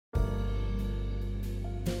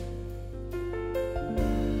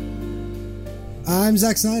I'm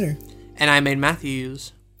Zack Snyder. And I'm Aiden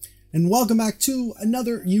Matthews. And welcome back to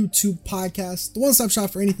another YouTube podcast, the one-stop shop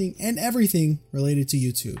for anything and everything related to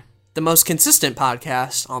YouTube. The most consistent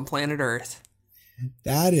podcast on planet Earth.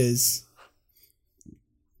 That is.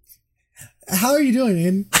 How are you doing,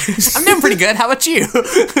 Aiden? I'm doing pretty good. How about you?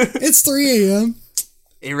 It's 3 a.m.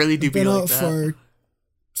 It really do be like that.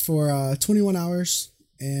 For 21 hours,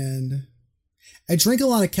 and I drank a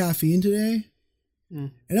lot of caffeine today.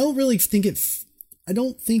 I don't really think I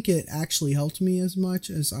don't think it actually helped me as much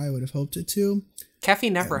as I would have hoped it to.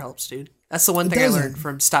 Caffeine never helps, dude. That's the one thing I learned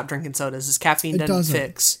from stop drinking sodas is caffeine doesn't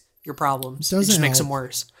fix your problems. It just makes them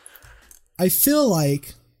worse. I feel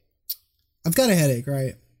like I've got a headache,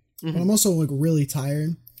 right? But I'm also like really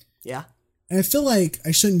tired. Yeah. And I feel like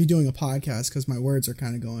I shouldn't be doing a podcast because my words are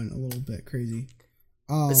kind of going a little bit crazy.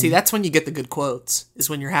 But see, that's when you get the good quotes, is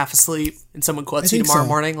when you're half asleep and someone quotes you tomorrow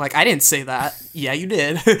morning. Like, I didn't say that. Yeah, you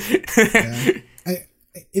did. Yeah.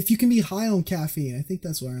 If you can be high on caffeine, I think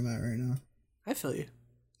that's where I'm at right now. I feel you.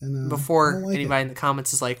 And, Before anybody in the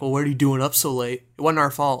comments is like, well, what are you doing up so late? It wasn't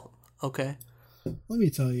our fault. Okay. Let me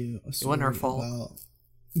tell you a story about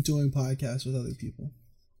doing podcasts with other people.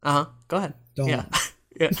 Uh-huh. Go ahead. Don't. Yeah.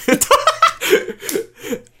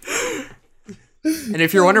 And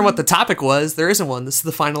if you're wondering what the topic was, there isn't one. This is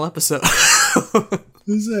the final episode.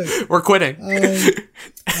 This is it. We're quitting. I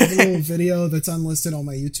have a little video that's unlisted on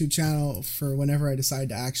my YouTube channel for whenever I decide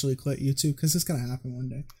to actually quit YouTube, because it's going to happen one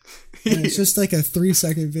day. And it's just like a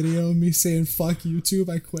 3-second video of me saying, fuck YouTube,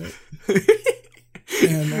 I quit.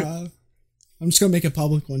 And I'm just going to make it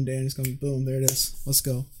public one day, and it's going to be boom, there it is. Let's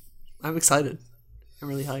go. I'm excited. I'm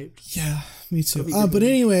really hyped. Yeah, me too. But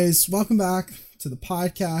anyways, welcome back to the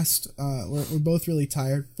podcast. We're both really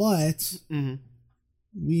tired, but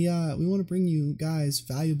we want to bring you guys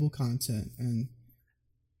valuable content, and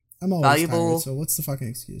I'm always tired, so what's the fucking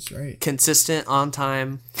excuse, right? Consistent, on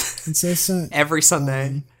time, consistent every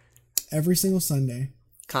Sunday, every single Sunday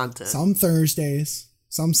content. Some Thursdays,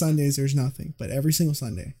 some Sundays there's nothing, but every single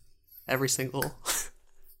Sunday, every single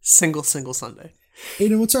Sunday.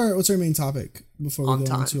 Aiden, what's our main topic before we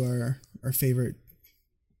go into our favorite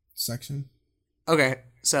section? Okay,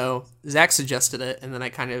 so Zach suggested it, and then I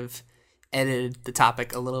kind of edited the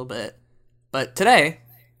topic a little bit. But today,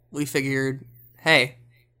 we figured, hey,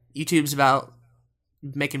 YouTube's about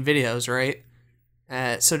making videos, right?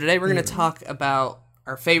 So today we're going to talk about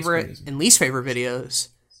our favorite and least favorite videos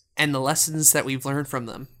and the lessons that we've learned from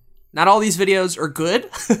them. Not all these videos are good,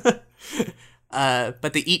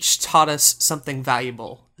 but they each taught us something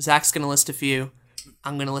valuable. Zach's going to list a few.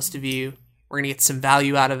 I'm going to list a few. We're going to get some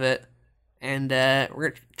value out of it. And we're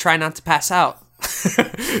going to try not to pass out.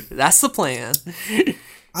 That's the plan.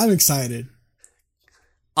 I'm excited.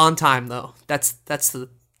 On time, though. That's the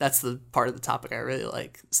part of the topic I really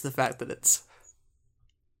like. It's the fact that it's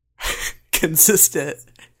consistent.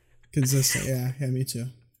 Consistent, yeah, me too.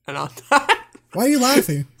 And on time. Why are you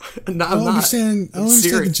laughing? No, I don't understand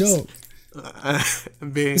the joke. I'm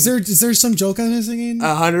being. Is there some joke I'm missing?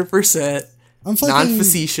 100%. I'm fucking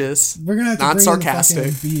non-facetious. We're gonna have to not bring sarcastic.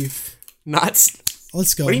 In beef.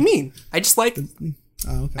 Let's go. What do you mean? I just like. Okay.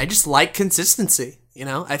 I just like consistency. You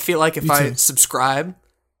know, I feel like if I subscribe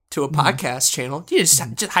to a podcast channel, just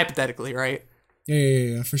hypothetically, right?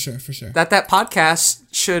 Yeah, for sure. That podcast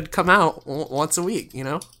should come out once a week. You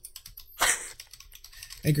know.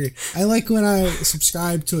 I agree. I like when I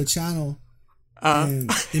subscribe to a channel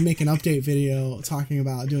and they make an update video talking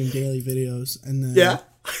about doing daily videos, and then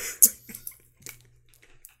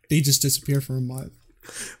they just disappear for a month.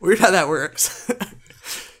 Weird how that works.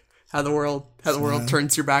 how the world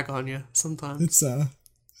turns your back on you sometimes. It's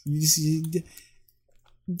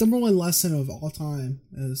number one lesson of all time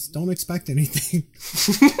is don't expect anything.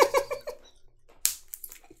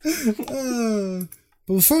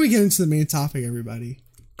 But before we get into the main topic, everybody,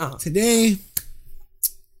 today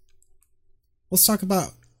let's talk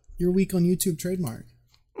about your week on YouTube trademark.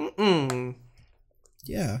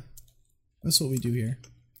 Yeah, that's what we do here.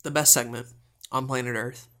 The best segment on planet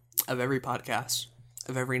Earth of every podcast,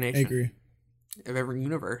 of every nation. I agree. Of every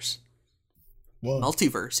universe. Whoa.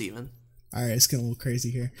 Multiverse, even. All right, it's getting a little crazy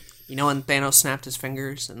here. You know when Thanos snapped his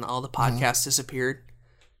fingers and all the podcasts disappeared?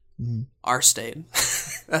 Our stayed.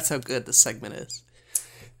 That's how good this segment is.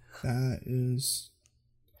 That is...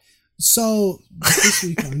 So, this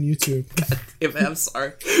week on YouTube... God damn it, I'm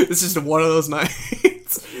sorry. This is one of those nights.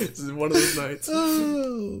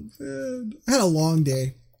 Oh, man. I had a long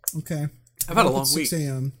day. Okay. I've had a long week. 6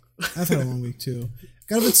 a.m. I've had a long week too.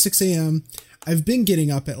 Got up at 6 a.m. I've been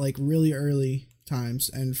getting up at like really early times,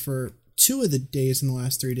 and for 2 of the days in the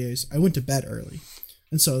last 3 days, I went to bed early.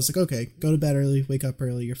 And so I was like, okay, go to bed early, wake up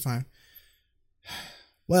early, you're fine.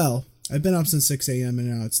 Well, I've been up since 6 a.m. and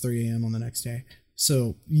now it's 3 a.m. on the next day.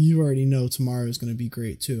 So you already know tomorrow is going to be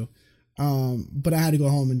great too. But I had to go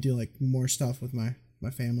home and do like more stuff with my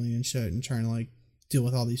family and shit and trying to like deal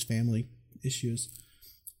with all these family issues.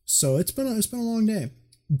 So it's been a long day.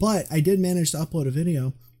 But I did manage to upload a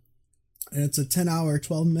video, and it's a 10-hour,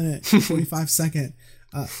 12-minute, 45-second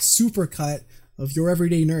super cut of Your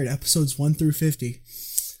Everyday Nerd episodes 1 through 50.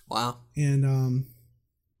 Wow. And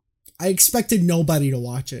I expected nobody to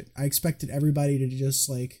watch it. I expected everybody to just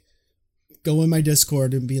like go in my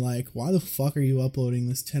Discord and be like, why the fuck are you uploading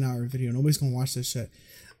this 10-hour video? Nobody's gonna watch this shit.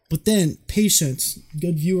 But then Patience,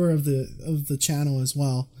 good viewer of the channel as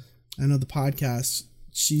well, I know the podcast,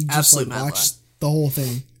 she just like watched the whole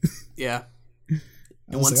thing. Yeah.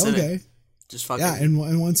 I was like, okay. Just fucking. Yeah,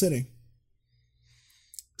 in one sitting.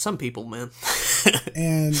 Some people, man.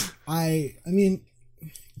 And I mean,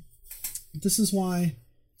 this is why,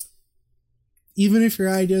 even if your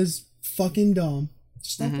idea is fucking dumb,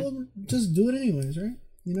 just upload, just do it anyways, right?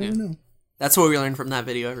 You never know. That's what we learned from that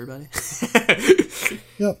video, everybody.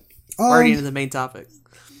 Yep. Already into the main topic.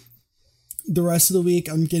 The rest of the week,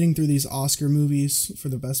 I'm getting through these Oscar movies for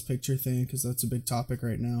the Best Picture thing, because that's a big topic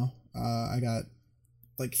right now. I got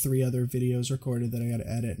like 3 other videos recorded that I got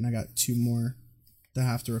to edit, and I got 2 more that I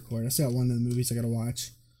have to record. I still got 1 of the movies I got to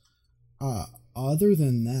watch. Other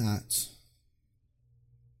than that,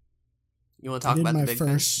 you want to talk about the big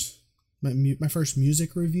thing? My first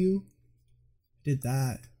music review. Did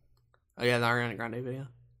that. Oh yeah, the Ariana Grande video.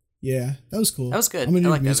 Yeah, that was cool. That was good. I'm gonna do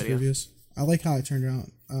like music that video. reviews. I like how it turned out.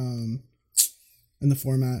 In the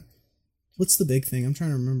format. What's the big thing? I'm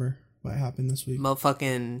trying to remember what happened this week.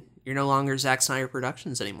 Motherfucking, you're no longer Zack Snyder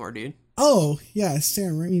Productions anymore, dude. Oh yeah, it's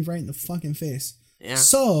staring me right in the fucking face. Yeah.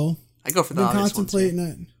 So I go for the obvious ones. Contemplating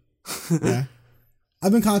it. Yeah.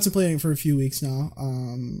 I've been contemplating it for a few weeks now.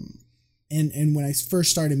 And when I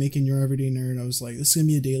first started making Your Everyday Nerd, I was like, this is gonna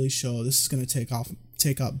be a daily show. This is gonna take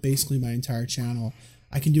up basically my entire channel.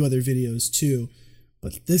 I can do other videos too,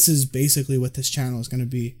 but this is basically what this channel is gonna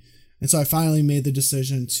be. And so I finally made the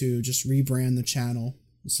decision to just rebrand the channel.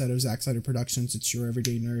 Instead of Zack Snyder Productions, it's Your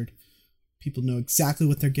Everyday Nerd. People know exactly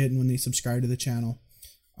what they're getting when they subscribe to the channel.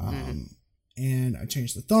 And I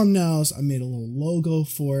changed the thumbnails. I made a little logo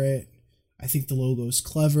for it. I think the logo is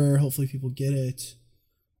clever. Hopefully people get it.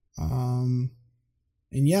 And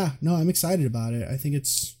yeah, no, I'm excited about it. I think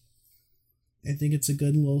it's a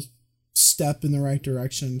good little step in the right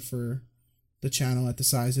direction for the channel at the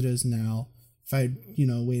size it is now. If I,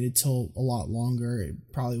 waited till a lot longer,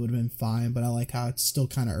 it probably would have been fine, but I like how it's still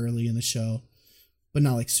kind of early in the show, but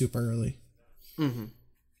not like super early. Mm-hmm.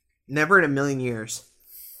 Never in a million years,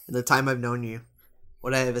 in the time I've known you,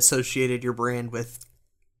 would I have associated your brand with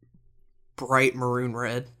bright maroon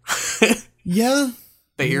red. Yeah.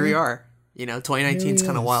 But here we are. 2019 is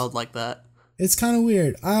kind of wild like that. It's kind of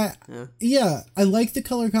weird. I like the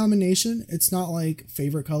color combination. It's not like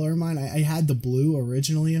favorite color of mine. I had the blue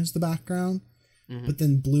originally as the background, but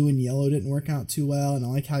then blue and yellow didn't work out too well, and I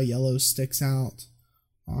like how yellow sticks out.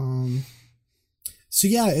 So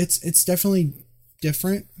yeah, it's definitely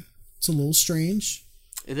different. It's a little strange.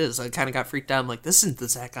 It is. I kind of got freaked out. I'm like, this isn't the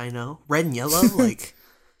Zach I know. Red and yellow, like,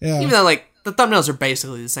 yeah. Even though like the thumbnails are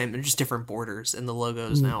basically the same, they're just different borders, and the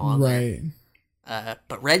logo's now on there.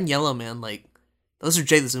 But red and yellow, man, like those are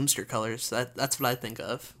Jay the Zoomster colors. That's what I think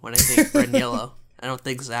of when I think red and yellow. I don't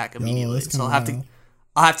think Zach immediately, so I'll have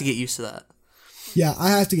to get used to that. Yeah, I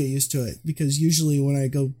have to get used to it because usually when I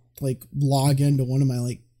go like log into one of my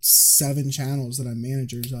like 7 channels that I'm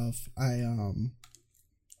managers of,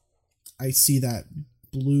 I see that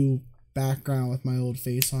blue background with my old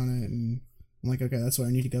face on it, and I'm like, okay, that's what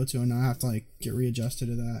I need to go to, and now I have to like get readjusted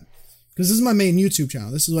to that because this is my main YouTube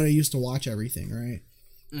channel. This is what I used to watch everything, right?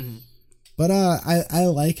 Mm-hmm. But I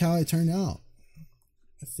like how it turned out.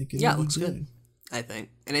 I think it looks good. I think,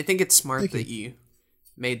 and I think it's smart that you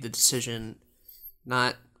made the decision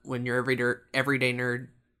not when your everyday nerd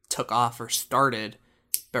took off or started,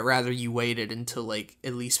 but rather you waited until like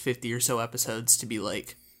at least 50 or so episodes to be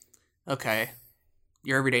like, okay,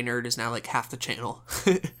 your everyday nerd is now like half the channel.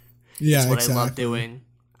 Yeah, it's what exactly. I love doing.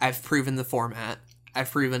 I've proven the format.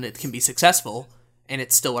 I've proven it can be successful, and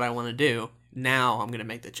it's still what I want to do. Now I'm going to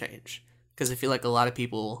make the change. Because I feel like a lot of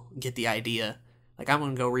people get the idea, like, I'm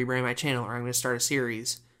going to go rebrand my channel, or I'm going to start a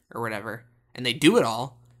series, or whatever. And they do it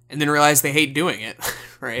all, and then realize they hate doing it,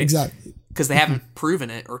 right? Exactly. Because they haven't proven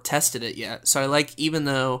it or tested it yet. So I like, even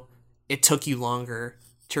though it took you longer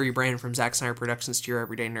to rebrand from Zack Snyder Productions to Your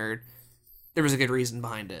Everyday Nerd, there was a good reason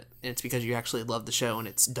behind it. And it's because you actually love the show, and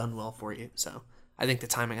it's done well for you. So I think the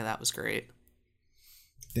timing of that was great.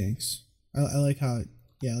 Thanks. I like how it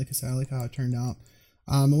Yeah, like I said, I like how it turned out.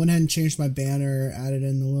 I went ahead and changed my banner, added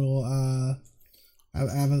in the little, I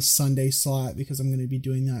have a Sunday slot because I'm going to be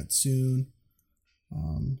doing that soon.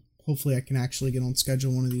 Hopefully I can actually get on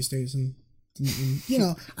schedule one of these days. And you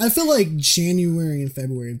know, I feel like January and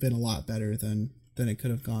February have been a lot better than it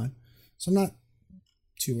could have gone. So I'm not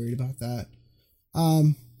too worried about that.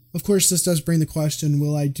 Of course, this does bring the question,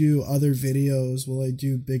 will I do other videos? Will I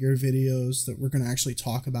do bigger videos that we're going to actually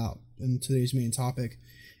talk about in today's main topic?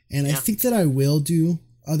 And I think that I will do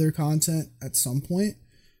other content at some point.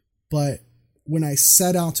 But when I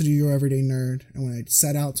set out to do Your Everyday Nerd, and when I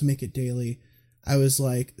set out to make it daily, I was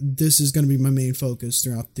like, this is going to be my main focus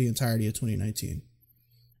throughout the entirety of 2019.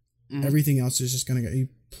 Everything else is just going to get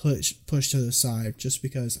pushed to the side just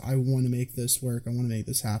because I want to make this work. I want to make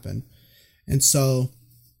this happen. And so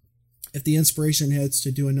if the inspiration hits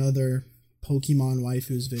to do another Pokemon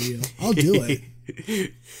waifus video, I'll do it.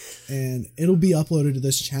 And it'll be uploaded to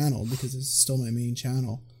this channel because it's still my main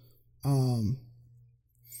channel. And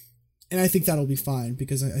I think that'll be fine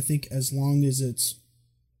because I think as long as it's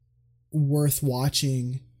worth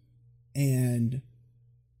watching and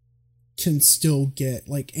can still get,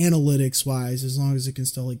 like, analytics wise, as long as it can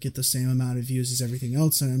still, like, get the same amount of views as everything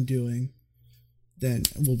else that I'm doing, then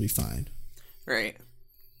we'll be fine. Right.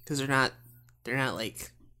 Because they're not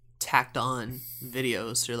like tacked on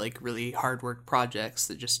videos. They're like really hard work projects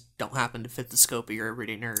that just don't happen to fit the scope of Your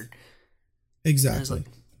Everyday Nerd. Exactly.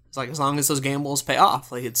 It's like as long as those gambles pay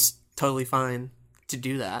off, like it's totally fine to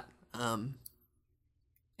do that. And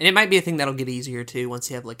it might be a thing that'll get easier too once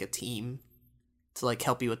you have like a team to like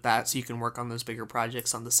help you with that, so you can work on those bigger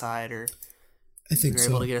projects on the side, or I think you're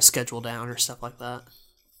able to get a schedule down or stuff like that.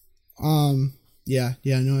 Yeah,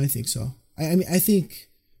 no, I think so. I mean, I think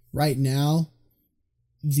right now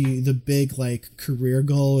the big like career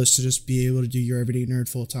goal is to just be able to do Your Everyday Nerd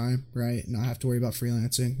full time, right? Not have to worry about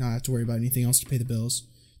freelancing, not have to worry about anything else to pay the bills.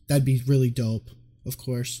 That'd be really dope, of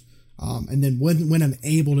course. And then when I'm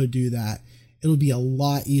able to do that, it'll be a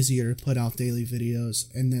lot easier to put out daily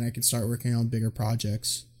videos, and then I can start working on bigger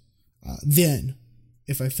projects. Then,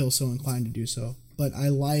 if I feel so inclined to do so. But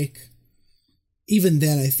even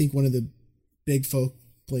then, I think one of the big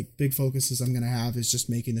focuses I'm going to have is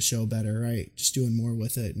just making the show better, right? Just doing more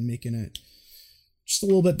with it and making it just a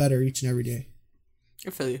little bit better each and every day.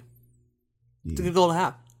 I feel you. It's a good goal to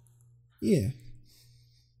have. Yeah.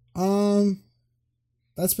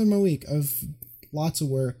 That's been my week of lots of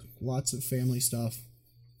work, lots of family stuff.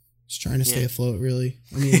 Just trying to stay afloat, really.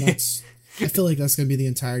 I mean, I feel like that's going to be the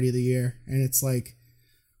entirety of the year. And it's like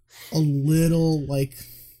a little like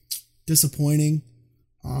disappointing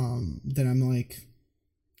that I'm like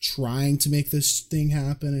trying to make this thing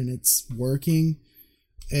happen and it's working.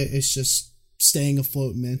 It's just staying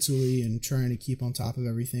afloat mentally and trying to keep on top of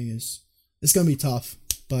everything it's going to be tough.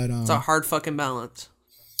 But it's a hard fucking balance.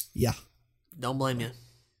 Yeah. Don't blame you.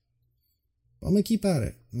 I'm going to keep at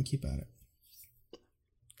it.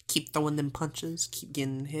 Keep throwing them punches. Keep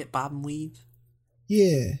getting hit, bob and weave.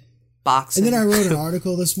 Yeah. Boxing. And then I wrote an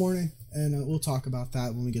article this morning, and we'll talk about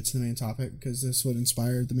that when we get to the main topic, because that's what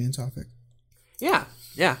inspired the main topic. Yeah.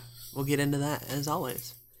 We'll get into that, as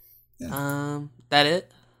always. Yeah. That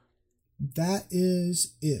it? That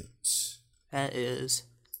is it. That is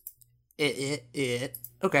it.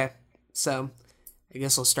 Okay. So, I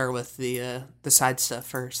guess I'll start with the side stuff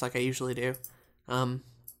first, like I usually do.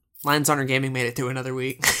 Lions Honor Gaming made it through another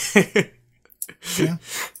week. Yeah.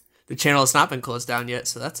 The channel has not been closed down yet,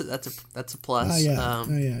 so that's a plus. Oh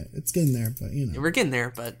yeah, it's getting there, but you know. We're getting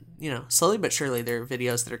there, but you know, slowly but surely there are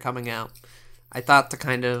videos that are coming out. I thought to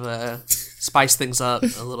kind of spice things up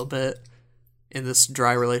a little bit in this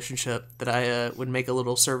dry relationship that I would make a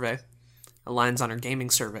little survey, a Lions Honor Gaming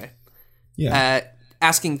survey. Yeah.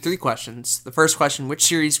 Asking 3 questions. The first question, which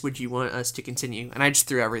series would you want us to continue? And I just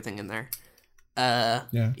threw everything in there.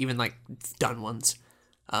 Even like done ones.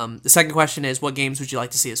 The second question is, what games would you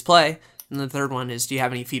like to see us play? And the third one is, do you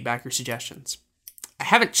have any feedback or suggestions? I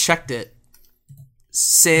haven't checked it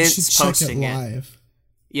since posting it. Live.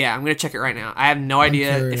 Yeah, I'm going to check it right now. I have no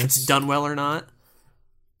idea if it's done well or not,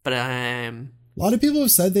 but I'm... A lot of people have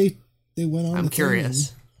said they went on. I'm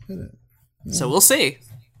curious. Yeah. So we'll see.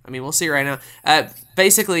 I mean, we'll see right now.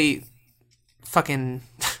 Basically, fucking...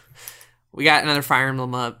 we got another Fire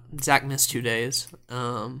Emblem up. Zach missed 2 days.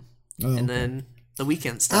 And then the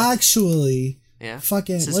weekend stuff. Actually, yeah,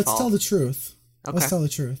 fucking, let's tell the truth. Okay. Let's tell the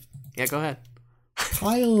truth. Yeah, go ahead.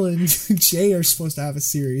 Kyle and Jay are supposed to have a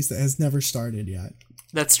series that has never started yet.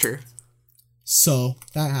 That's true. So,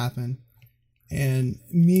 that happened. And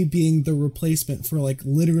me being the replacement for like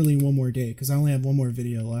literally one more day, because I only have one more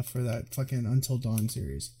video left for that fucking Until Dawn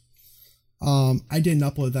series. I didn't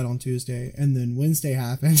upload that on Tuesday, and then Wednesday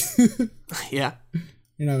happened. Yeah.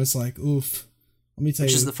 And I was like, oof. Let me tell you.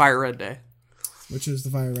 Which is the Fire Red Day. Which is the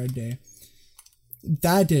Fire Red Day.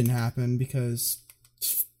 That didn't happen because...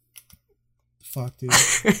 Fuck, dude.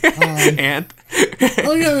 And? I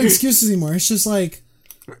don't have excuses anymore. It's just like,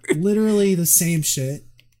 literally the same shit.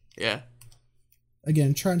 Yeah.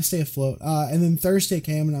 Again, trying to stay afloat. And then Thursday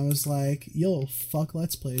came, and I was like, yo, fuck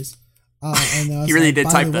Let's Plays. And then I was You really like, did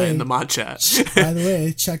by type the that way, in the mod chat. by the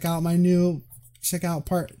way, check out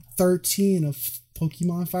part 13 of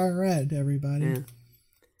Pokemon Fire Red, everybody.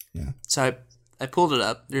 Yeah. So I pulled it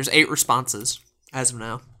up. There's 8 responses as of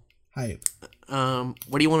now. Hype.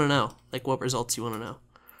 What do you want to know? Like, what results you want to know?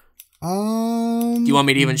 Do you want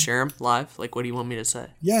me to even share them live? Like, what do you want me to say?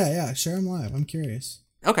 Yeah, share them live. I'm curious.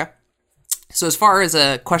 Okay. So as far as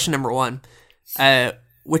question number 1,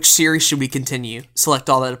 which series should we continue? Select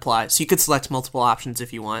all that apply. So you could select multiple options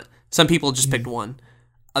if you want. Some people just picked one.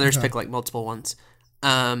 Others pick like multiple ones.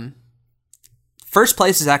 First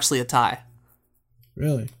place is actually a tie.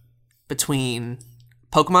 Really? Between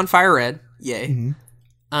Pokemon Fire Red, yay,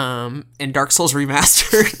 and Dark Souls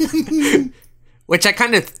Remastered, which I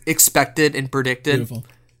kind of expected and predicted. Beautiful.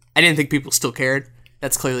 I didn't think people still cared.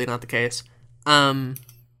 That's clearly not the case.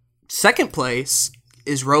 Second place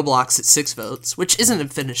is Roblox at 6 votes, which isn't a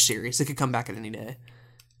finished series. It could come back at any day.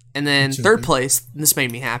 And then third place, and this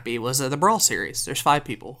made me happy, was the Brawl series. There's 5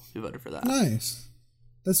 people who voted for that. Nice.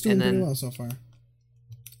 That's doing pretty well so far.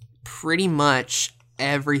 Pretty much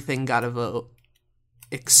everything got a vote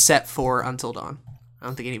except for Until Dawn. I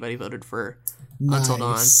don't think anybody voted for Until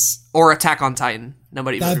Dawn or Attack on Titan.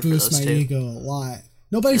 Nobody voted for those two. That boosts my ego a lot.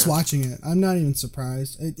 Nobody's watching it. I'm not even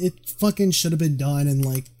surprised. It fucking should have been done in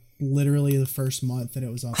like literally the first month that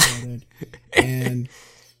it was uploaded. And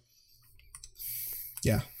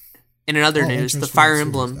yeah. In other news, the Fire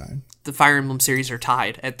Emblem series are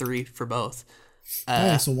tied at 3 for both.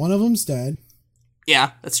 So one of them's dead.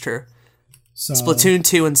 Yeah, that's true. So, Splatoon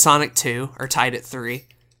 2 and Sonic 2 are tied at 3.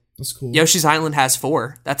 That's cool. Yoshi's Island has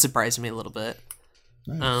 4. That surprised me a little bit.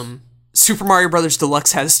 Nice. Super Mario Brothers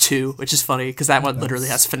Deluxe has 2, which is funny because that one literally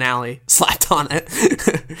has Finale slapped on it.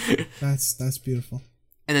 That's beautiful.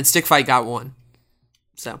 And then Stick Fight got 1.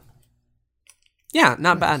 So, yeah,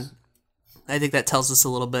 not bad. I think that tells us a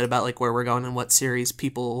little bit about like where we're going and what series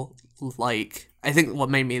people like. I think what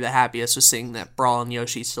made me the happiest was seeing that Brawl and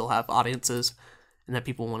Yoshi still have audiences and that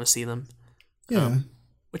people want to see them. Yeah.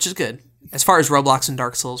 Which is good. As far as Roblox and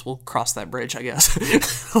Dark Souls, we'll cross that bridge, I guess.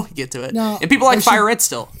 When we get to it. No, and people like Fire Red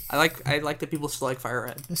still. I like that people still like Fire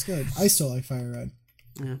Red. That's good. I still like Fire Red.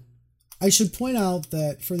 Yeah. I should point out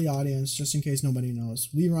that for the audience, just in case nobody knows,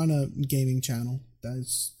 we run a gaming channel.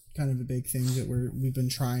 That's kind of a big thing that we've been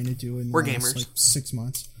trying to do in the last like 6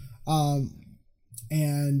 months.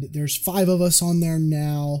 And there's 5 of us on there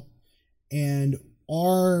now, and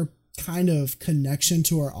our kind of connection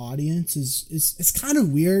to our audience is kind of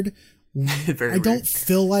weird. I don't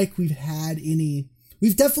feel like we've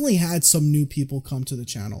definitely had some new people come to the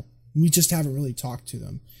channel. We just haven't really talked to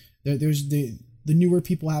them. There's the newer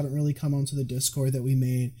people haven't really come onto the Discord that we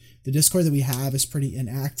made. The Discord that we have is pretty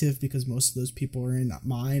inactive because most of those people are in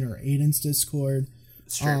mine or Aiden's Discord.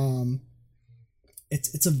 It's true.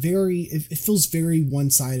 It feels very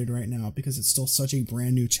one-sided right now because it's still such a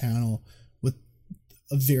brand new channel with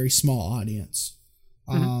a very small audience.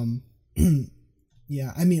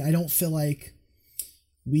 Yeah, I mean, I don't feel like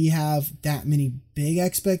we have that many big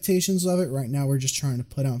expectations of it. Right now, we're just trying to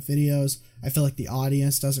put out videos. I feel like the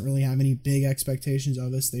audience doesn't really have any big expectations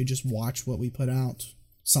of us. They just watch what we put out.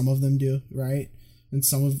 Some of them do, right? And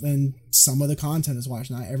some of the content is watched.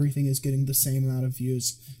 Not everything is getting the same amount of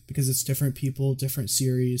views because it's different people, different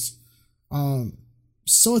series.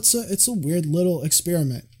 So it's a weird little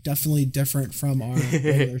experiment. Definitely different from our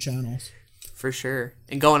regular channels. For sure.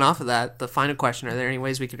 And going off of that, the final question, are there any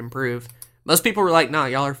ways we could improve? Most people were like, nah,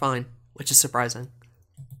 y'all are fine, which is surprising.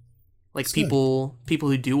 Like That's people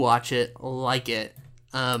who do watch it like it.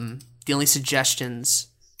 The only suggestions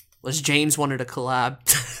was James wanted a collab.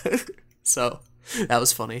 So that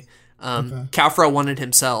was funny. Calfro wanted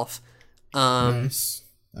himself. Nice.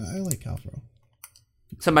 I like Calfro.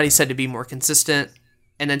 Somebody said to be more consistent.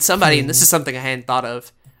 And then somebody, and this is something I hadn't thought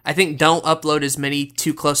of, I think don't upload as many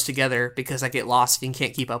too close together because I get lost and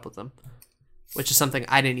can't keep up with them. Which is something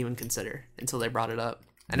I didn't even consider until they brought it up.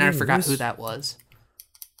 And I forgot who that was.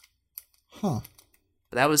 Huh.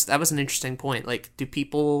 But that was an interesting point. Like,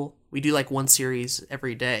 we do like one series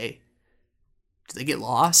every day. Do they get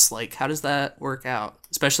lost? Like, how does that work out?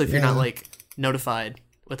 Especially if you're not like notified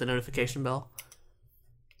with a notification bell.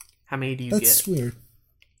 How many do you get? That's weird.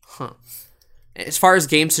 Huh. As far as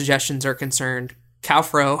game suggestions are concerned,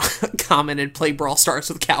 Calfro commented, "Play Brawl Stars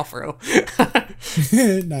with Calfro."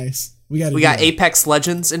 Nice. We got Apex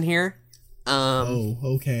Legends in here.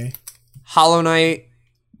 Okay. Hollow Knight,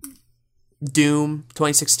 Doom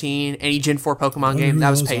 2016, any Gen 4 Pokemon game. That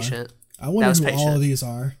was Patient. I wonder who all of these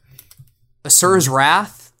are. Asura's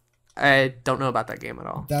Wrath. I don't know about that game at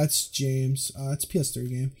all. That's James. It's a PS3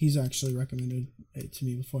 game. He's actually recommended it to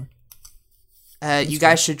me before. You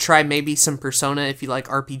guys should try maybe some Persona if you like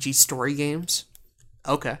RPG story games.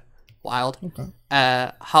 Okay. Wild.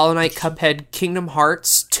 Okay. Hollow Knight, Cuphead, Kingdom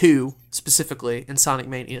Hearts 2, specifically, and Sonic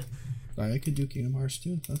Mania. I could do Kingdom Hearts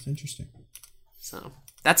 2. That's interesting. So,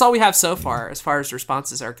 that's all we have so far as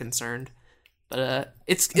responses are concerned. But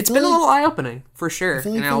it's been a little eye-opening, for sure. I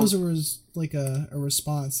feel like that was a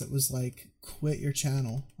response that was like, quit your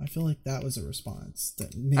channel. I feel like that was a response.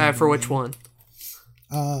 That for which one?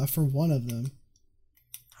 For one of them.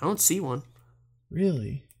 I don't see one.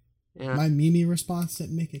 Really? Yeah. My Mimi response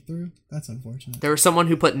didn't make it through? That's unfortunate. There was someone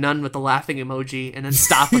who put none with the laughing emoji and then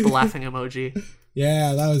stopped with the laughing emoji.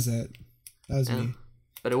 Yeah, that was it. That was me.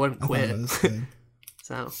 But it wouldn't quit. It was good.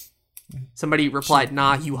 So, somebody replied,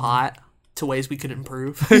 "Nah, you hot," to ways we could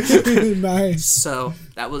improve. Nice. So,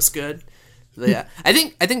 that was good. But yeah. I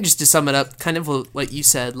think just to sum it up, kind of what you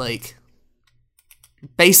said, like,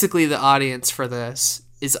 basically the audience for this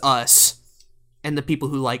is us and the people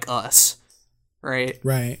who like us. Right?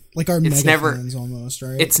 Right. Like our mega fans almost,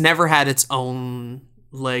 right? It's never had its own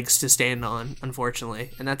legs to stand on, unfortunately.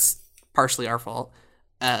 And that's partially our fault.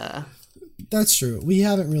 That's true. We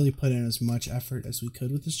haven't really put in as much effort as we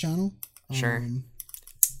could with this channel. Sure.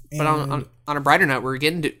 But on a brighter note, we're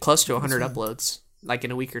getting close to 100 uploads, like in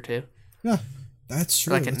a week or two. Yeah, that's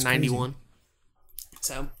true. Like at 91. Crazy.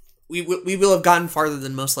 So we will have gotten farther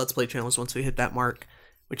than most Let's Play channels once we hit that mark,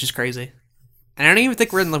 which is crazy. And I don't even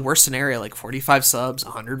think we're in the worst scenario, like 45 subs,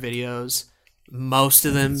 100 videos. Most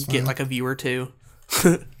of them get like a view or two.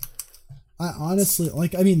 I honestly,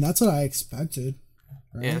 that's what I expected,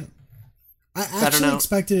 right? Yeah. I actually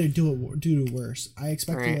expected it to do worse. I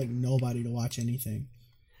expected like nobody to watch anything.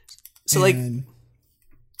 So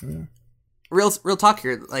real talk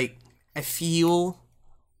here, like I feel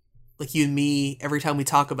like you and me, every time we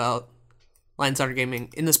talk about Lions Honor Gaming,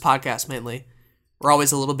 in this podcast mainly, we're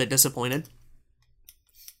always a little bit disappointed.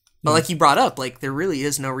 But like you brought up, like there really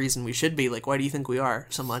is no reason we should be. Like, why do you think we are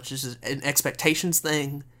so much? Is it an expectations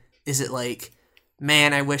thing? Is it like,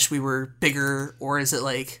 man, I wish we were bigger? Or is it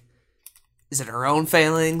like, is it our own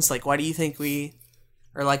failings? Like, why do you think we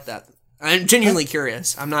are like that? I'm genuinely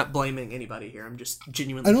curious. I'm not blaming anybody here. I'm just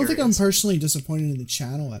genuinely curious. I don't think I'm personally disappointed in the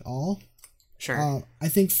channel at all. Sure. I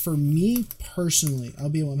think for me personally, I'll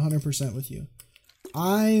be 100% with you.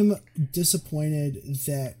 I'm disappointed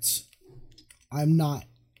that I'm not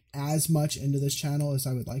as much into this channel as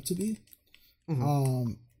I would like to be.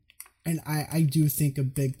 Mm-hmm. And I do think a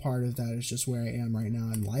big part of that is just where I am right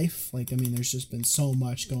now in life. Like, I mean, there's just been so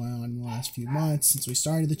much going on in the last few months since we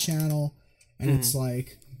started the channel. And it's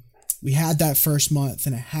like, we had that first month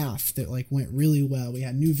and a half that like went really well. We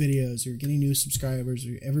had new videos, we were getting new subscribers,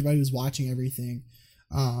 everybody was watching everything.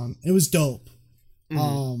 It was dope.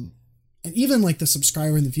 Mm-hmm. And even like the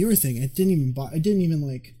subscriber and the viewer thing, I didn't even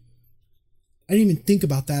think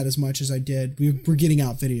about that as much as I did. We're getting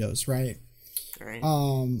out videos, right? Right.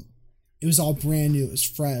 It was all brand new. It was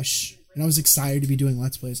fresh. And I was excited to be doing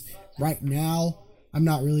Let's Plays. Right now, I'm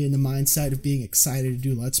not really in the mindset of being excited to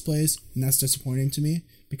do Let's Plays. And that's disappointing to me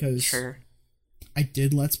because I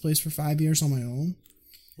did Let's Plays for 5 years on my own.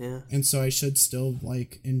 Yeah. And so I should still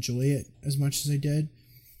like enjoy it as much as I did.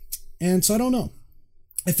 And so I don't know.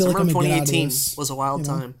 I feel like I'm going to get out of this. Was a wild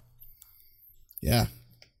time. Yeah.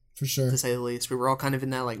 For sure. To say the least. We were all kind of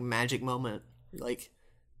in that like magic moment. Like,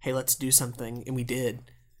 hey, let's do something. And we did.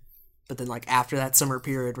 But then like after that summer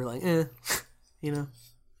period, we're like, you know?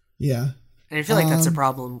 Yeah. And I feel like that's a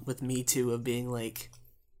problem with me too, of being like,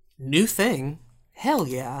 new thing? Hell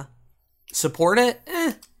yeah. Support it?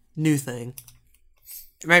 New thing.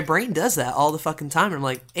 My brain does that all the fucking time. I'm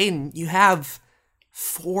like, Aiden, you have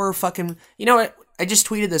 4 fucking... You know what? I just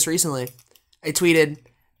tweeted this recently. I tweeted,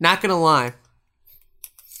 not gonna lie,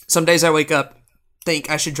 some days I wake up, think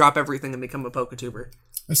I should drop everything and become a PokeTuber.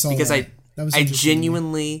 I saw because that. I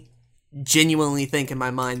genuinely think in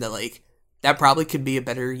my mind that like that probably could be a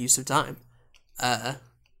better use of time.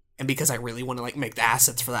 And because I really want to like make the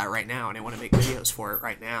assets for that right now, and I want to make videos for it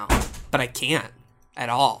right now, but I can't at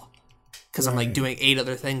all because I'm like doing 8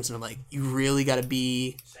 other things, and I'm like, you really got to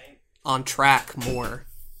be on track more.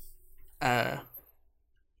 But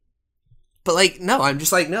like, no, I'm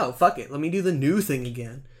just like, no, fuck it. Let me do the new thing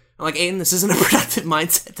again. I'm like, Aiden, this isn't a productive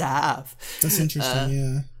mindset to have. That's interesting.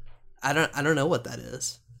 Yeah. I don't know what that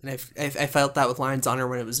is. And I felt that with Lions Honor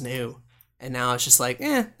when it was new. And now it's just like,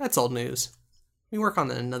 that's old news. We work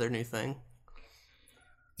on another new thing.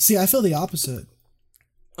 See, I feel the opposite.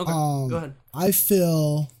 Okay, go ahead. I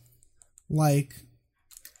feel like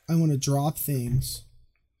I want to drop things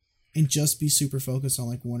and just be super focused on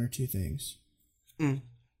like one or two things.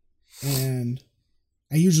 And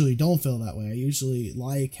I usually don't feel that way. I usually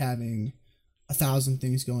like having 1,000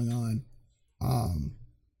 things going on.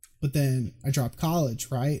 But then I dropped college,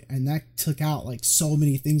 right? And that took out like so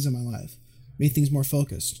many things in my life, made things more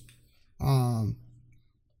focused. But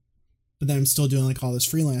then I'm still doing like all this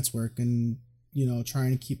freelance work and, you know,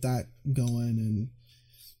 trying to keep that going, and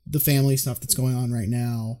the family stuff that's going on right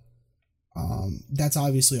now. That's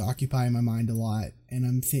obviously occupying my mind a lot. And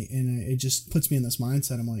and it just puts me in this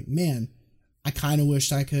mindset. I'm like, man, I kind of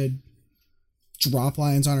wished I could drop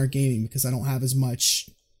Lions Honor Gaming because I don't have as much,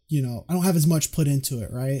 you know, I don't have as much put into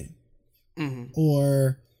it, right?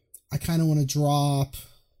 Or I kind of want to drop.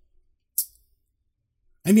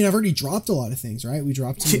 I mean, I've already dropped a lot of things, right? We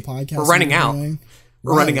dropped some of the podcasts. We're running out.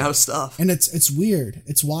 We're running out of stuff. And it's weird.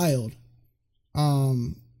 It's wild.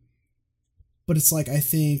 But it's like, I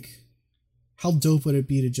think, how dope would it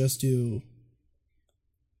be to just do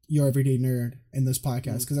Your Everyday Nerd in this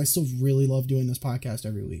podcast? Because I still really love doing this podcast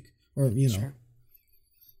every week. Or, you know,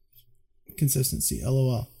 consistency,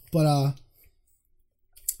 LOL. But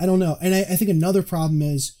I don't know. And I think another problem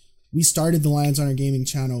is we started the Lions Honor Gaming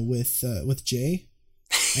channel with Jay.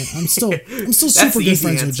 And I'm still super good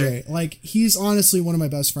friends with Jay. Like, he's honestly one of my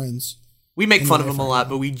best friends. We make fun of him a lot,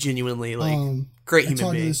 but we genuinely like great human being.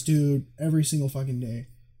 I talk to this dude every single fucking day.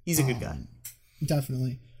 He's a good guy.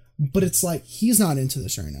 Definitely. But it's like, he's not into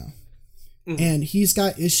this right now. And he's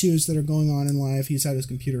got issues that are going on in life. He's had his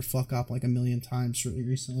computer fuck up like 1,000,000 times really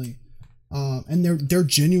recently. And they're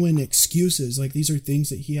genuine excuses. Like, these are things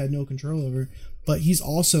that he had no control over. But he's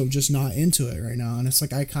also just not into it right now. And it's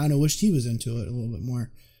like, I kind of wished he was into it a little bit more.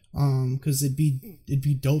 Because it'd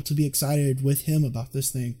be dope to be excited with him about this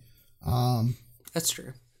thing. That's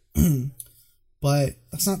true. But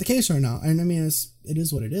that's not the case right now. And I mean, it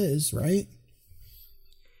is what it is, right?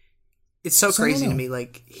 It's so crazy to me,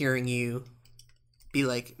 like, hearing you be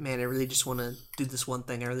like, man, I really just want to do this one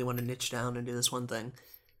thing. I really want to niche down and do this one thing.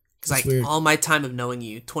 Because, like, weird. All my time of knowing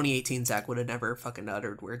you, 2018 Zach would have never fucking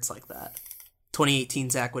uttered words like that.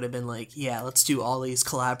 2018 Zach would have been like, yeah, let's do all these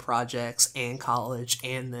collab projects and college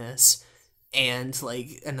and this and,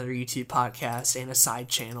 like, another YouTube podcast and a side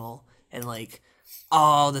channel and, like,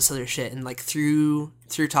 all this other shit. And, like, through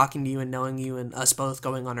talking to you and knowing you and us both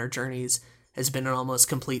going on our journeys has been an almost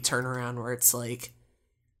complete turnaround where it's like,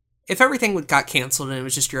 if everything got canceled and it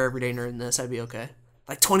was just Your Everyday Nerd in this, I'd be okay.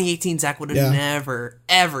 Like, 2018 Zach would have never,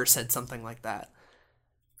 ever said something like that.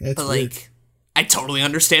 But, weird. Like, I totally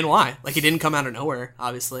understand why. Like, it didn't come out of nowhere,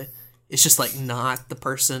 obviously. It's just, like, not the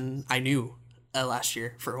person I knew last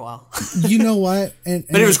year for a while. You know what?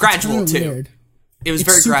 But it was gradual, too. Weird. It was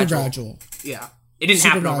very gradual. Yeah. It didn't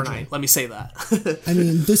happen overnight. Let me say that. I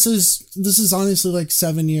mean, this is honestly like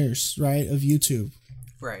 7 years, right, of YouTube.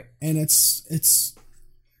 Right. And it's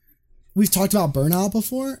we've talked about burnout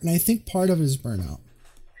before, and I think part of it is burnout.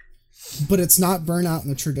 But it's not burnout in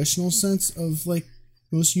the traditional sense of like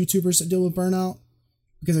most YouTubers that deal with burnout,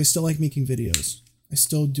 because I still like making videos. I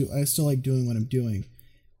still like doing what I'm doing.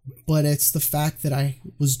 But it's the fact that I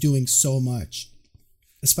was doing so much,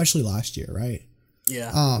 especially last year, right?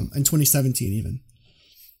 Yeah. In 2017 even.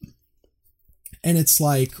 And it's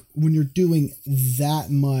like, when you're doing that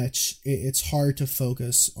much, it's hard to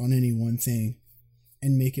focus on any one thing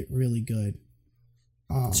and make it really good.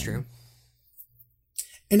 That's true.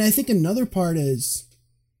 And I think another part is,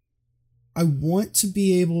 I want to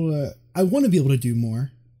be able to do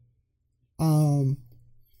more.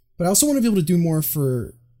 But I also want to be able to do more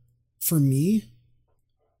for me.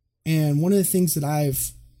 And one of the things that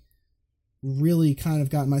I've really kind of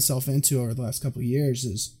gotten myself into over the last couple of years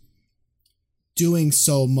is doing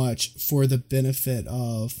so much for the benefit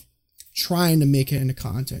of trying to make it into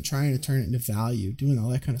content, trying to turn it into value, doing all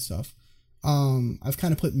that kind of stuff. I've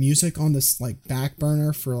kind of put music on this like back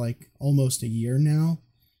burner for like almost a year now.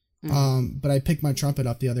 But I picked my trumpet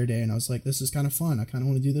up the other day and I was like, this is kind of fun. I kind of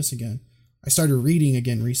want to do this again. I started reading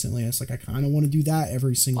again recently. It's like, I kind of want to do that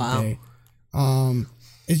every single day.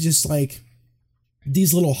 It's just like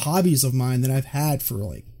these little hobbies of mine that I've had for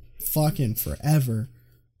like fucking forever.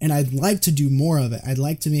 And I'd like to do more of it. I'd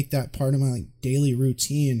like to make that part of my like daily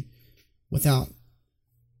routine without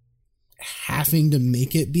having to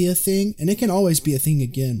make it be a thing. And it can always be a thing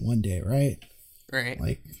again one day, right? Right.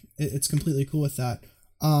 Like, it's completely cool with that.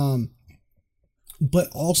 But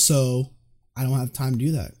also, I don't have time to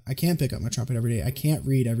do that. I can't pick up my trumpet every day. I can't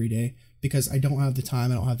read every day because I don't have the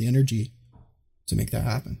time. I don't have the energy to make that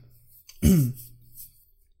happen.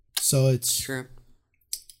 So it's true.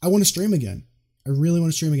 I want to stream again. I really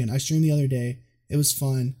want to stream again. I streamed the other day. It was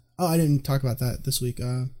fun. Oh, I didn't talk about that this week.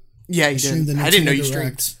 Yeah, you did. I didn't know you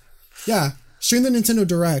streamed. Yeah, streamed the Nintendo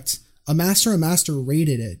Direct. A Master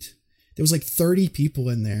rated it. There was like 30 people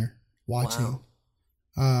in there watching.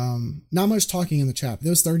 Wow. Not much talking in the chat.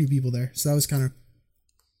 There was 30 people there, so that was kind of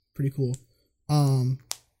pretty cool. And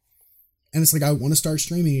it's like I want to start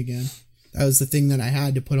streaming again. That was the thing that I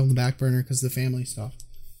had to put on the back burner because of the family stuff.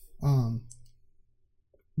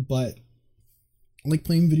 But I like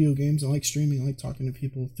playing video games. I like streaming. I like talking to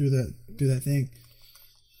people through that thing.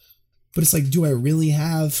 But it's like, do I really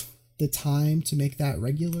have the time to make that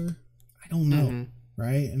regular? I don't know,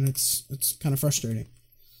 right? And it's kind of frustrating.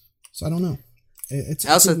 So I don't know. It's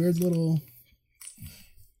a weird little.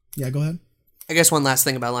 Yeah, go ahead. I guess one last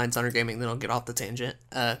thing about Lions Honor Gaming, then I'll get off the tangent.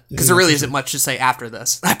 Because there really isn't much to say after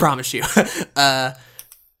this. I promise you.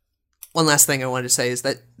 One last thing I wanted to say is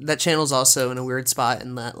that channel's also in a weird spot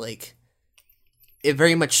in that, like, it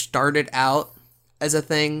very much started out as a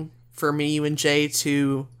thing for me, you, and Jay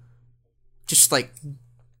to just, like,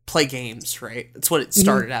 play games, right? That's what it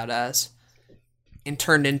started out as. And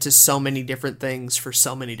turned into so many different things for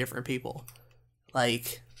so many different people.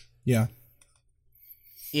 Like... Yeah.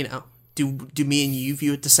 You know, do me and you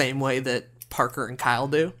view it the same way that Parker and Kyle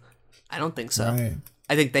do? I don't think so. Right.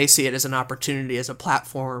 I think they see it as an opportunity, as a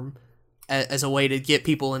platform, as a way to get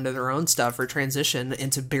people into their own stuff or transition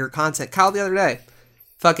into bigger content. Kyle the other day,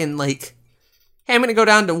 fucking like, hey, I'm going to go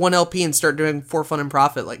down to 1LP and start doing For Fun and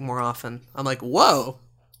Profit like more often. I'm like, whoa,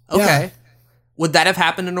 okay. Yeah. Would that have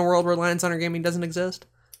happened in a world where Lions Honor Gaming doesn't exist?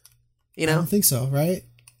 You know? I don't think so, right?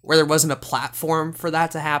 Where there wasn't a platform for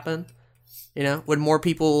that to happen? You know, would more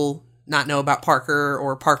people not know about Parker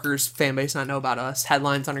or Parker's fan base not know about us? Had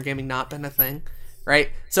Lions Honor Gaming not been a thing, right?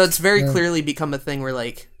 So it's very clearly become a thing where,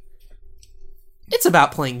 like, it's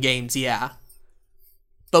about playing games, yeah.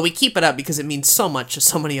 But we keep it up because it means so much to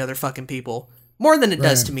so many other fucking people. More than it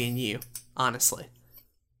does to me and you, honestly.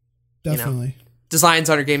 Definitely. You know? Does Lions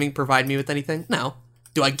Honor Gaming provide me with anything? No.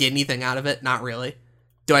 Do I get anything out of it? Not really.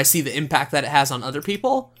 Do I see the impact that it has on other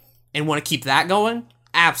people and want to keep that going?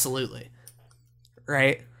 Absolutely.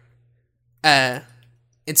 Right? And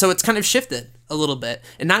so it's kind of shifted a little bit.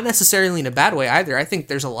 And not necessarily in a bad way either. I think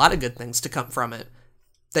there's a lot of good things to come from it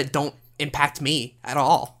that don't impact me at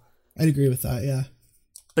all. I'd agree with that, yeah.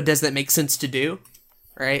 But does that make sense to do?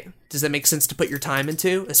 Right? Does that make sense to put your time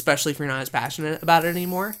into? Especially if you're not as passionate about it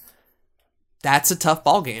anymore? That's a tough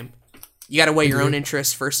ball game. You got to weigh your own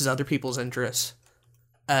interests versus other people's interests.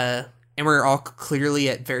 And we're all clearly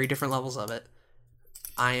at very different levels of it.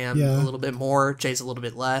 I am a little bit more. Jay's a little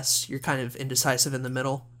bit less. You're kind of indecisive in the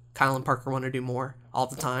middle. Kyle and Parker want to do more all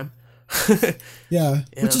the time. Yeah,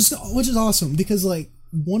 which is awesome because, like,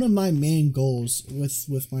 one of my main goals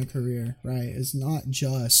with my career, right, is not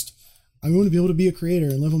just I want to be able to be a creator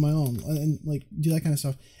and live on my own and like do that kind of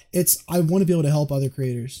stuff. It's I want to be able to help other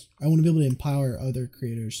creators. I want to be able to empower other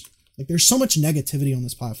creators. Like, there's so much negativity on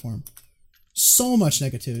this platform. So much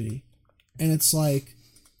negativity. And it's like,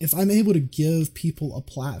 if I'm able to give people a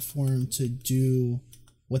platform to do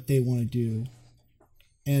what they want to do,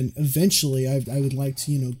 and eventually I would like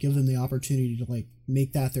to, you know, give them the opportunity to, like,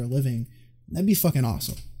 make that their living, that'd be fucking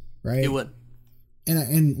awesome, right? It would.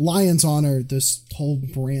 And Lions Honor, this whole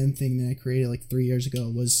brand thing that I created like 3 years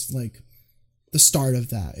ago, was like the start of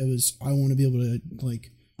that. It was, I want to be able to,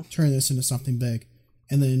 like, turn this into something big.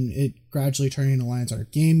 And then it gradually turning into Lions Honor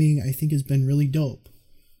Gaming, I think, has been really dope.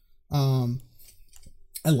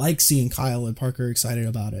 I like seeing Kyle and Parker excited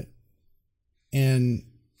about it. And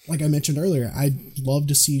like I mentioned earlier, I'd love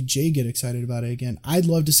to see Jay get excited about it again. I'd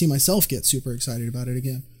love to see myself get super excited about it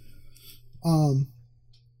again.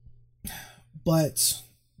 But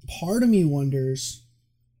part of me wonders...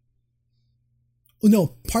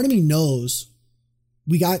 No, part of me knows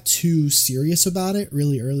we got too serious about it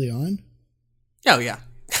really early on. Oh, yeah.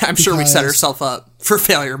 I'm sure we set ourselves up for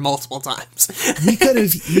failure multiple times. We could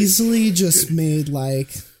have easily just made, like...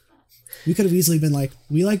 We could have easily been like,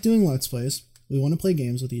 we like doing Let's Plays. We want to play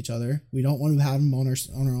games with each other. We don't want to have them on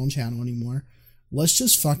our own channel anymore. Let's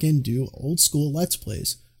just fucking do old school Let's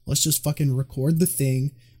Plays. Let's just fucking record the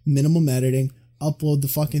thing, minimum editing, upload the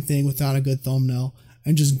fucking thing without a good thumbnail,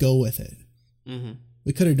 and just go with it. Mm-hmm.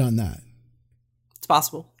 We could have done that. It's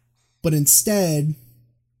possible. But instead,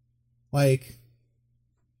 like...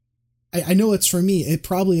 I know it's for me. It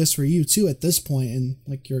probably is for you too at this point in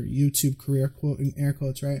like your YouTube career, quote in air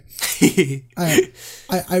quotes, right?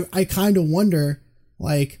 I kind of wonder,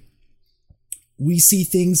 like, we see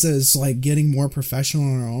things as like getting more professional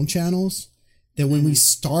on our own channels. That when we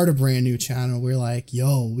start a brand new channel, we're like,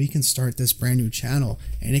 yo, we can start this brand new channel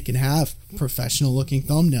and it can have professional looking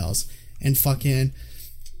thumbnails and fucking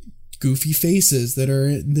goofy faces that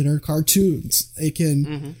are cartoons. It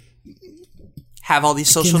can have all these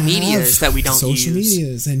social medias that we don't use. Social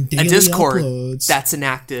medias and daily a Discord uploads. that's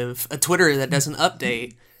inactive, a Twitter that doesn't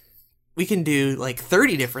update. We can do like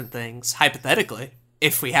 30 different things, hypothetically,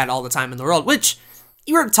 if we had all the time in the world, which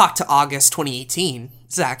you were to talk to August 2018,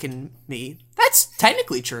 Zach and me. That's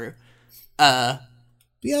technically true. It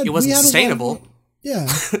wasn't sustainable.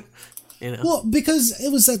 Yeah. You know? Well, because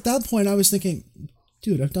it was at that point I was thinking,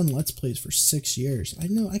 dude, I've done Let's Plays for 6 years. I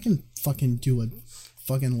know I can fucking do a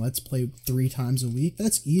fucking Let's Play 3 times a week.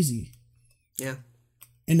 That's easy. Yeah.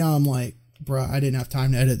 And now I'm like, bro, I didn't have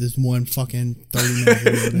time to edit this one fucking 30-minute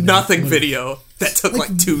video. Nothing video that took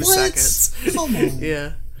like 2 what? seconds. Come on.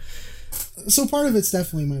 Yeah. So part of it's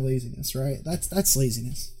definitely my laziness, right? That's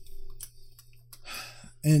laziness.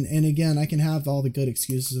 And again, I can have all the good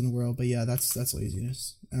excuses in the world, but yeah, that's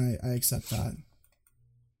laziness. And I accept that.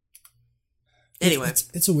 Anyway.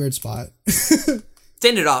 It's a weird spot. To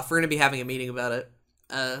end it off, we're going to be having a meeting about it.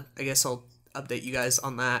 I guess I'll update you guys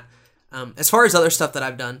on that. As far as other stuff that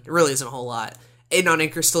I've done, it really isn't a whole lot. Aiden on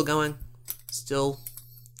Anchor still going. Still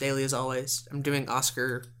daily as always. I'm doing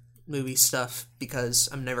Oscar movie stuff because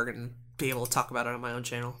I'm never going to be able to talk about it on my own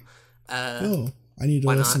channel. I need to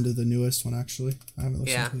listen to the newest one, actually. I haven't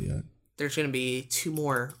listened to it yet. There's going to be 2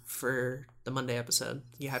 more for the Monday episode.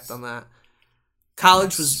 You hyped on that.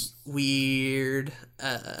 College was weird.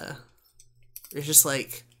 It's just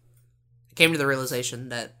like, I came to the realization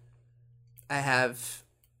that I have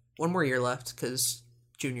 1 more year left because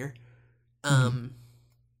junior. And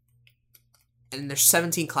there's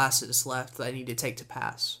 17 classes left that I need to take to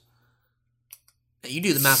pass. Now, you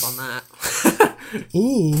do the math on that.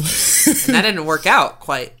 Ooh. And that didn't work out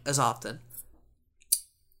quite as often.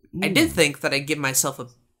 Ooh. I did think that I'd give myself a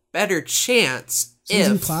better chance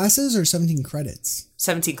 17 classes or 17 credits?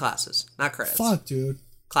 17 classes, not credits. Fuck, dude.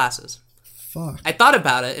 Classes. Fuck. I thought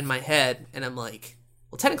about it in my head, and I'm like,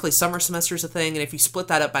 well, technically summer semester is a thing, and if you split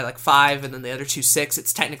that up by like 5 and then the other 2 6,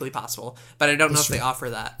 it's technically possible. But I don't know if they offer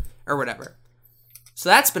that or whatever. So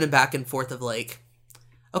that's been a back and forth of like,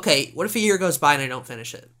 okay, what if a year goes by and I don't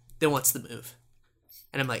finish it? Then what's the move?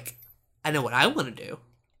 And I'm like, I know what I want to do.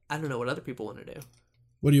 I don't know what other people want to do.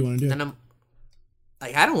 What do you want to do? And I'm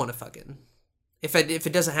like, I don't want to fucking... If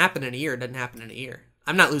it doesn't happen in a year, it doesn't happen in a year.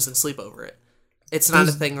 I'm not losing sleep over it. It's not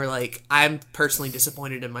a thing where, like, I'm personally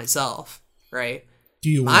disappointed in myself, right? Do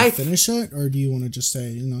you want to finish it, or do you want to just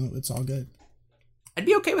say, it's all good? I'd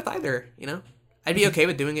be okay with either, I'd be okay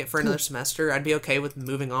with doing it for another semester. I'd be okay with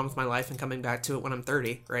moving on with my life and coming back to it when I'm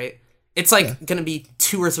 30, right? It's like going to be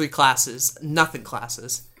 2 or 3 classes, nothing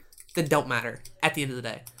classes, that don't matter at the end of the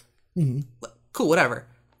day. Mm-hmm. Cool, whatever.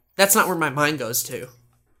 That's not where my mind goes to.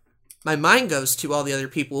 My mind goes to all the other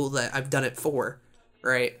people that I've done it for,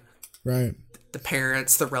 right? Right. The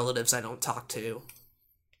parents, the relatives I don't talk to,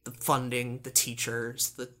 the funding, the teachers,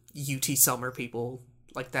 the UT Summer people,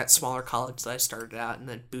 like that smaller college that I started at and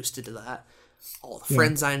then boosted to that. All the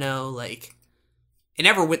friends I know, like, it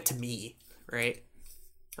never went to me, right?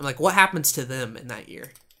 I'm like, what happens to them in that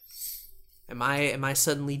year? Am I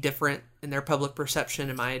suddenly different in their public perception?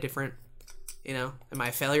 Am I a different, am I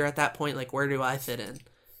a failure at that point? Like, where do I fit in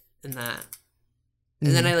that?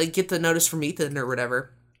 And then I, like, get the notice from Ethan or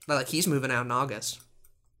whatever. Like, he's moving out in August.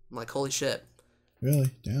 I'm like, holy shit.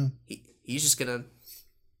 Really? Damn. He's just gonna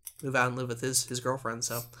move out and live with his girlfriend,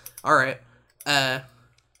 so. Alright. And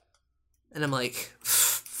I'm like,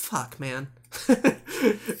 fuck, man.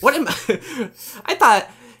 What am I? I thought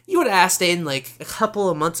you would have asked Aiden, like, a couple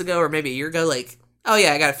of months ago or maybe a year ago, like, oh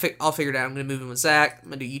yeah, I got it all figured out. I'm gonna move in with Zach. I'm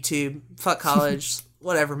gonna do YouTube. Fuck college.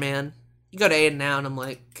 Whatever, man. You go to Aiden now, and I'm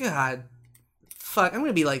like, God, fuck, I'm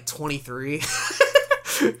gonna be like 23.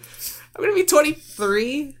 I'm gonna be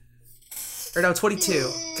 23. Or no,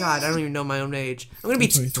 22. God, I don't even know my own age. I'm gonna be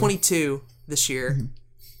 22 this year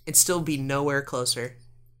and still be nowhere closer.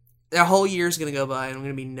 The whole year's gonna go by and I'm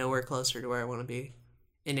gonna be nowhere closer to where I want to be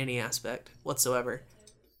in any aspect whatsoever.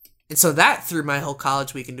 And so that threw my whole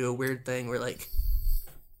college week into a weird thing where, like,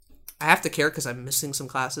 I have to care because I'm missing some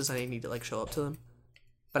classes and I need to, like, show up to them.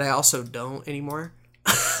 But I also don't anymore.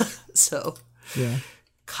 So, yeah.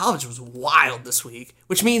 College was wild this week.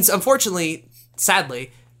 Which means, unfortunately,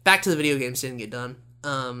 sadly, back to the video games didn't get done.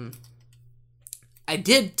 I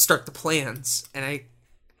did start the plans, and I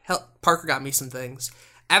Parker got me some things.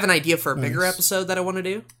 I have an idea for a bigger episode that I want to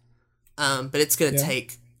do, but it's going to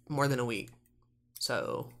take more than a week.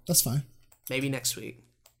 So that's fine. Maybe next week.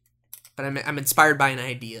 But I'm inspired by an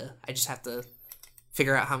idea. I just have to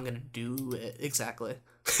figure out how I'm going to do it exactly.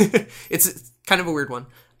 It's kind of a weird one.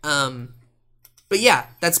 But yeah,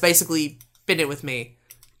 that's basically been it with me,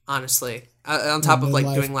 honestly. On top of like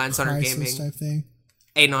doing Lions Hunter Gaming, type thing.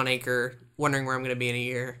 Aiden on Acre, wondering where I'm going to be in a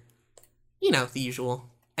year. You know, the usual.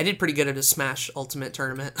 I did pretty good at a Smash Ultimate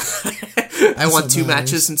tournament. I won 2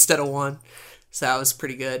 matches instead of 1. So that was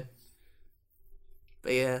pretty good.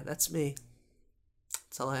 But yeah, that's me.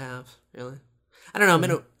 That's all I have, really. I don't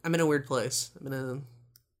know, I'm in a weird place. I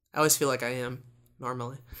always feel like I am,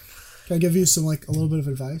 normally. Can I give you some, like, a little bit of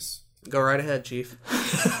advice? Go right ahead, Chief.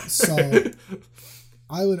 So,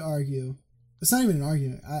 I would argue, it's not even an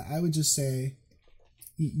argument, I would just say,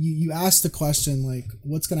 you ask the question, like,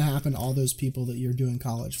 what's going to happen to all those people that you're doing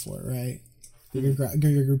college for, right? That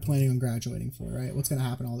you're planning on graduating for, right? What's going to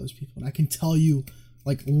happen to all those people? And I can tell you,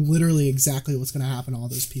 like, literally exactly what's going to happen to all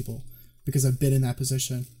those people because I've been in that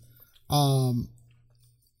position.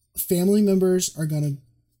 Family members are going to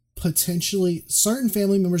certain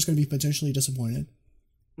family members are going to be potentially disappointed,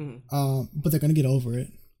 but they're going to get over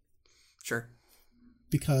it. Sure.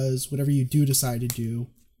 Because whatever you do decide to do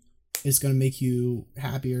is going to make you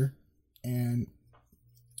happier, and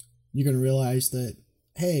you're going to realize that,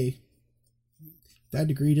 hey, that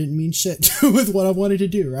degree didn't mean shit with what I wanted to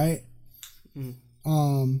do, right?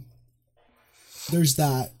 There's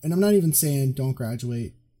that. And I'm not even saying don't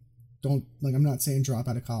graduate. I'm not saying drop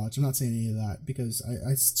out of college. I'm not saying any of that, because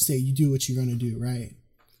I say you do what you're going to do, right?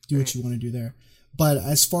 Do what you want to do there. But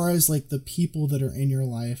as far as like the people that are in your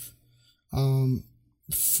life,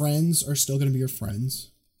 friends are still going to be your friends.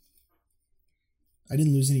 I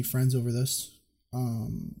didn't lose any friends over this.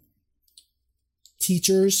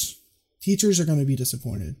 Teachers are going to be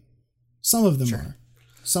disappointed. Some of them are.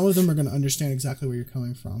 Some of them are going to understand exactly where you're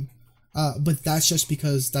coming from. But that's just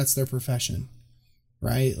because that's their profession,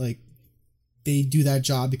 right? Like, they do that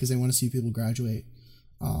job because they want to see people graduate.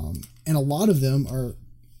 And a lot of them are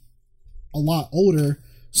a lot older,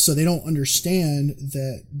 so they don't understand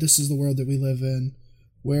that this is the world that we live in,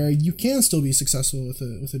 where you can still be successful with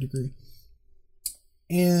a degree.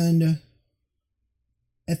 And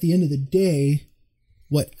at the end of the day,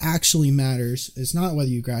 what actually matters is not whether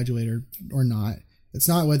you graduate or not. It's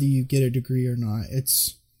not whether you get a degree or not.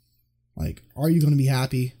 It's like, are you going to be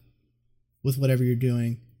happy with whatever you're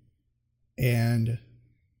doing? And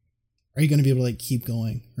are you going to be able to like keep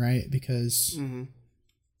going, right? Because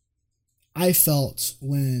I felt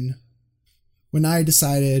when I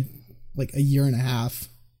decided like a year and a half,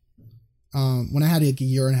 when I had like a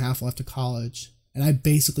year and a half left of college, and I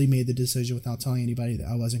basically made the decision without telling anybody that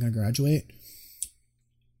I wasn't going to graduate,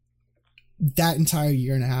 that entire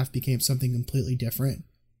year and a half became something completely different,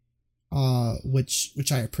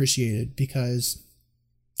 which I appreciated, because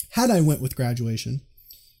had I went with graduation,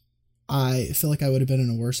 I feel like I would have been in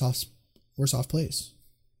a worse off place.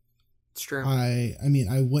 It's true. I mean,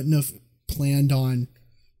 I wouldn't have planned on,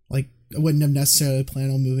 like, I wouldn't have necessarily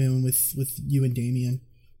planned on moving in with you and Damien,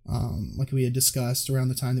 like we had discussed around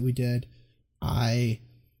the time that we did. I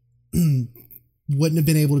wouldn't have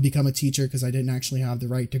been able to become a teacher because I didn't actually have the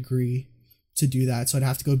right degree to do that. So I'd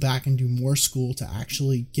have to go back and do more school to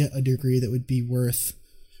actually get a degree that would be worth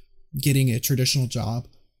getting a traditional job.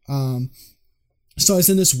 So I was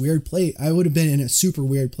in this weird place. I would have been in a super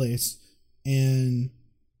weird place, and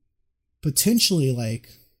potentially like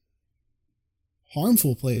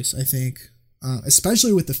harmful place, I think,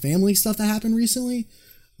 especially with the family stuff that happened recently.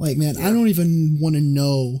 Like, man, I don't even want to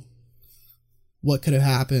know what could have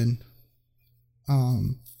happened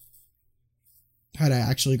had I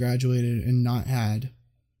actually graduated and not had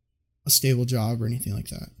a stable job or anything like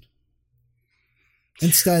that.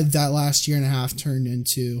 Instead, that last year and a half turned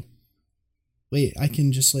into, wait, I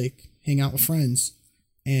can just like hang out with friends,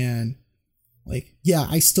 and like, yeah,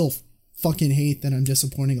 I still fucking hate that I'm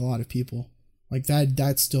disappointing a lot of people. Like,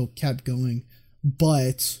 that still kept going.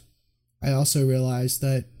 But I also realized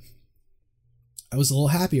that I was a little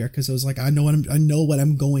happier because I was like, I know what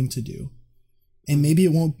I'm going to do. And maybe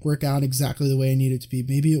it won't work out exactly the way I need it to be.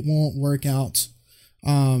 Maybe it won't work out.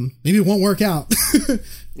 Maybe it won't work out.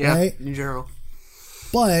 Yeah, right? in general.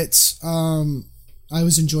 But I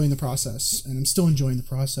was enjoying the process, and I'm still enjoying the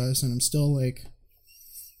process, and I'm still like,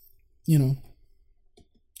 you know,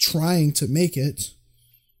 trying to make it.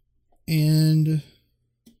 And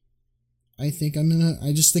I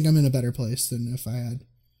just think I'm in a better place than if I had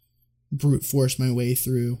brute forced my way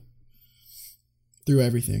through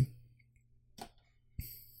everything.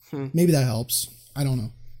 Maybe that helps. I don't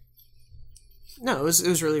know. No, it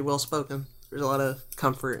was really well spoken. There's a lot of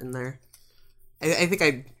comfort in there. I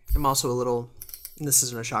think I'm also a little, and this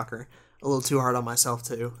isn't a shocker, a little too hard on myself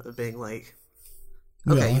too, of being like,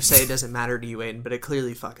 okay, Yeah. you say it doesn't matter to you, Aiden, but it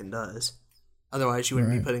clearly fucking does. Otherwise, you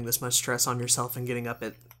wouldn't be putting this much stress on yourself and getting up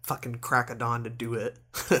at fucking crack of dawn to do it.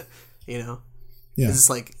 You know? Yeah. 'Cause it's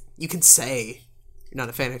like, you can say you're not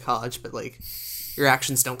a fan of college, but like, your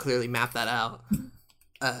actions don't clearly map that out.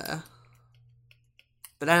 But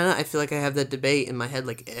I don't know, I feel like I have that debate in my head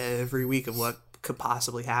like every week of what could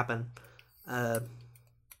possibly happen. And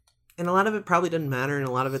a lot of it probably doesn't matter, and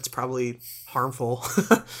a lot of it's probably harmful.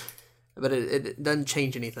 But it doesn't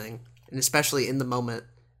change anything. And especially in the moment,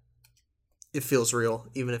 it feels real,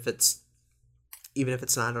 even if it's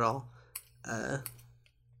not at all. I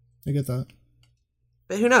get that.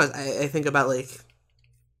 But who knows? I think about like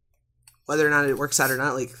whether or not it works out or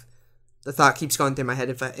not. Like the thought keeps going through my head.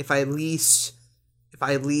 If I at least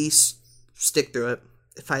stick through it,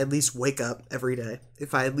 if I at least wake up every day,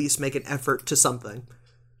 if I at least make an effort to something,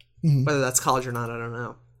 whether that's college or not, I don't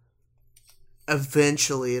know.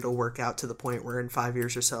 Eventually, it'll work out to the point where in 5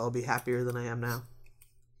 years or so, I'll be happier than I am now.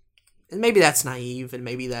 And maybe that's naive, and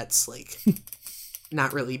maybe that's like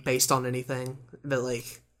not really based on anything, but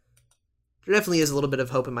like there definitely is a little bit of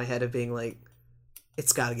hope in my head of being like,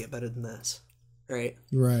 it's got to get better than this, right?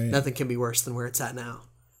 Right. Nothing can be worse than where it's at now.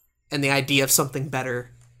 And the idea of something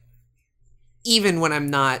better, even when I'm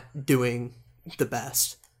not doing the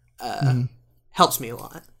best, helps me a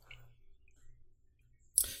lot.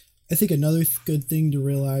 I think another good thing to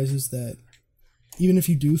realize is that even if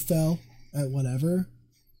you do fail at whatever,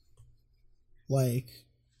 like,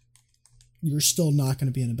 you're still not going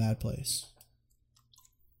to be in a bad place.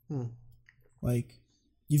 Like,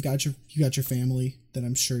 you've got your family that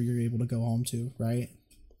I'm sure you're able to go home to, right?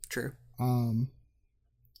 True.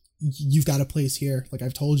 You've got a place here. Like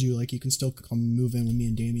I've told you, like you can still come move in with me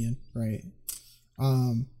and Damien, right?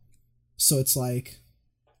 So it's like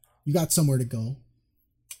you got somewhere to go,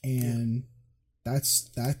 and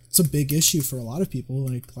that's a big issue for a lot of people.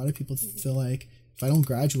 Like a lot of people feel like if I don't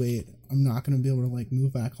graduate, I'm not gonna be able to like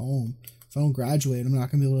move back home. If I don't graduate, I'm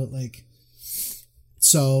not gonna be able to like.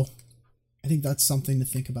 So, I think that's something to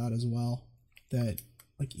think about as well. That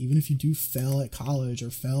like even if you do fail at college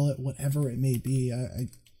or fail at whatever it may be, I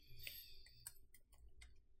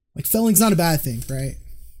like failing's not a bad thing, right?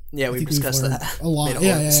 Yeah, we've discussed that a lot.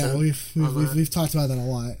 Yeah. We've talked about that a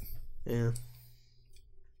lot. Yeah.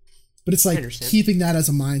 But it's like keeping that as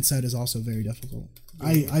a mindset is also very difficult.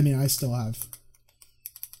 Yeah. I mean, I still have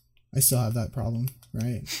that problem,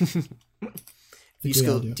 right? Do you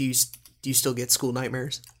still get school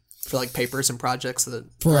nightmares for like papers and projects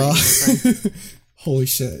that? Holy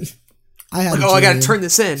shit! I had. Like, I gotta turn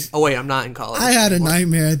this in. Oh wait, I'm not in college. I had a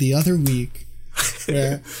nightmare the other week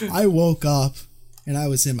where I woke up and I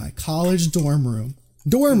was in my college dorm room,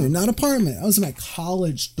 not apartment. I was in my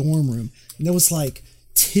college dorm room, and there was like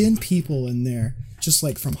 10 people in there, just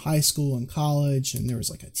like from high school and college, and there was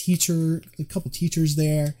like a couple teachers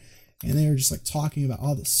there, and they were just like talking about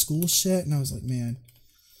all the school shit, and I was like, man,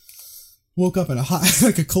 woke up in a hot,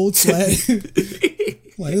 like a cold sweat.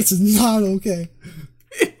 Like, this is not okay.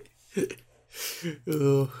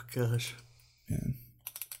 Oh gosh. Man.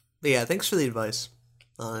 But yeah, thanks for the advice.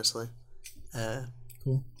 Honestly,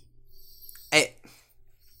 cool. I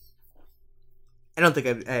don't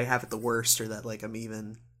think I have it the worst, or that like I'm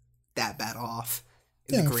even that bad off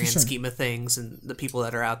in the grand scheme of things, and the people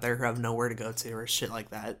that are out there who have nowhere to go to or shit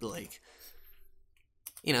like that. Like,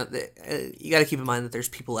 you know, you got to keep in mind that there's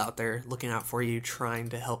people out there looking out for you, trying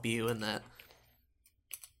to help you, and that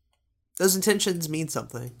those intentions mean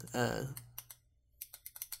something,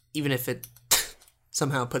 even if it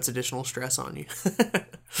somehow puts additional stress on you.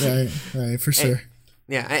 right, for sure.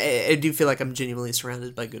 I do feel like I'm genuinely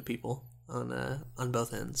surrounded by good people on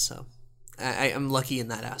both ends, so I'm lucky in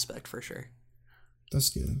that aspect for sure. That's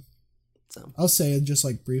good. So I'll say it just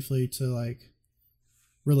like briefly to like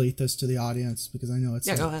relate this to the audience, because I know it's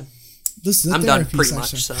go ahead. This is I'm done pretty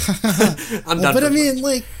much, so I'm done. But I mean,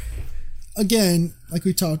 like, again, like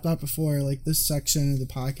we talked about before, like this section of the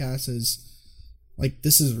podcast is like,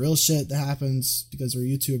 this is real shit that happens because we're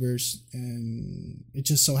YouTubers, and it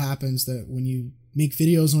just so happens that when you make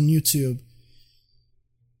videos on YouTube,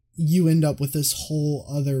 you end up with this whole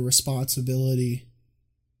other responsibility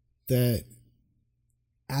that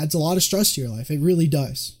adds a lot of stress to your life. It really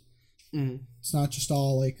does. Mm-hmm. It's not just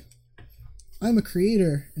all like, I'm a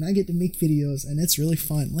creator and I get to make videos and it's really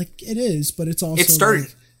fun. Like, it is, but it's also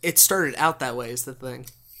it started out that way is the thing,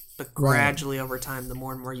 but gradually over time, the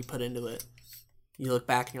more and more you put into it, you look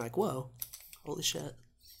back and you're like, whoa, holy shit.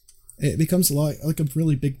 It becomes a lot like a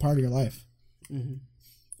really big part of your life.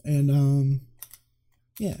 And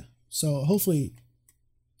yeah, so hopefully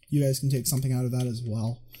you guys can take something out of that as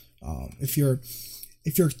well. If you're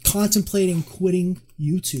contemplating quitting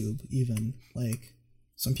YouTube, even, like,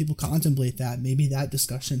 some people contemplate that, maybe that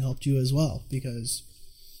discussion helped you as well, because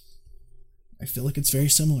I feel like it's very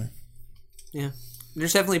similar. Yeah.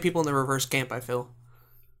 There's definitely people in the reverse camp, I feel.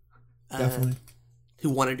 Definitely. Who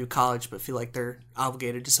want to do college but feel like they're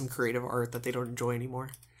obligated to some creative art that they don't enjoy anymore.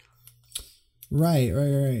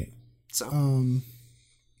 Right. So.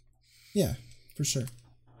 Yeah, for sure.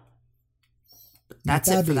 But that's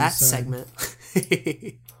it for that segment.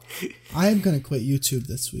 I am going to quit YouTube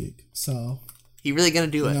this week, so. You really going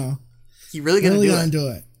to do it? No. You really going to do it? I'm really going to do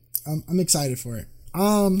it. I'm excited for it.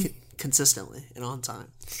 Consistently and on time.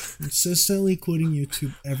 Consistently quitting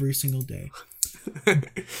YouTube every single day.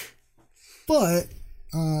 But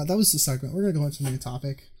that was the segment. We're gonna go into the main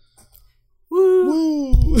topic.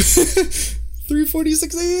 Woo!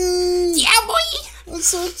 3:46 a.m. Yeah, boy. I'm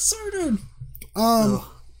so excited. All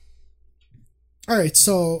right.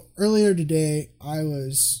 So earlier today, I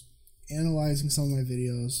was analyzing some of my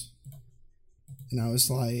videos, and I was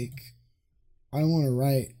like, I want to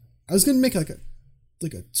write. I was gonna make like a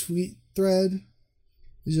tweet thread.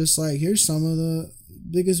 It's just like, here's some of the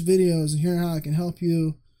biggest videos, and here how I can help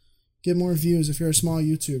you get more views if you're a small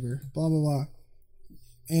YouTuber, blah, blah, blah.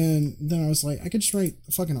 And then I was like, I could just write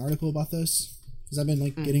a fucking article about this, because I've been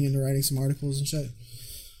like getting into writing some articles and shit.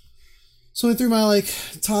 So I went through my like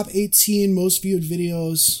top 18 most viewed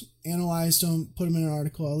videos, analyzed them, put them in an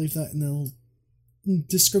article. I'll leave that in the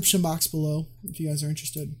description box below if you guys are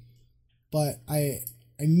interested. But I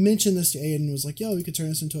mentioned this to Aiden and was like, yo, we could turn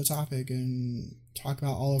this into a topic and talk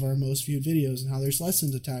about all of our most viewed videos and how there's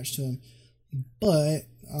lessons attached to them. But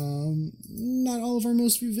not all of our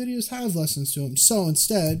most viewed videos have lessons to them. So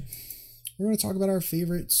instead, we're going to talk about our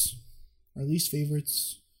favorites, our least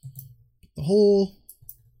favorites. The whole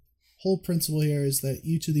principle here is that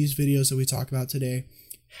each of these videos that we talk about today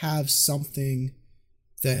have something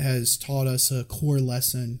that has taught us a core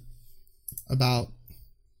lesson about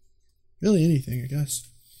really anything, I guess.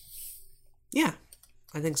 Yeah,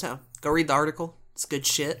 I think so. Go read the article. It's good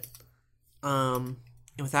shit. And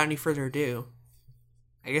without any further ado,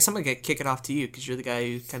 I guess I'm going to kick it off to you, because you're the guy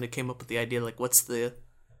who kind of came up with the idea, like, what's a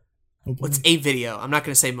video? I'm not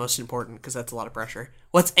going to say most important, because that's a lot of pressure.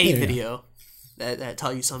 What's a video that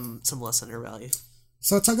taught you some lesson or value?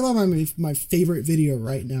 So I'll talk about my favorite video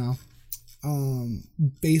right now,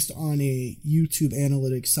 based on a YouTube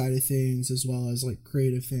analytics side of things, as well as, like,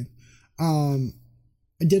 creative thing.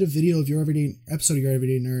 I did a video of episode of Your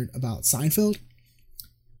Everyday Nerd about Seinfeld.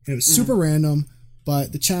 It was super random,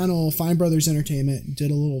 but the channel Fine Brothers Entertainment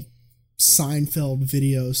did a little Seinfeld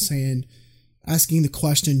video asking the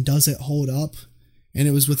question, does it hold up? And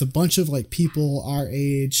it was with a bunch of like people our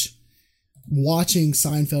age watching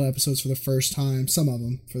Seinfeld episodes for the first time, some of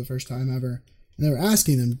them for the first time ever. And they were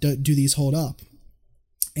asking them, do these hold up?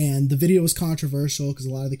 And the video was controversial because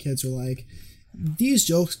a lot of the kids were like, these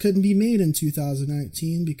jokes couldn't be made in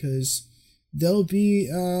 2019 because they'll be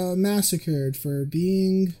massacred for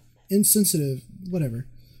being insensitive, whatever.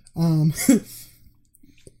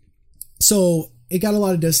 So it got a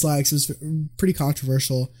lot of dislikes. It was pretty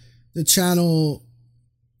controversial. The channel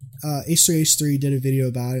H3H3 did a video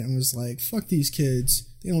about it and was like, fuck these kids,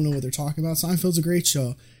 they don't know what they're talking about. Seinfeld's a great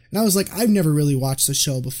show. And I was like, I've never really watched the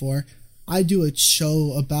show before. I do a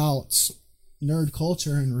show about nerd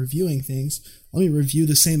culture and reviewing things. Let me review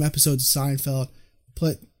the same episodes of Seinfeld,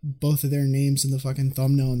 put both of their names in the fucking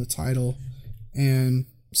thumbnail and the title, and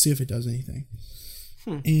see if it does anything.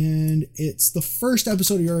 And it's the first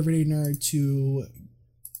episode of Your Everyday Nerd to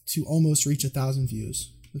almost reach 1,000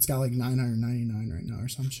 views. It's got like 999 right now or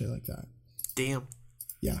some shit like that. Damn.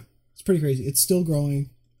 Yeah, it's pretty crazy. It's still growing.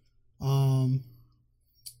 Yeah,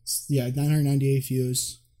 998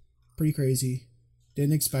 views. Pretty crazy.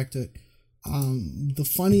 Didn't expect it. The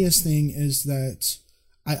funniest thing is that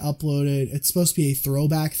I uploaded, it's supposed to be a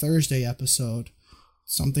Throwback Thursday episode,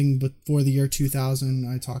 something before the year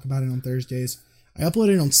 2000. I talk about it on Thursdays. I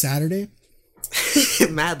uploaded it on Saturday.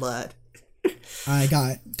 Mad lad. I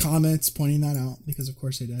got comments pointing that out because of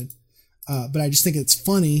course I did. But I just think it's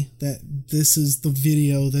funny that this is the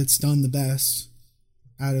video that's done the best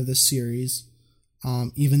out of this series.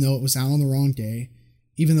 Even though it was out on the wrong day,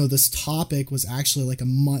 even though this topic was actually like a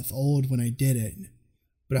month old when I did it.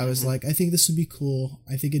 But I was like, I think this would be cool.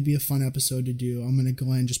 I think it'd be a fun episode to do. I'm going to go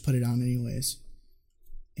ahead and just put it out anyways.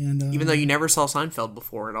 And even though you never saw Seinfeld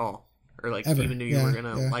before at all, or like ever. Even knew you were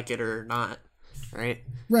gonna like it or not, right?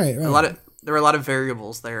 Right. There were a lot of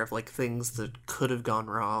variables there of like things that could have gone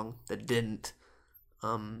wrong that didn't.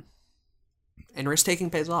 and risk taking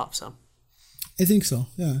pays off. So I think so,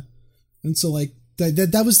 yeah. And so like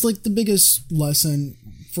that was like the biggest lesson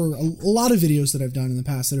for a lot of videos that I've done in the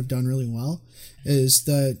past that have done really well, is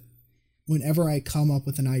that whenever I come up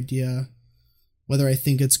with an idea, whether I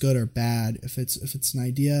think it's good or bad, if it's an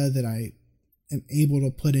idea that I am able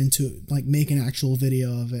to put into, like, make an actual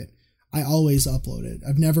video of it, I always upload it.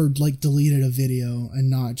 I've never like deleted a video and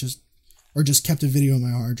not just kept a video on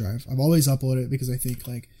my hard drive. I've always uploaded it because I think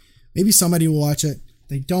like maybe somebody will watch it.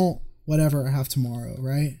 They don't, whatever, I have tomorrow,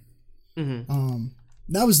 right? Mm-hmm.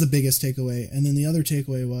 That was the biggest takeaway. And then the other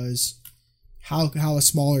takeaway was how a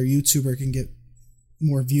smaller YouTuber can get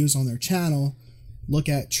more views on their channel. Look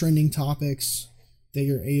at trending topics that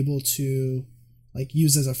you're able to like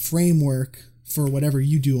use as a framework for whatever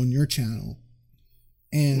you do on your channel,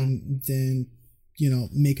 and then, you know,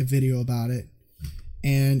 make a video about it.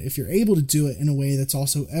 And if you're able to do it in a way that's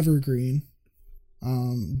also evergreen,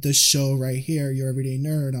 this show right here, Your Everyday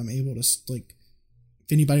Nerd, I'm able to, like,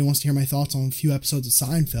 if anybody wants to hear my thoughts on a few episodes of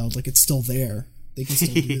Seinfeld, like, it's still there. They can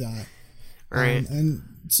still do that. Right. And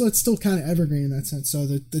so it's still kind of evergreen in that sense. So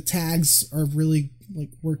the tags are really,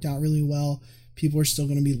 like, worked out really well. People are still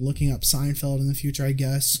going to be looking up Seinfeld in the future, I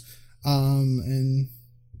guess. And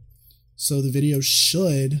so the video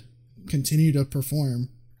should continue to perform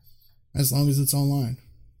as long as it's online.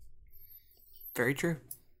 Very true.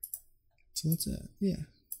 So that's it. Yeah.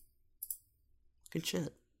 Good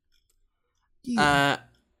shit. Yeah.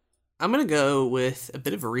 I'm going to go with a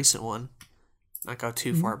bit of a recent one. Not go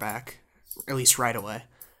too far back, at least right away.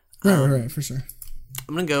 Right, for sure.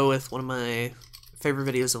 I'm going to go with one of my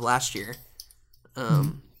favorite videos of last year.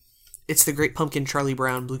 It's the Great Pumpkin Charlie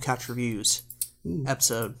Brown Blue Couch Reviews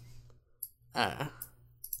episode. I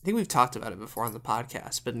think we've talked about it before on the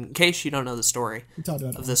podcast, but in case you don't know the story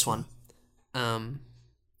of this one,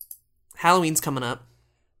 Halloween's coming up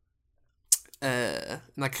in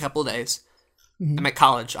like a couple of days. I'm at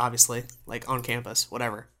college, obviously, like on campus,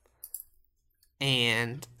 whatever.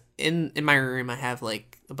 And in my room, I have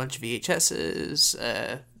like a bunch of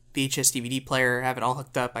VHSs, VHS DVD player, have it all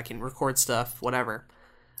hooked up. I can record stuff, whatever.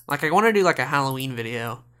 Like, I want to do like a Halloween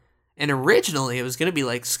video. And originally, it was going to be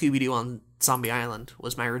like Scooby-Doo on Zombie Island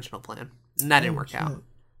was my original plan. And that didn't work out.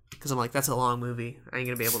 Because I'm like, that's a long movie. I ain't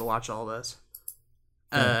going to be able to watch all this.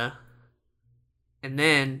 And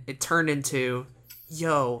then it turned into,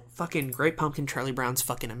 yo, fucking Great Pumpkin Charlie Brown's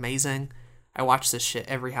fucking amazing. I watch this shit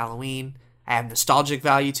every Halloween. I have nostalgic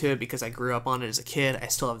value to it because I grew up on it as a kid. I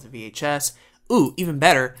still have the VHS. Ooh, even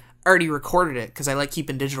better, I already recorded it because I like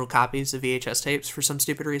keeping digital copies of VHS tapes for some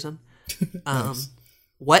stupid reason. Nice.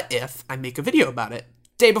 What if I make a video about it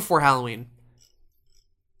day before Halloween?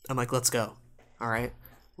 I'm like, let's go. All right,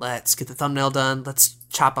 let's get the thumbnail done. Let's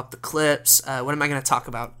chop up the clips. What am I going to talk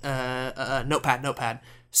about? Notepad.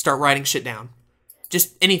 Start writing shit down.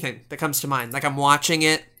 Just anything that comes to mind. Like, I'm watching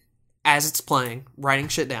it as it's playing, writing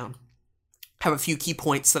shit down. Have a few key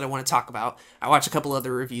points that I want to talk about. I watch a couple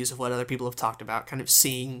other reviews of what other people have talked about, kind of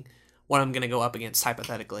seeing what I'm going to go up against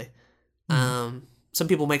hypothetically. Some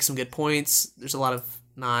people make some good points. There's a lot of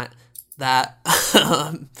not that.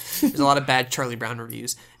 There's a lot of bad Charlie Brown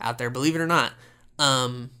reviews out there, believe it or not.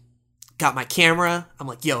 Got my camera. I'm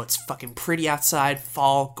like, yo, it's fucking pretty outside,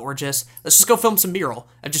 fall, gorgeous. Let's just go film some B-roll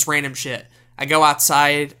of just random shit. I go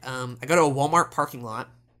outside. I go to a Walmart parking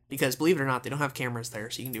lot. Because believe it or not, they don't have cameras there,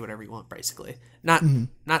 so you can do whatever you want, basically. Not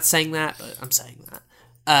saying that, but I'm saying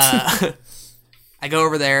that. I go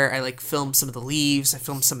over there, I like film some of the leaves, I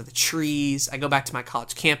film some of the trees, I go back to my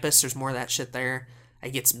college campus, there's more of that shit there. I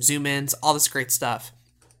get some zoom-ins, all this great stuff.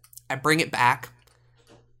 I bring it back,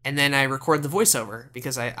 and then I record the voiceover,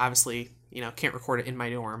 because I obviously, can't record it in my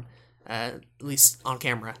dorm, at least on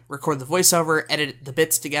camera. Record the voiceover, edit the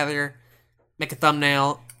bits together, make a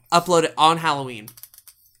thumbnail, upload it on Halloween.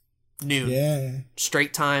 Noon. Yeah.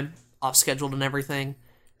 Straight time, off scheduled and everything.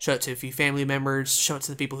 Show it to a few family members, show it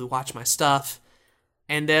to the people who watch my stuff.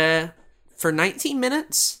 And for 19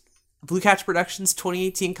 minutes, Blue Couch Productions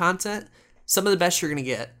 2018 content, some of the best you're going to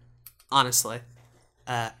get, honestly.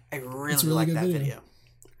 I really like that video.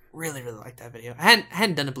 Really, really like that video. I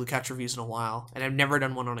hadn't done a Blue Couch reviews in a while, and I've never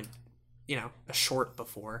done one on a short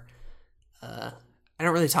before. I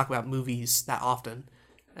don't really talk about movies that often.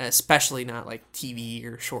 Especially not like TV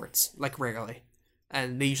or shorts, like rarely.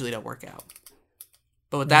 And they usually don't work out.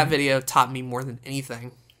 But what that video taught me more than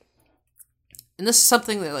anything, and this is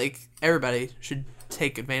something that like everybody should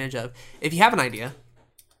take advantage of. If you have an idea,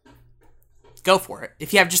 go for it.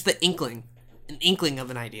 If you have just an inkling of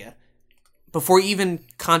an idea, before you even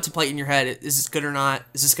contemplate in your head, is this good or not?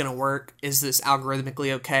 Is this going to work? Is this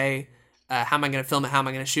algorithmically okay? How am I going to film it? How am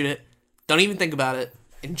I going to shoot it? Don't even think about it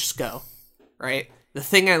and just go. right? The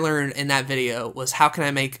thing I learned in that video was how can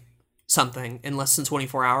I make something in less than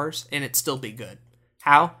 24 hours and it still be good?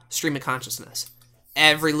 How? Stream of consciousness.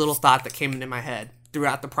 Every little thought that came into my head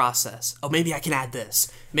throughout the process. Oh, maybe I can add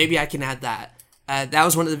this. Maybe I can add that. That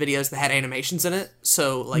was one of the videos that had animations in it,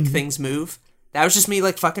 so like things move. That was just me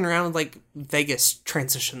like fucking around with like Vegas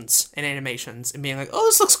transitions and animations and being like, oh,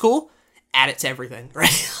 this looks cool. Add it to everything,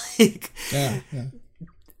 right? Like, Yeah.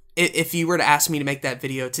 if you were to ask me to make that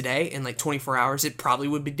video today in like 24 hours, it probably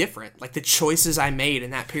would be different. Like the choices I made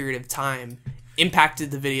in that period of time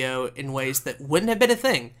impacted the video in ways that wouldn't have been a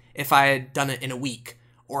thing if I had done it in a week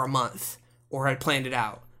or a month or had planned it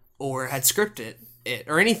out or had scripted it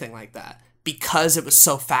or anything like that. Because it was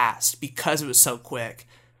so fast, because it was so quick,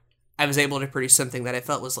 I was able to produce something that I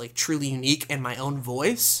felt was like truly unique in my own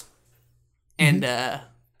voice, and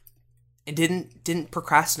didn't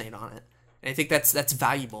procrastinate on it. And I think that's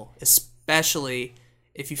valuable, especially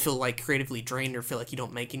if you feel like creatively drained or feel like you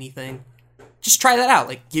don't make anything. Just try that out.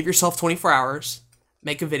 Like give yourself 24 hours,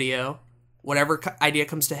 make a video, whatever idea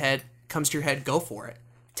comes to your head, go for it.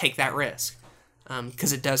 Take that risk,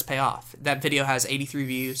 because it does pay off. That video has 83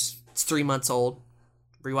 views. It's 3 months old.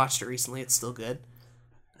 Rewatched it recently. It's still good.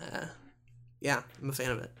 Yeah, I'm a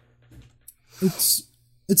fan of it.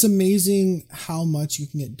 It's amazing how much you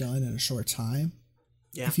can get done in a short time.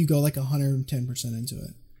 Yeah. If you go like 110% into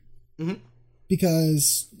it. Mm-hmm.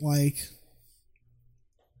 Because like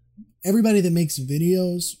everybody that makes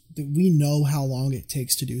videos, that we know how long it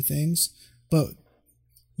takes to do things, but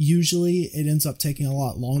usually it ends up taking a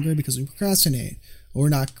lot longer because we procrastinate or we're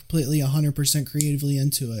not completely 100% creatively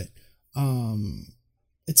into it.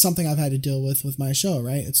 It's something I've had to deal with my show,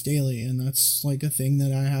 right? It's daily, and that's like a thing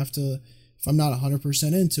that I have to, if I'm not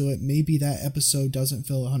 100% into it, maybe that episode doesn't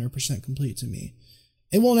feel 100% complete to me.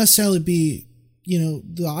 It won't necessarily be,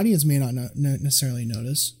 the audience may not necessarily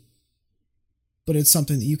notice, but it's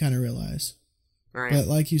something that you kind of realize. Right. But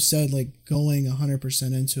like you said, like going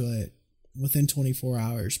 100% into it within 24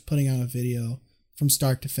 hours, putting out a video from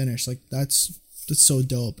start to finish, like that's so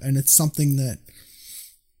dope. And it's something that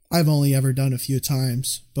I've only ever done a few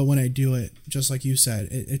times, but when I do it, just like you said,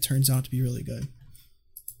 it turns out to be really good.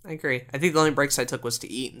 I agree. I think the only breaks I took was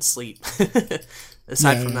to eat and sleep.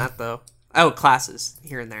 Aside from that, though. Oh, classes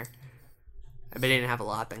here and there. I didn't have a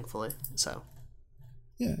lot, thankfully. So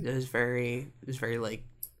yeah, it was very like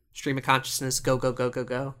stream of consciousness, go, go, go, go,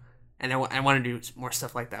 go. And I want to do more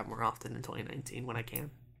stuff like that more often in 2019 when I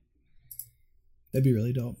can. That'd be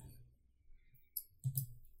really dope.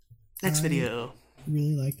 Next video.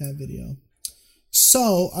 Really like that video.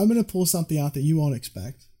 So I'm gonna pull something out that you won't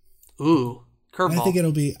expect. Ooh, curveball. I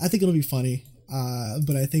think it'll be funny.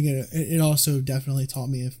 But I think it also definitely taught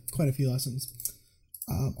me quite a few lessons.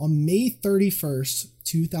 On May 31st,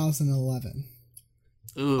 2011,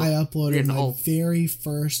 I uploaded my very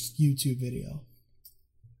first YouTube video.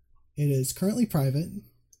 It is currently private.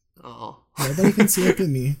 Oh. Nobody can see it but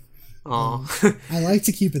me. Oh. I like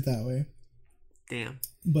to keep it that way. Damn.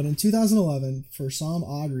 But in 2011, for some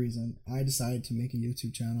odd reason, I decided to make a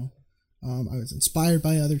YouTube channel. I was inspired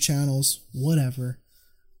by other channels, whatever.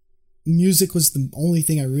 Music was the only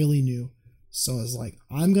thing I really knew. So I was like,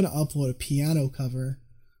 I'm going to upload a piano cover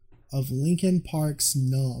of Linkin Park's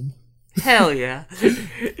Numb. Hell yeah.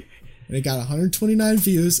 And it got 129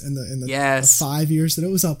 views in the 5 years that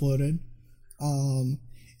it was uploaded.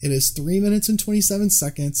 It is 3 minutes and 27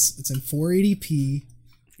 seconds. It's in 480p.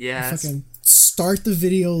 Yes. I fucking start the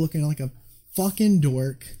video looking like a fucking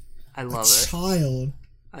dork. I love it. Child.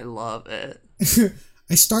 I love it.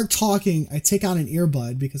 I start talking. I take out an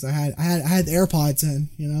earbud because I had the AirPods in,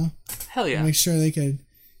 Hell yeah. To make sure they could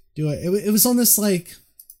do it. It was on this like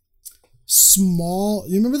small.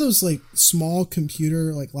 You remember those like small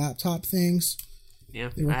computer like laptop things? Yeah.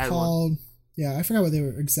 They were called. Yeah, I forgot what they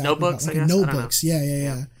were exactly. Notebooks. Like I guess. notebooks.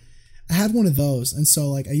 Yeah. I had one of those, and so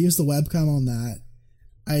like I used the webcam on that.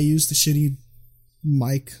 I used the shitty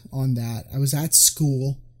mic on that. I was at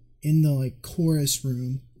school in the like chorus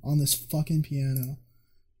room on this fucking piano.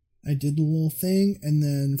 I did the little thing, and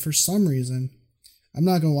then for some reason, I'm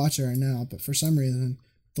not gonna watch it right now, but for some reason,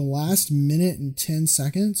 the last minute and 10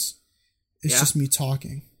 seconds is just me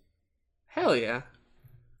talking. Hell yeah.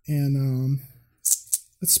 And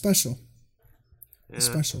it's special. Yeah. It's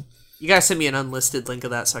special. You guys sent me an unlisted link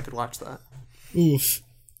of that so I could watch that. Oof.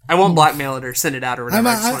 I won't blackmail it or send it out or whatever.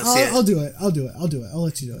 I just want to see it. I'll do it. I'll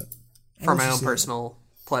let you do it. For my own personal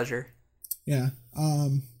pleasure. Yeah.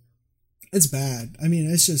 It's bad. I mean,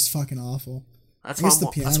 it's just fucking awful. That's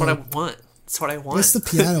what I want. That's what I want. I guess the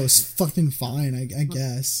piano is fucking fine, I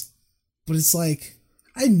guess. But it's like,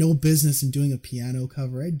 I had no business in doing a piano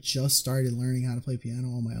cover. I just started learning how to play piano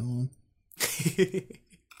on my own.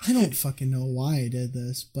 I don't fucking know why I did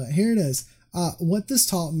this, but here it is. What this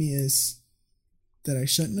taught me is that I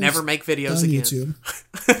shouldn't have never make videos done again. YouTube.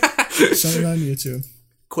 Shut it on YouTube.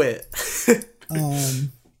 Quit.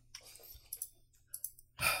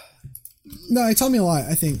 No, it taught me a lot.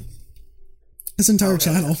 I think this entire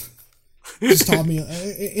channel just taught me.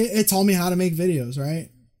 It taught me how to make videos, right?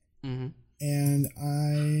 Mm-hmm. And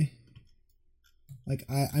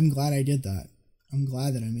I'm glad I did that. I'm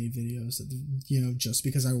glad that I made videos, just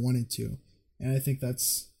because I wanted to. And I think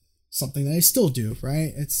that's something that I still do,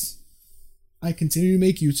 right? I continue to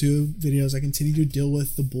make YouTube videos. I continue to deal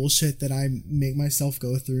with the bullshit that I make myself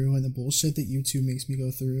go through and the bullshit that YouTube makes me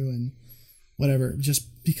go through and whatever,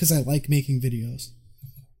 just because I like making videos.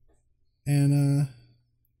 And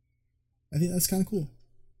I think that's kind of cool.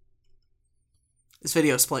 This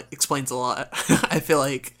video explains a lot. I feel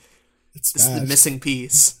like this is the missing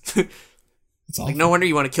piece. It's awful. Like, no wonder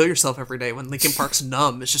you want to kill yourself every day when Linkin Park's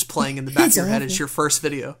Numb is just playing in the back of your head as your first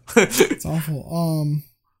video. It's awful.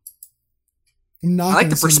 I like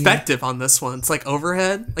the perspective on this one. It's like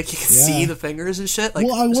overhead. Like, you can see the fingers and shit. Like,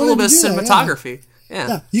 there's a little bit of cinematography.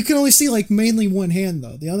 Yeah. You can only see, like, mainly one hand,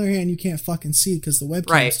 though. The other hand you can't fucking see because the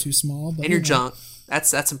webcam is too small. But, and your junk.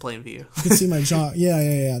 That's in plain view. You can see my jaw.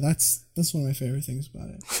 Yeah. That's one of my favorite things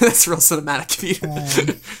about it. That's real cinematic of you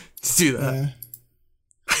to do that. Yeah.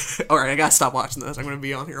 Alright, I gotta stop watching this. I'm gonna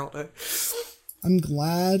be on here all day. I'm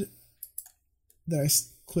glad that I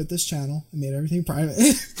quit this channel and made everything private.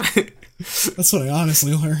 That's what I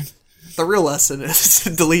honestly learned. The real lesson is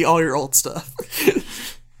to delete all your old stuff.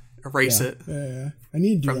 Erase it. Yeah. I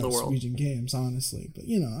need to do that with Sweden Games, honestly. But,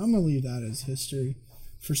 I'm gonna leave that as history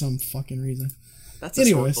for some fucking reason. That's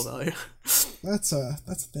historical value. That's a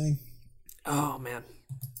thing. Oh, man.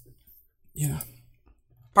 Yeah.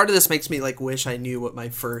 Part of this makes me wish I knew what my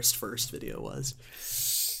first video was.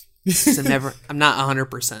 I'm not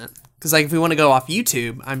 100%. Because if we want to go off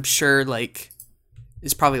YouTube, I'm sure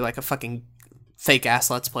it's probably a fucking fake ass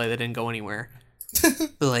Let's Play that didn't go anywhere.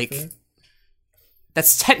 But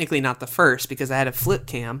that's technically not the first, because I had a flip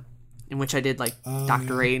cam in which I did Dr.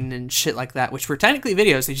 Aiden and shit like that, which were technically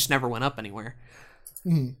videos, they just never went up anywhere.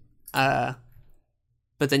 Mm-hmm.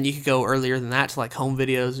 But then you could go earlier than that to home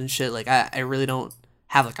videos and shit. I really don't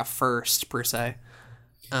have a first per se.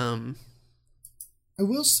 I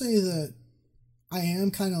will say that I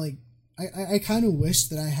am kind of I kind of wish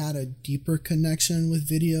that I had a deeper connection with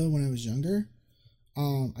video when I was younger.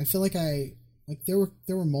 I feel like there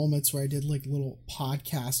were moments where I did little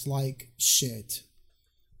podcast shit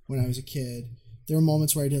when I was a kid. There were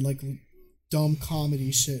moments where I did dumb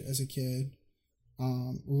comedy shit as a kid.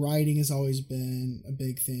 Writing has always been a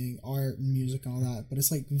big thing, art and music and all that, but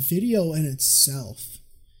it's video in itself.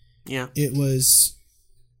 Yeah. It was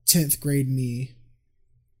 10th grade me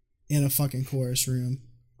in a fucking chorus room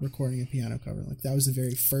recording a piano cover. That was the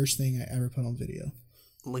very first thing I ever put on video.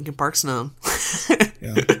 Linkin Park's Numb.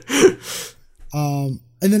 Yeah. And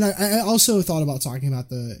then I also thought about talking about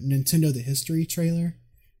the Nintendo The History trailer,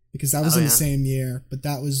 because that was in the same year, but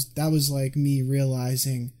that was me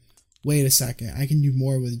realizing, wait a second, I can do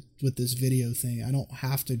more with this video thing. I don't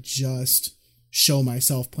have to just show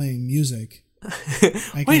myself playing music.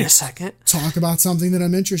 Wait a second. Talk about something that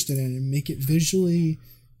I'm interested in and make it visually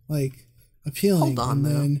appealing. Hold on,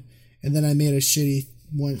 and then I made a shitty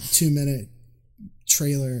 2-minute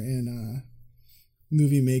trailer in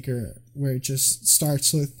Movie Maker where it just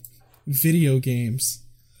starts with video games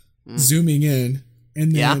zooming in,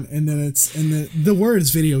 and then the word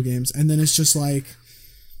is video games, and then it's just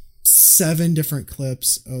 7 different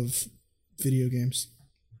clips of video games,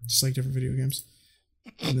 just different video games,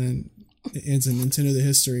 and then it ends in Nintendo The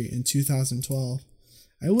History in 2012.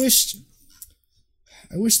 I wish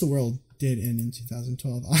the world did end in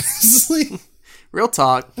 2012, honestly. Real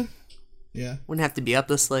talk. Yeah. Wouldn't have to be up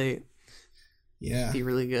this late. Yeah. Be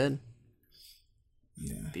really good.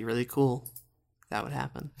 Yeah. Be really cool. That would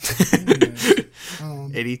happen.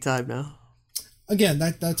 Anytime now. Again,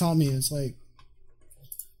 that taught me is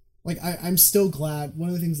I'm still glad. One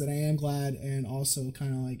of the things that I am glad and also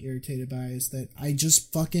kind of irritated by is that I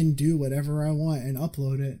just fucking do whatever I want and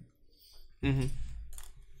upload it. Mm-hmm.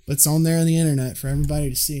 But it's on there on the internet for everybody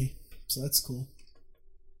to see. So that's cool.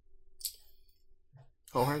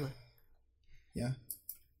 Wholeheartedly. Yeah.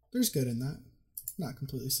 There's good in that. I'm not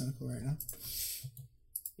completely cynical right now.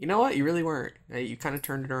 You know what? You really weren't. You kind of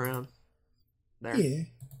turned it around there. Yeah.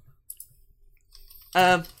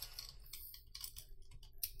 I'm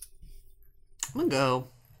gonna go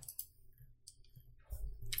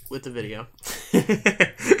with the video.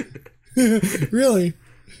 Really?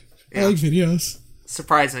 Yeah. I like videos.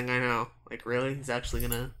 Surprising, I know. Really? He's actually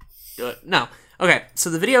gonna Do it. No. Okay, so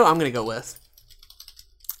the video I'm going to go with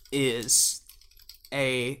is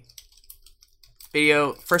a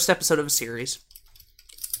video, first episode of a series,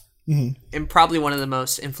 and probably one of the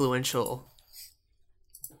most influential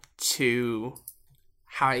to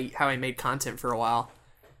how I made content for a while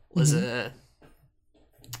was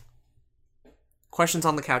Questions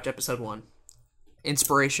on the Couch, episode 1,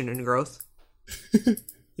 Inspiration and Growth.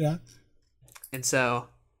 Yeah. And so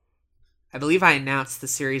I believe I announced the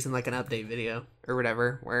series in like an update video or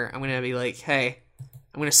whatever, where I'm going to be like, hey,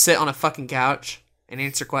 I'm going to sit on a fucking couch and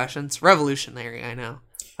answer questions. Revolutionary, I know.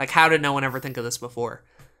 Like, how did no one ever think of this before?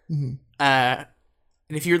 And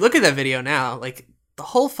if you look at that video now, like, the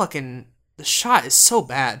whole fucking, the shot is so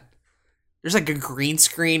bad. There's like a green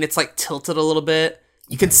screen. It's like tilted a little bit.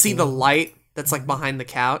 You can see the light that's like behind the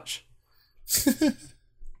couch. I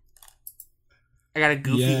got a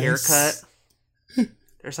goofy haircut.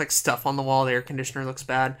 There's like stuff on the wall. The air conditioner looks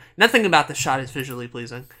bad. Nothing about the shot is visually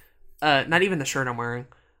pleasing. Not even the shirt I'm wearing.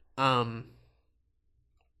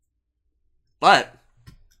 But,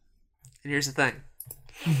 and here's the thing.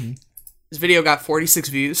 This video got 46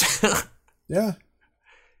 views. Yeah.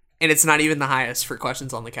 And it's not even the highest for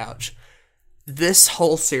Questions on the Couch. This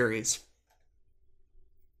whole series.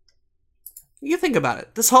 You think about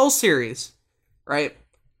it. This whole series, right,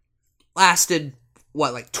 lasted,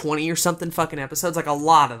 what, like 20 or something fucking episodes? Like a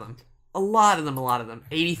lot of them. A lot of them.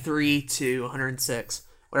 83 to 106.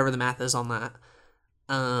 Whatever the math is on that.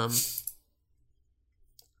 And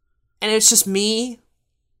it's just me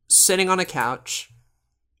sitting on a couch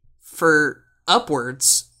for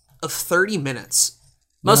upwards of 30 minutes.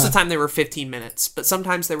 Most of the time they were 15 minutes, but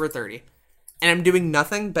sometimes they were 30. And I'm doing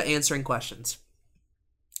nothing but answering questions.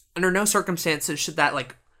 Under no circumstances should that,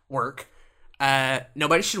 like, work.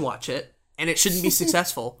 Nobody should watch it, and it shouldn't be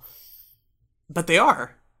successful. But they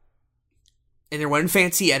are. And there wasn't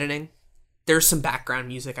fancy editing. There's some background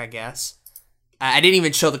music, I guess. I didn't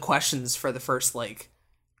even show the questions for the first,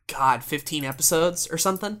 15 episodes or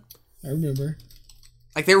something. I remember.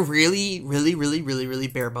 Like, they're really, really, really, really, really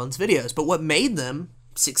bare bones videos. But what made them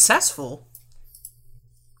successful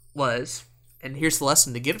was, and here's the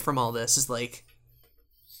lesson to get from all this, is,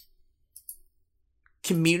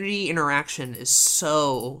 community interaction is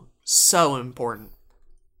so, so important.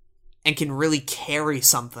 And can really carry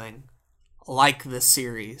something like this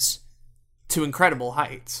series to incredible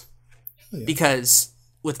heights. Yeah. Because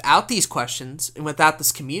without these questions and without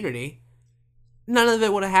this community, none of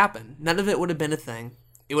it would have happened. None of it would have been a thing.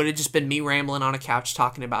 It would have just been me rambling on a couch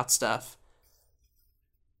talking about stuff.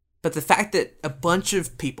 But the fact that a bunch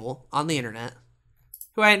of people on the internet,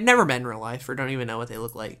 who I had never met in real life or don't even know what they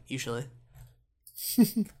look like, usually,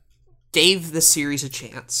 gave this series a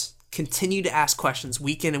chance, continue to ask questions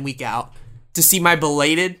week in and week out, to see my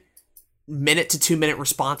belated minute to 2 minute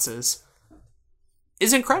responses,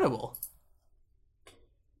 is incredible.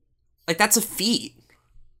 Like, that's a feat.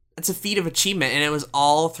 That's a feat of achievement, and it was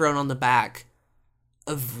all thrown on the back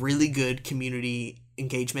of really good community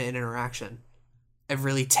engagement and interaction. Of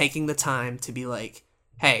really taking the time to be like,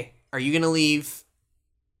 hey, are you going to leave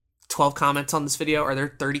 12 comments on this video? Are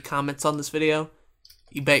there 30 comments on this video?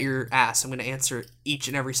 You bet your ass I'm going to answer each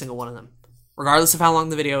and every single one of them. Regardless of how long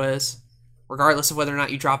the video is. Regardless of whether or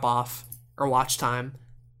not you drop off or watch time.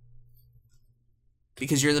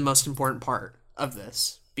 Because you're the most important part of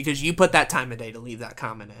this. Because you put that time of day to leave that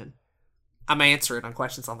comment in. I'm going to answer it on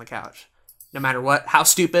Questions on the Couch. No matter what, how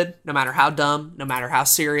stupid, no matter how dumb, no matter how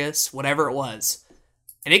serious, whatever it was.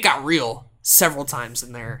 And it got real several times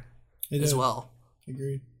in there as well.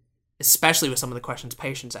 Agreed. Especially with some of the questions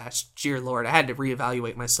Patience asked. Dear Lord, I had to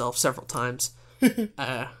reevaluate myself several times.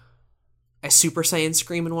 I Super Saiyan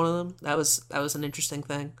scream in one of them. That was an interesting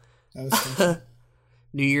thing. That was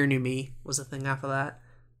New Year, New Me was a thing after that.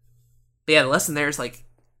 But yeah, the lesson there is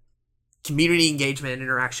community engagement and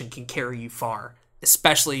interaction can carry you far,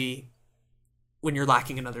 especially when you're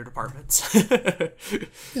lacking in other departments.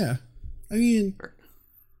 Yeah. I mean,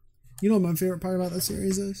 you know what my favorite part about that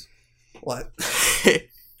series is? What?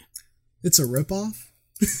 It's a ripoff.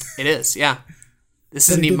 It is, yeah. This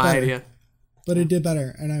isn't even my idea. But it did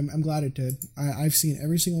better, and I'm glad it did. I've seen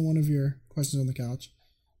every single one of your Questions on the Couch.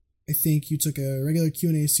 I think you took a regular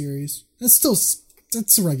Q&A series.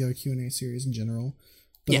 That's a regular Q&A series in general.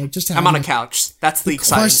 But yeah, just I'm on a couch. That's the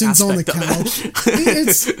exciting questions on the aspect couch. of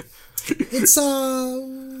it. It's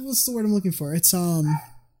what's the word I'm looking for? It's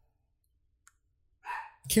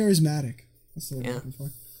charismatic. That's the word I'm looking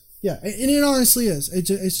for. Yeah, and it honestly is.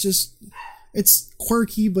 It's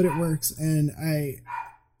quirky, but it works. And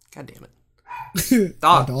God damn it,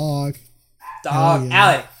 dog, dog, yeah.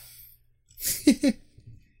 Allie.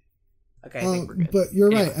 Okay, I think we're good. But you're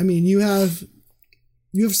right. I mean, you have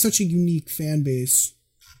such a unique fan base.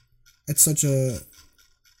 It's such a,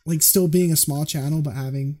 like, still being a small channel, but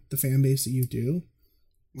having the fan base that you do.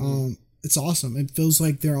 It's awesome. It feels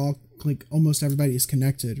like they're all, like, almost everybody is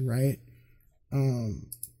connected, right? And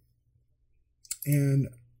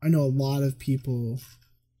I know a lot of people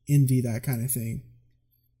envy that kind of thing,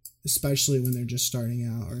 especially when they're just starting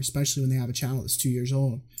out, or especially when they have a channel that's 2 years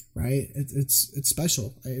old, right? It's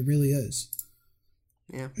special. It really is.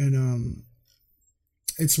 Yeah. And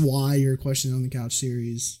it's why your Question on the Couch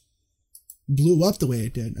series blew up the way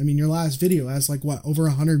it did. I mean, your last video has like what, over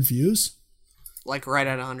 100 views? Like right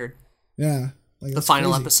at 100. Yeah. Like the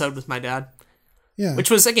final episode with my dad. Yeah.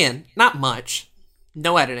 Which was, again, not much.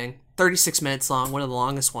 No editing. 36 minutes long, one of the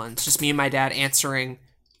longest ones. Just me and my dad answering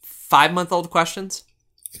 5-month-old questions.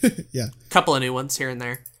 Yeah. Couple of new ones here and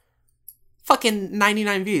there. Fucking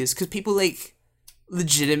 99 views, because people, like,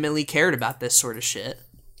 legitimately cared about this sort of shit.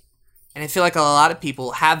 And I feel like a lot of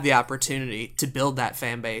people have the opportunity to build that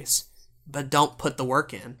fan base, but don't put the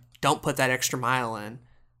work in. Don't put that extra mile in.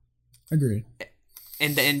 Agreed.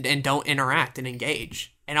 And don't interact and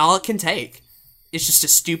engage. And all it can take is just a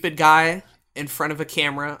stupid guy in front of a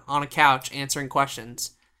camera on a couch answering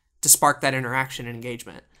questions to spark that interaction and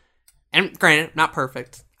engagement. And granted, not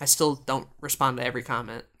perfect. I still don't respond to every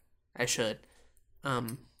comment. I should.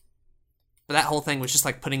 But that whole thing was just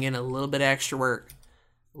like putting in a little bit of extra work,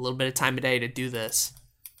 a little bit of time a day to do this.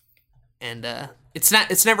 And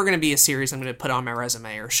it's never going to be a series I'm going to put on my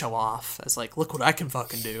resume or show off as like, look what I can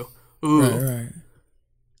fucking do. Ooh. Right.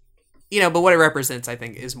 You know, but what it represents, I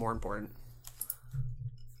think, is more important.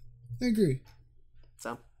 I agree.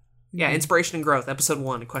 So, yeah, Inspiration and Growth, episode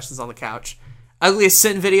 1, Questions on the Couch. Ugliest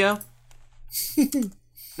Sin video.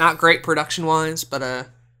 Not great production-wise, but,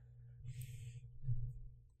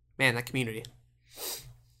 man, that community.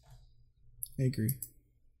 I agree.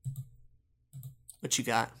 What you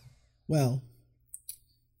got? Well,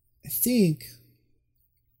 I think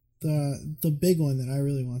the big one that I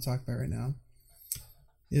really want to talk about right now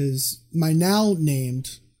is my now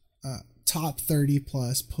named top 30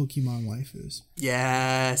 plus Pokemon waifus.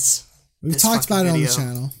 Yes. We've talked about it on the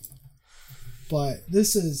channel, but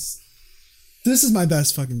this is my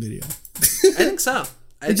best fucking video. I think so.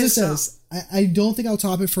 It just says, I don't think I'll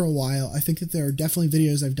top it for a while. I think that there are definitely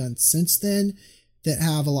videos I've done since then that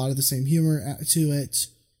have a lot of the same humor to it,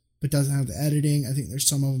 but doesn't have the editing. I think there's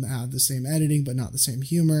some of them that have the same editing, but not the same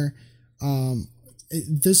humor.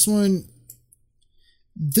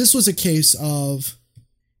 This was a case of,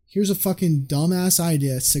 here's a fucking dumbass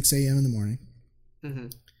idea at 6 a.m. in the morning. Mm-hmm.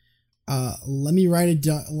 Let me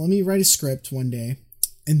write a script one day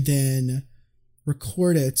and then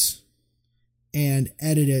record it and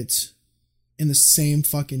edit it in the same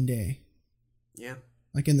fucking day. Yeah.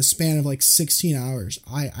 Like in the span of like 16 hours.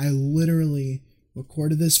 I literally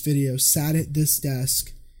recorded this video, sat at this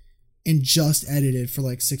desk, and just edited for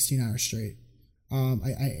like 16 hours straight.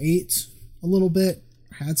 I ate a little bit,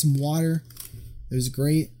 had some water. It was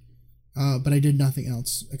great. But I did nothing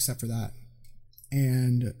else except for that.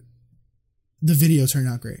 And the video turned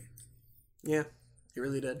out great. Yeah, it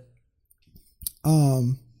really did.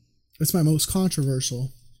 It's my most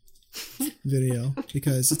controversial video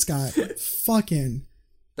because it's got fucking...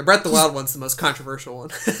 The Breath of the Wild one's the most controversial one.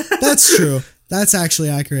 That's true. That's actually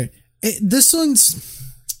accurate. This one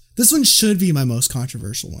should be my most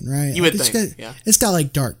controversial one, right? You would think, yeah. It's got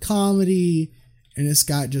like dark comedy, and it's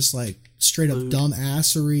got just like straight up dumb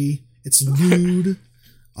assery. It's nude.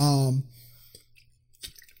 Talking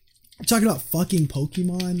about fucking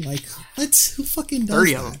Pokemon, like what? Who fucking does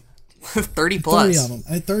 30 that? of them. 30 plus. 30 of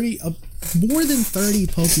them. 30, more than 30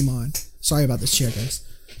 Pokemon. Sorry about this chair, guys.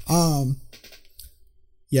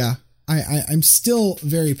 Yeah, I'm still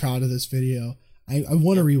very proud of this video. I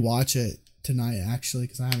want to rewatch it tonight, actually,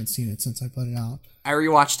 because I haven't seen it since I put it out. I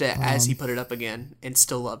rewatched it as he put it up again and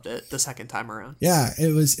still loved it the second time around. Yeah,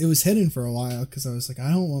 it was hidden for a while because I was like, I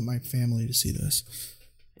don't want my family to see this.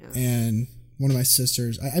 Yeah. And one of my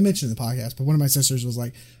sisters, I mentioned in the podcast, but one of my sisters was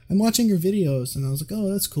like, I'm watching your videos. And I was like, oh,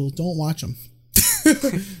 that's cool. Don't watch them.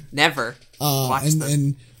 Never watch them.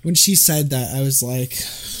 And when she said that, I was like,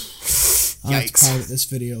 I have to Yikes. private this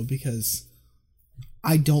video because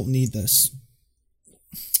I don't need this.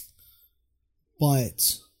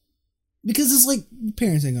 But because it's like,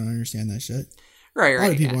 parents ain't gonna understand that shit. Right. A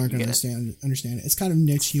lot of people aren't gonna understand it. It's kind of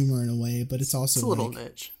niche humor in a way, but it's also a little like,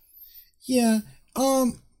 niche. Yeah.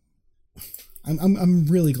 I'm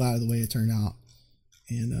really glad of the way it turned out.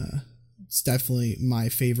 And it's definitely my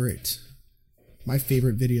favorite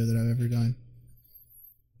video that I've ever done.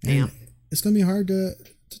 And Damn. it's gonna be hard to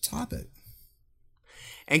top it.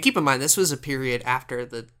 And keep in mind, this was a period after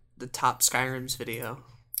the top Skyrim's video,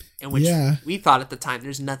 in which we thought at the time,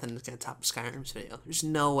 there's nothing that's going to top Skyrim's video. There's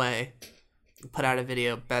no way you put out a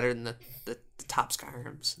video better than the top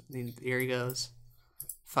Skyrim's. I mean, here he goes.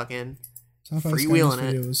 Fucking freewheeling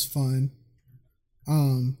it. It was fun.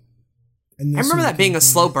 And I remember that being a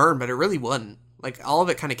slow burn, but it really wasn't. Like, all of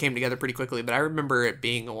it kind of came together pretty quickly, but I remember it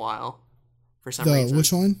being a while for some reason.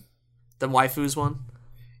 Which one? The waifus one?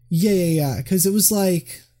 Yeah. Because it was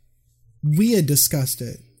like, we had discussed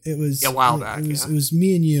it. It was a while back. It was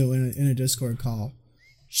me and you in a Discord call,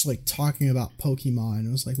 just like talking about Pokemon.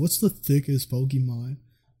 It was like, what's the thickest Pokemon?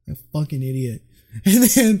 A fucking idiot. And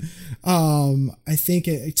then I think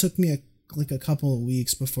it took me a couple of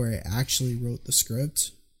weeks before I actually wrote the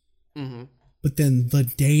script. Mm-hmm. But then the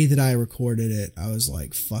day that I recorded it, I was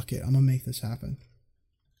like, fuck it, I'm gonna make this happen.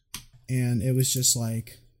 And it was just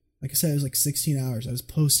like I said, it was like 16 hours. I was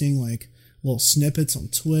posting like little snippets on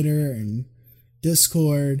Twitter and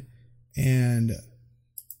Discord, and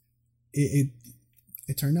it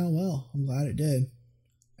turned out well. I'm glad it did.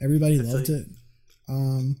 Everybody loved it.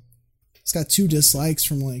 It's got 2 dislikes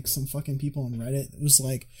from like some fucking people on Reddit. It was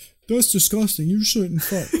like, that's disgusting. You shouldn't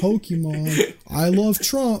fuck Pokemon. I love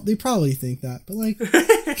Trump. They probably think that, but like,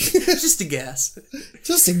 just a guess.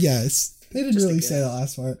 Just a guess. They didn't really say that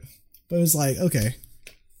last part, but it was like, okay,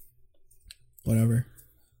 whatever.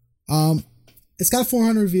 It's got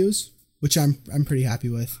 400 views, which I'm pretty happy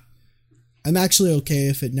with. I'm actually okay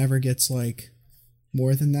if it never gets like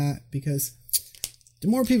more than that, because do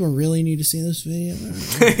more people really need to see this video?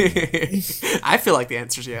 I feel like the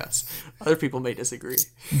answer is yes. Other people may disagree.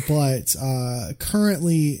 But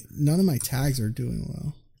currently, none of my tags are doing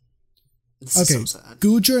well. This is so sad.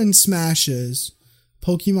 Goodra and Smashes,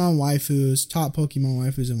 Pokemon waifus, top Pokemon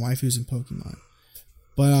waifus, and waifus in Pokemon.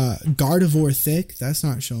 But Gardevoir Thick, that's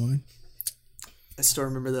not showing. I still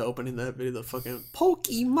remember the opening of that video, the fucking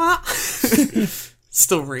Pokemon.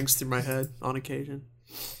 Still rings through my head on occasion.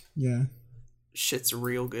 Yeah. Shit's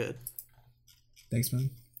real good. Thanks, man.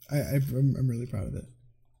 I'm really proud of it.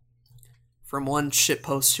 From one shit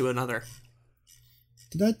post to another.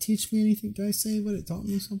 Did that teach me anything? Did I say what it taught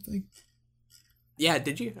me something? Yeah,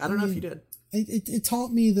 did you? I don't know if you did. It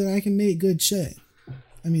taught me that I can make good shit.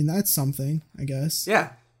 I mean, that's something, I guess.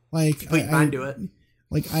 Yeah. Like, I do it.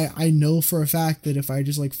 Like, I know for a fact that if I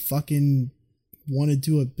just, like, fucking want to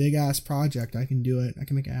do a big-ass project, I can do it. I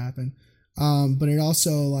can make it happen. But it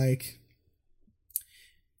also, like,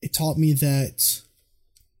 it taught me that,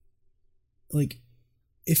 like,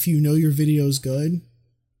 if you know your video is good,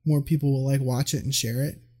 more people will, like, watch it and share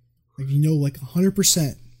it. Like, you know, like,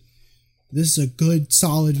 100%, this is a good,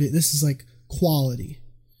 solid video. This is, like, quality.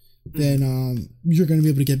 Then you're going to be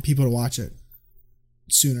able to get people to watch it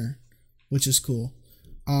sooner, which is cool.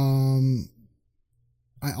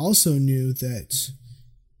 I also knew that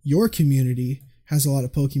your community has a lot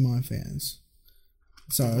of Pokemon fans.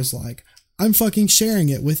 So I was like, I'm fucking sharing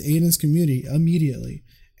it with Aiden's community immediately.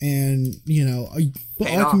 And, you know,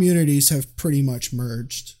 our communities have pretty much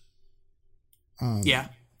merged. Yeah.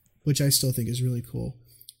 Which I still think is really cool.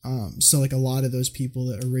 So, like, a lot of those people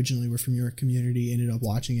that originally were from your community ended up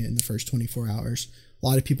watching it in the first 24 hours. A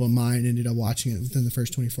lot of people in mine ended up watching it within the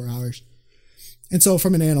first 24 hours. And so,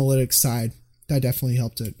 from an analytics side, that definitely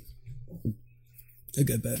helped it a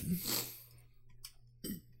good bit.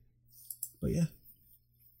 But, yeah.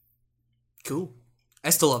 Cool. I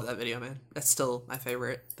still love that video, man. That's still my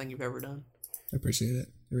favorite thing you've ever done. I appreciate it.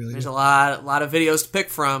 It really There's a lot of videos to pick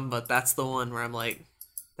from, but that's the one where I'm like,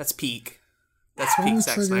 that's peak. That's peak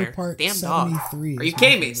Zack Snyder. Damn dog. Are you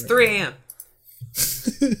kidding me? It's 3 a.m.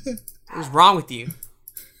 What is wrong with you?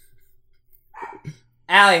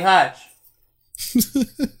 Allie, hush.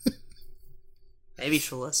 Maybe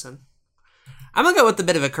she'll listen. I'm going to go with a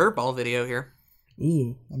bit of a curveball video here.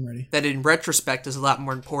 Ooh, I'm ready. That in retrospect is a lot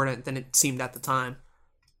more important than it seemed at the time.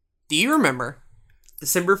 Do you remember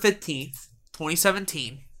December 15th,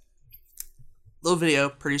 2017? Little video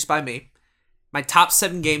produced by me. My top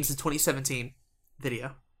 7 games of 2017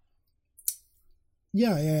 video.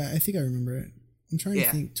 Yeah, I think I remember it. I'm trying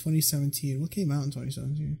to think. 2017. What came out in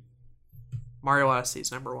 2017? Mario Odyssey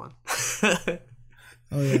is number 1.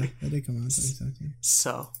 Oh yeah, that did come out in 2017.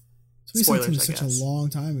 So, 2017 was such a long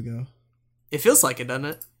time ago. It feels like it, doesn't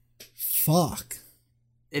it? Fuck.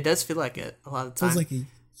 It does feel like it a lot of the time. It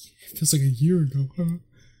feels like a year ago.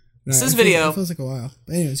 This video. It feels like a while.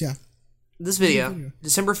 But anyways, yeah. This video,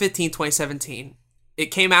 December 15th, 2017. It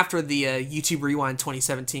came after the YouTube Rewind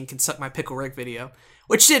 2017 Can Suck My Pickle Rick video,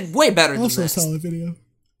 which did way better than this. Also a solid video.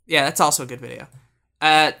 Yeah, that's also a good video.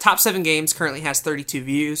 Top 7 games currently has 32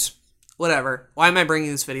 views. Whatever. Why am I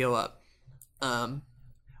bringing this video up?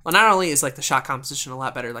 Well, not only is like the shot composition a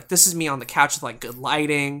lot better, like this is me on the couch with like good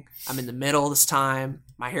lighting. I'm in the middle this time.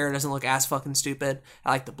 My hair doesn't look as fucking stupid. I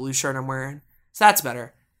like the blue shirt I'm wearing. So that's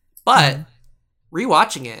better. But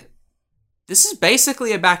rewatching it, this is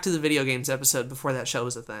basically a Back to the Video Games episode before that show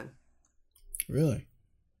was a thing. Really?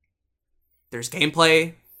 There's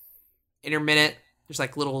gameplay, intermittent. There's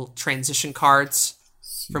like little transition cards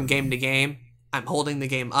from game to game. I'm holding the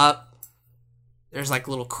game up. There's like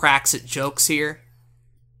little cracks at jokes here.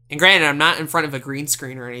 And granted, I'm not in front of a green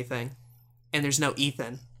screen or anything. And there's no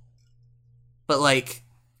Ethan. But like,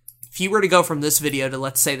 if you were to go from this video to,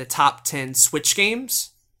 let's say, the top 10 Switch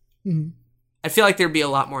games, I feel like there'd be a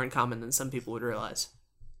lot more in common than some people would realize.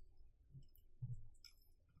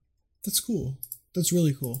 That's cool. That's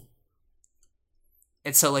really cool.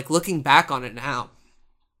 And so, like, looking back on it now,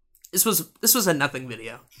 this was a nothing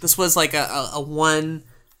video. This was like a one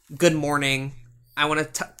good morning, I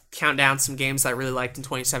want to count down some games that I really liked in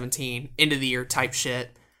 2017, end of the year type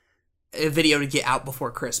shit, a video to get out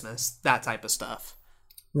before Christmas, that type of stuff.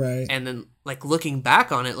 Right. And then, like, looking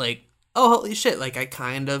back on it, like, oh, holy shit, like, I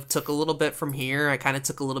kind of took a little bit from here, I kind of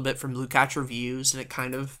took a little bit from Lukács Reviews, and it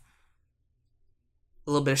kind of,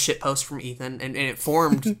 a little bit of shitpost from Ethan, and it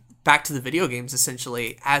formed Back to the Video Games,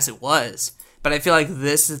 essentially, as it was. But I feel like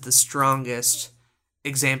this is the strongest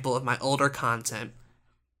example of my older content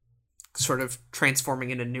sort of transforming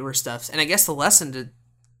into newer stuff. And I guess the lesson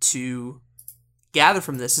to gather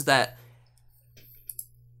from this is that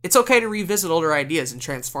it's okay to revisit older ideas and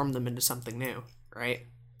transform them into something new, right?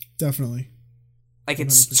 Definitely. Like,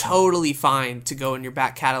 it's 100%. Totally fine to go in your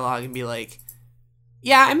back catalog and be like,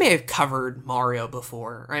 yeah, I may have covered Mario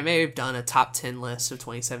before, or I may have done a top 10 list of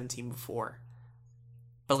 2017 before.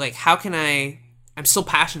 But, like, how can I'm still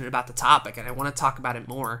passionate about the topic and I want to talk about it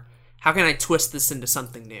more. How can I twist this into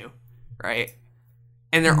something new, right?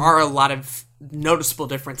 And there are a lot of noticeable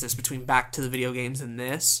differences between Back to the Video Games and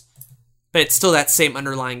this. But it's still that same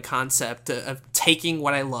underlying concept of taking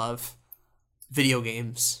what I love, video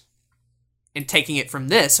games, and taking it from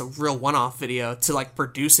this, a real one-off video, to, like,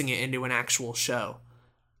 producing it into an actual show.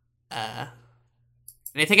 And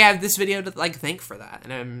I think I have this video to, like, thank for that.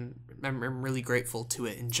 And I'm really grateful to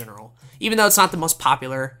it in general. Even though it's not the most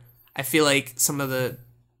popular, I feel like some of the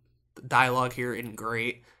dialogue here isn't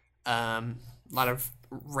great. A lot of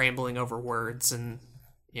rambling over words and,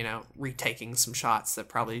 you know, retaking some shots that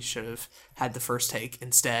probably should have had the first take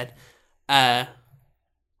instead. But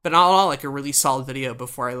all in all, like, a really solid video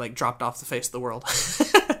before I, like, dropped off the face of the world.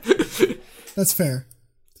 That's fair.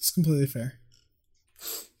 That's completely fair.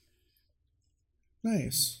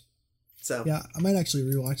 Nice. So yeah, I might actually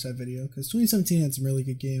rewatch that video because 2017 had some really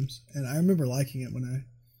good games, and I remember liking it when I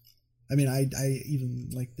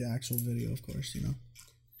even liked the actual video, of course, you know.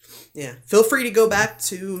 Yeah, feel free to go back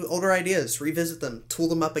to older ideas, revisit them, tool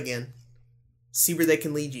them up again, see where they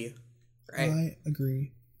can lead you. Right? I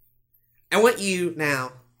agree. I want you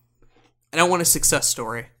now. I don't want a success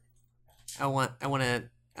story. I want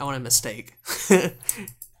a mistake.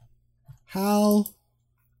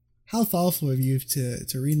 How thoughtful of you to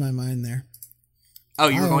read my mind there. Oh,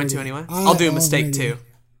 you were going to anyway? I'll do a mistake too.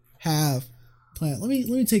 Have planned. Let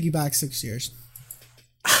me take you back 6 years.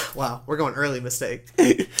 Wow, we're going early mistake.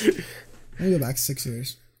 Let me go back 6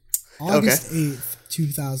 years. August 8th,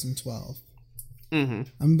 2012. Mm-hmm.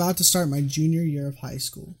 I'm about to start my junior year of high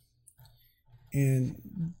school.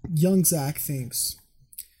 And young Zach thinks,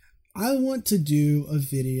 I want to do a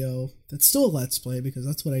video that's still a Let's Play because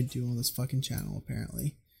that's what I do on this fucking channel,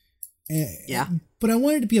 apparently. Yeah. But I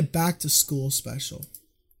wanted it to be a back to school special.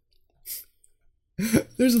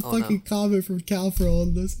 There's a fucking comment from Calfro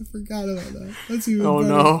on this. I forgot about that. That's even better.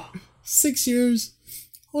 No. 6 years.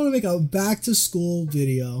 I want to make a back to school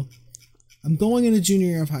video. I'm going into junior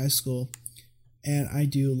year of high school. And I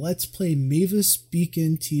do Let's Play Mavis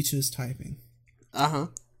Beacon Teaches Typing. Uh-huh.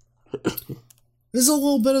 This is a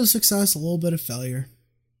little bit of success, a little bit of failure.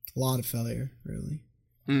 A lot of failure, really.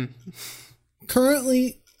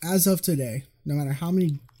 Currently, as of today, no matter how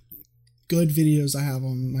many good videos I have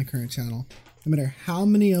on my current channel, no matter how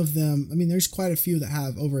many of them, I mean, there's quite a few that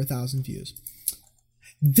have over 1,000 views.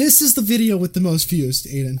 This is the video with the most views,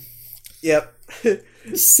 Aiden. Yep.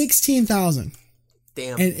 16,000.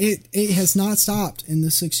 Damn. And it has not stopped in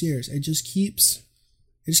the 6 years. It just keeps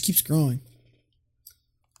growing.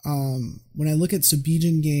 When I look at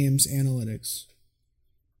Subijin Games analytics,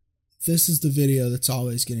 this is the video that's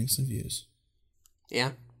always getting some views.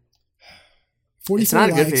 Yeah. 44 it's not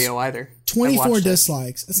likes, a good video either. 24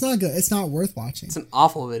 dislikes. It's not good. It's not worth watching. It's an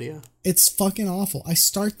awful video. It's fucking awful. I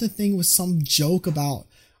start the thing with some joke about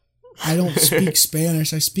I don't speak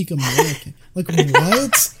Spanish. I speak American. Like,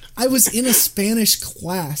 what? I was in a Spanish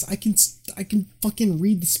class. I can fucking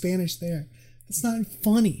read the Spanish there. It's not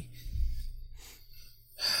funny.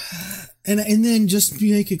 And then just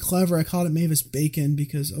to make it clever, I called it Mavis Bacon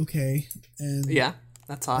because okay. And yeah,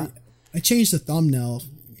 that's hot. I changed the thumbnail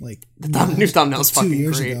like new thumbnail's like 2 fucking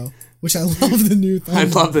years great. ago, which I love the new thumbnail.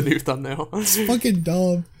 I love the new thumbnail. It's fucking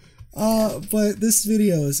dumb. But this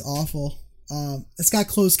video is awful. It's got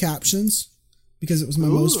closed captions because it was my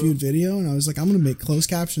most viewed video, and I was like, I'm gonna make closed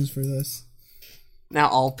captions for this. Now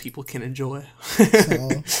all people can enjoy.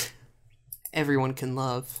 So, Everyone can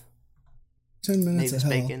love 10 minutes Mavis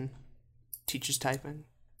of hell. Bacon teaches typing.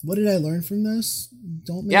 What did I learn from this?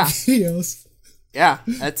 Don't make Yeah. videos. Yeah,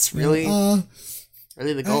 that's really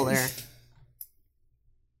really the goal there.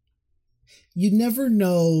 You never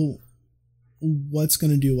know what's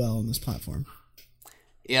going to do well on this platform.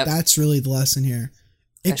 Yep. That's really the lesson here.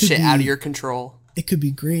 That shit out of your control. It could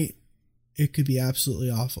be great. It could be absolutely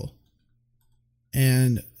awful.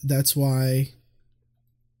 And that's why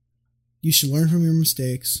you should learn from your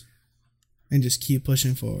mistakes and just keep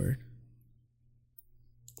pushing forward.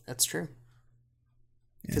 That's true.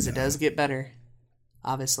 Because it does get better,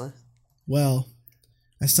 obviously. Well,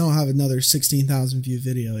 I still don't have another 16,000 view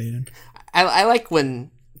video, Aiden. I like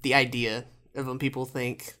when the idea of when people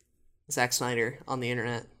think Zack Snyder on the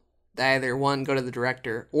internet, they either one, go to the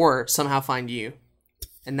director, or somehow find you.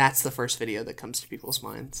 And that's the first video that comes to people's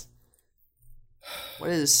minds. What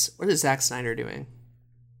is Zack Snyder doing?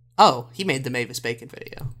 Oh, he made the Mavis Bacon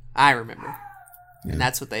video. I remember. Yeah. And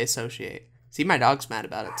that's what they associate. See, my dog's mad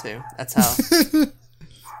about it too. That's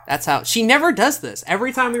how she never does this.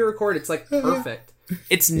 Every time we record, it's like perfect.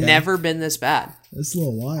 It's never been this bad. It's a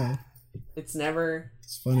little wild. It's never.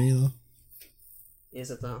 It's funny though.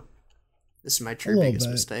 Is it though? This is my true biggest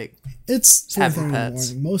mistake. It's having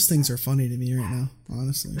pets. Most things are funny to me right now,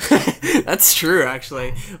 honestly. That's true,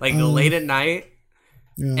 actually. Like late at night,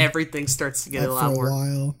 everything starts to get a lot more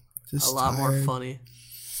funny.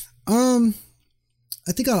 I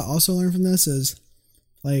think I also learned from this is,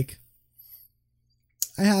 like,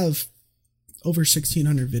 I have over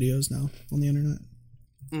 1,600 videos now on the internet.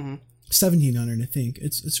 1,700, I think.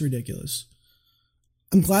 It's ridiculous.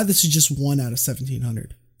 I'm glad this is just one out of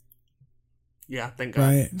 1,700. Yeah, thank God.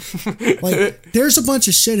 Right? Like, there's a bunch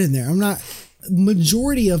of shit in there.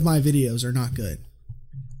 Majority of my videos are not good.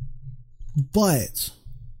 But,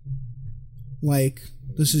 like,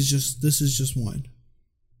 this is just one.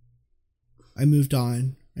 I moved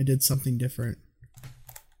on. I did something different.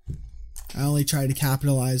 I only tried to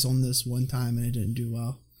capitalize on this one time and it didn't do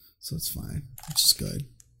well. So it's fine. It's just good.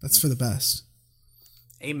 That's for the best.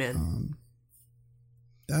 Amen.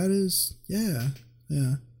 That is, yeah.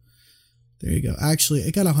 There you go. Actually,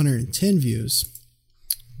 it got 110 views,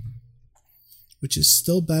 which is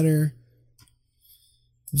still better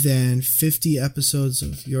than 50 episodes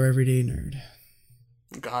of Your Everyday Nerd.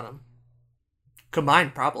 Got him.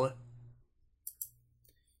 Combined, probably.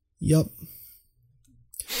 Yep.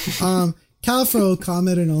 Calfro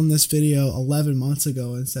commented on this video 11 months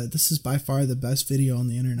ago and said, "This is by far the best video on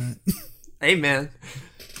the internet." Hey, man.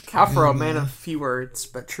 Calfro, man of few words,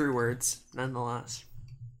 but true words, nonetheless.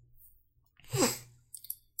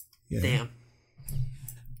 Yeah. Damn.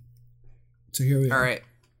 So here we are. All right.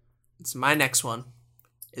 So my next one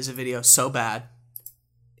is a video so bad,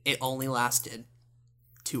 it only lasted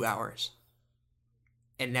 2 hours.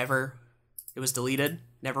 It was deleted,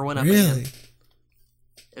 never went up again.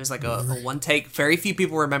 It was like a one take. Very few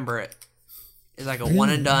people remember it. It's like a one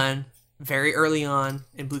and done, very early on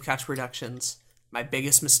in Blue Couch Productions. My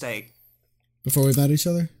biggest mistake. Before we met each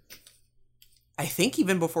other? I think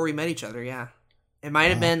even before we met each other, yeah. It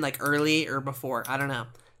might have been like early or before. I don't know.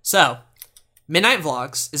 So, Midnight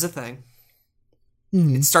Vlogs is a thing.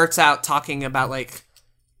 Mm-hmm. It starts out talking about like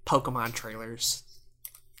Pokemon trailers.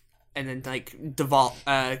 And then like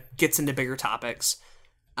gets into bigger topics.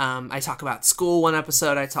 I talk about school one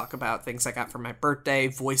episode. I talk about things I got for my birthday,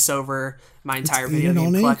 voiceover, my entire video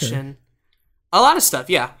game collection. A lot of stuff,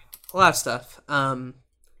 yeah. A lot of stuff.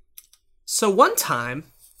 So one time,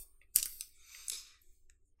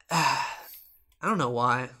 I don't know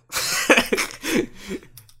why.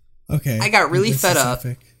 Okay. I got really fed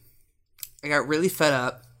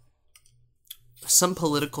up. Some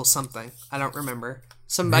political something. I don't remember.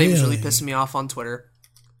 Somebody was really pissing me off on Twitter.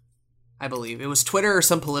 I believe. It was Twitter or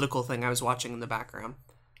some political thing I was watching in the background.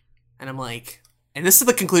 And I'm like, and this is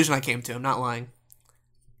the conclusion I came to. I'm not lying.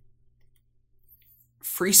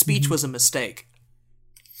 Free speech was a mistake.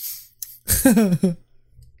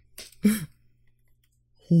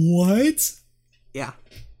 What? Yeah.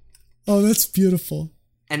 Oh, that's beautiful.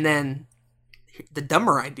 And then the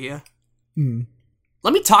dumber idea. Mm.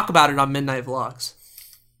 Let me talk about it on Midnight Vlogs.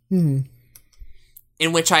 Mm.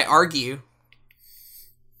 In which I argue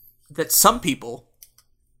that some people,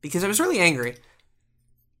 because I was really angry,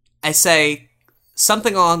 I say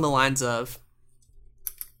something along the lines of,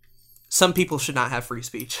 some people should not have free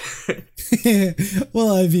speech.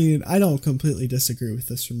 Well, I mean, I don't completely disagree with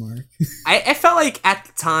this remark. I felt like at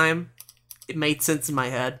the time, it made sense in my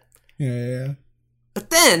head. Yeah. But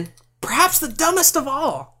then, perhaps the dumbest of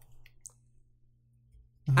all,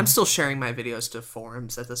 I'm still sharing my videos to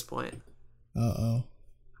forums at this point. Uh-oh.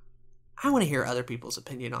 I want to hear other people's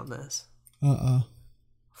opinion on this. Uh-oh.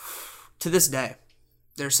 To this day,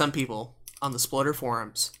 there's some people on the Sploder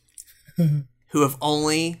forums who have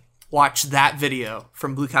only watched that video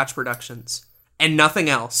from Blue Couch Productions and nothing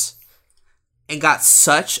else, and got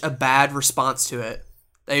such a bad response to it.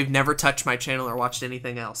 They've never touched my channel or watched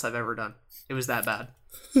anything else I've ever done. It was that bad.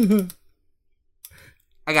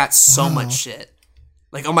 I got so much shit.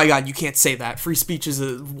 Like, oh my god, you can't say that. Free speech is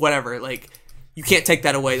a whatever. Like, you can't take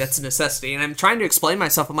that away. That's a necessity. And I'm trying to explain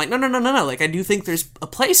myself. I'm like, no. Like, I do think there's a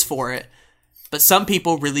place for it. But some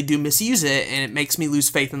people really do misuse it, and it makes me lose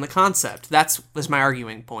faith in the concept. Was my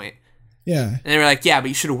arguing point. Yeah. And they were like, yeah, but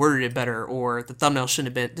you should have worded it better, or the thumbnail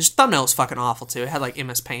shouldn't have been... This thumbnail was fucking awful, too. It had, like,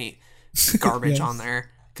 MS Paint garbage on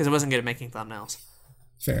there, because it wasn't good at making thumbnails.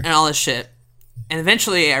 Fair. And all this shit. And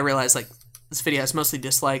eventually I realized, like, this video has mostly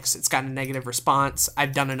dislikes. It's gotten a negative response.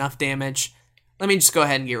 I've done enough damage. Let me just go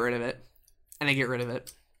ahead and get rid of it. And I get rid of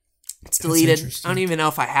it. It's deleted. I don't even know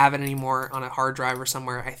if I have it anymore on a hard drive or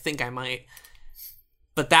somewhere. I think I might.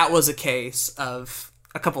 But that was a case of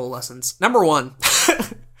a couple of lessons. Number one,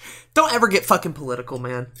 don't ever get fucking political,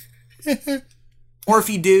 man. Or if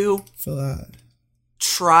you do, For that.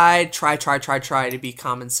 try to be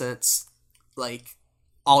common sense. Like,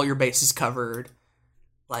 all your bases covered.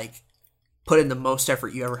 Like, put in the most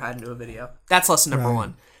effort you ever had into a video. That's lesson number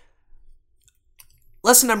one.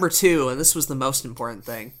 Lesson number two, and this was the most important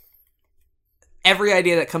thing. Every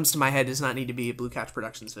idea that comes to my head does not need to be a Blue Couch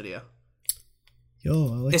Productions video.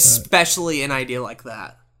 Yo, I like Especially an idea like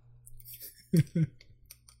that.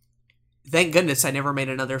 Thank goodness I never made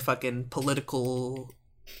another fucking political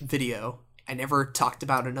video. I never talked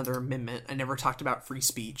about another amendment. I never talked about free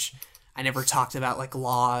speech. I never talked about, like,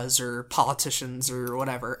 laws or politicians or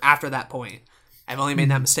whatever after that point. I've only made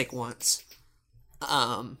that mistake once.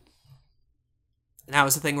 And that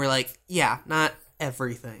was the thing where, like, yeah, not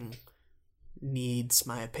everything needs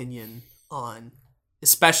my opinion on,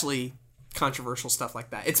 especially controversial stuff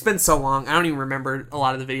like that. It's been so long, I don't even remember a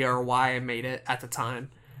lot of the video or why I made it at the time.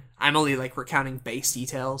 I'm only, like, recounting base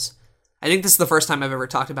details. I think this is the first time I've ever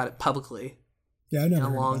talked about it publicly. Yeah, I never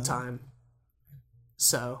in a long time.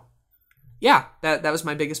 So, yeah, that was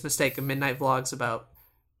my biggest mistake of Midnight Vlogs about,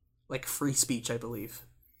 like, free speech, I believe,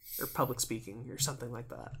 or public speaking or something like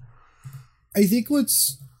that. I think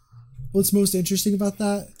what's most interesting about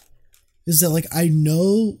that is that, like, I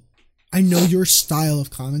know your style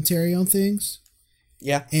of commentary on things.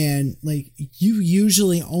 Yeah. And, like, you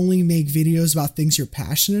usually only make videos about things you're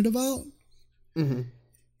passionate about. Mm-hmm.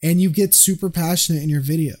 And you get super passionate in your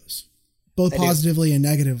videos, both positively and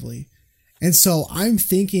negatively. And so I'm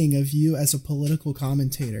thinking of you as a political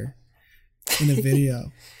commentator in a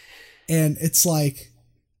video. And it's like,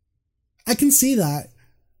 I can see that.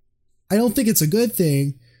 I don't think it's a good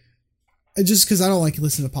thing, just because I don't like to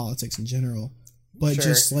listen to politics in general. But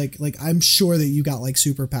just like I'm sure that you got, like,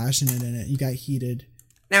 super passionate in it. You got heated.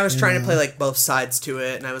 And I was trying to play, like, both sides to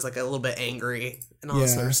it, and I was, like, a little bit angry and all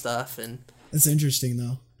this other stuff. And it's interesting,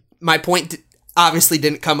 though. My point obviously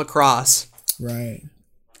didn't come across. Right.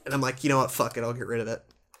 And I'm like, you know what? Fuck it. I'll get rid of it.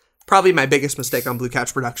 Probably my biggest mistake on Blue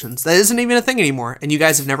Couch Productions. That isn't even a thing anymore, and you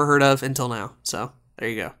guys have never heard of until now. So there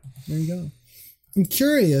you go. There you go. I'm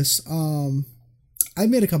curious. I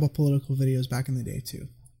made a couple political videos back in the day too.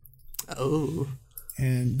 Oh.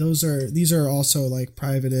 And these are also, like,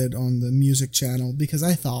 privated on the music channel because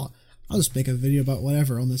I thought I'll just make a video about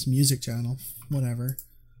whatever on this music channel, whatever.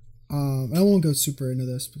 I won't go super into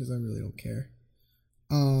this because I really don't care.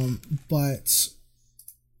 But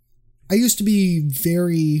I used to be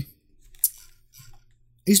very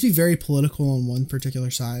political on one particular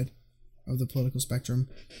side of the political spectrum.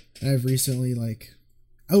 And I've recently, like,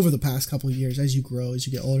 over the past couple of years, as you grow, as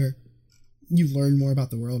you get older, you learn more about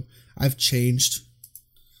the world. I've changed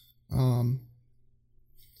on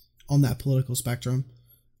that political spectrum.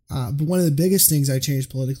 But one of the biggest things I changed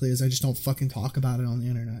politically is I just don't fucking talk about it on the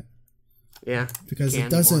internet. Yeah. Because it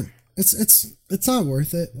doesn't, it's not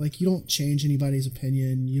worth it. Like, you don't change anybody's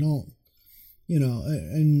opinion. You don't,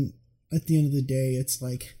 and at the end of the day, it's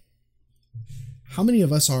like, how many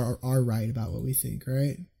of us are right about what we think,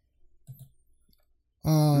 right?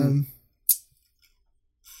 I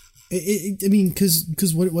mean,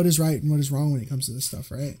 because what is right and what is wrong when it comes to this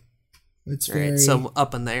stuff, right? It's very so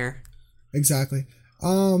up in the air. Exactly.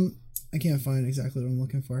 I can't find exactly what I'm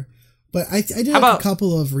looking for, but I did a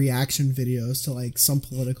couple of reaction videos to like some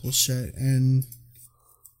political shit, and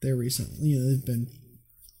they're recently, they've been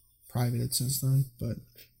privated since then. But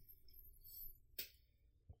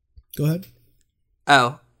go ahead.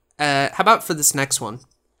 Oh, how about for this next one?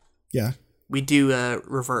 Yeah. We do a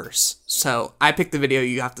reverse. So I pick the video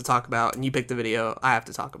you have to talk about, and you pick the video I have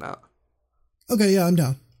to talk about. Okay, yeah, I'm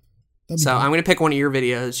down. So I'm going to pick one of your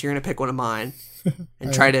videos. You're going to pick one of mine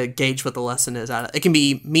and try to gauge what the lesson is out of it. It can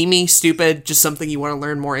be memey, stupid, just something you want to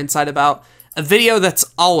learn more insight about. A video that's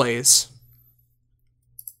always...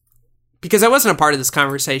 Because I wasn't a part of this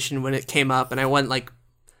conversation when it came up, and I wasn't, like,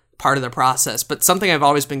 part of the process, but something I've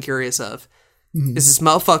always been curious of is this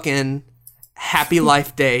motherfucking Happy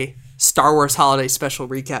Life Day Star Wars Holiday Special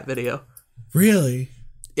recap video. Really?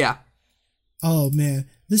 Yeah. Oh man,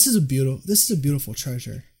 this is a beautiful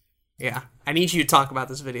treasure. Yeah. I need you to talk about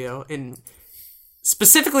this video, and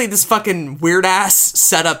specifically this fucking weird ass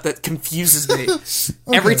setup that confuses me.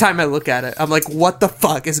 Okay. Every time I look at it. I'm like, what the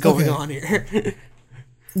fuck is going on here?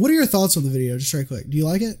 What are your thoughts on the video, just right quick? Do you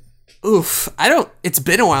like it? Oof. It's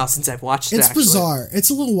been a while since I've watched it. It's bizarre. It's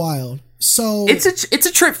a little wild. So it's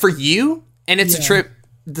a trip for you, and it's a trip.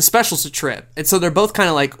 The special's a trip, and so they're both kind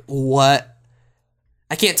of like, what?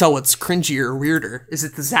 I can't tell what's cringier or weirder. Is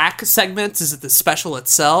it the Zach segments? Is it the special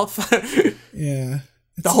itself? Yeah.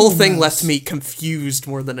 The whole thing left me confused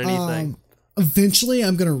more than anything. Eventually,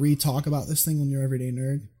 I'm gonna re-talk about this thing on Your Everyday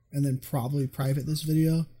Nerd, and then probably private this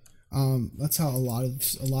video. That's how a lot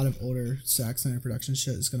of older Zack Snyder production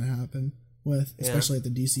shit is gonna happen with, especially like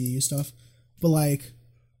the DCU stuff. But like,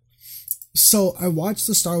 so I watched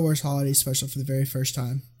the Star Wars Holiday Special for the very first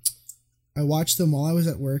time. I watched them while I was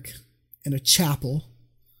at work in a chapel,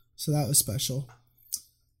 so that was special.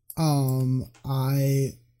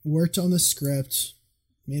 I worked on the script,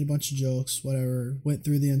 made a bunch of jokes, whatever, went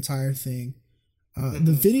through the entire thing.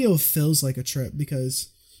 The video feels like a trip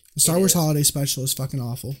because the Star Wars Holiday Special is fucking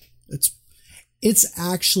awful. It's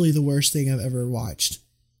actually the worst thing I've ever watched.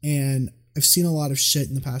 And I've seen a lot of shit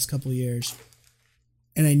in the past couple of years.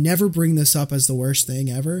 And I never bring this up as the worst thing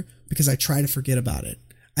ever because I try to forget about it.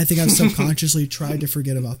 I think I've subconsciously tried to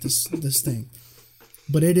forget about this thing.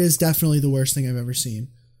 But it is definitely the worst thing I've ever seen.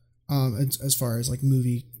 As far as like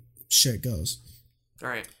movie shit goes. All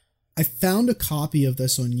right. I found a copy of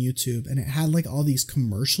this on YouTube and it had like all these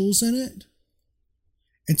commercials in it.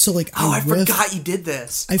 And so like, I forgot you did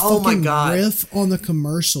this. I fucking riff on the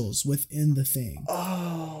commercials within the thing.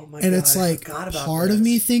 Oh my god. And it's like, part of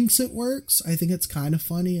me thinks it works. I think it's kind of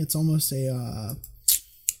funny. It's almost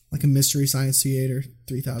like a Mystery Science Theater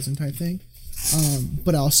 3000 type thing.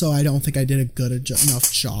 But also I don't think I did a good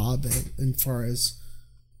enough job as far as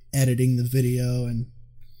editing the video and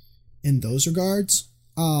in those regards.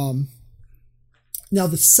 Now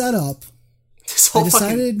the setup, this whole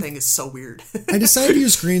fucking thing is so weird. I decided to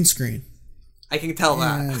use green screen. I can tell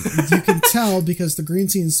that. You can tell because the green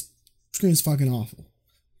screen's fucking awful.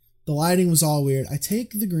 The lighting was all weird. I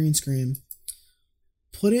take the green screen,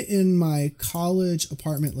 put it in my college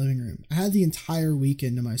apartment living room. I had the entire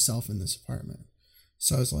weekend to myself in this apartment.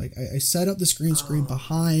 So I was like, I set up this green screen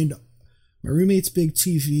behind my roommate's big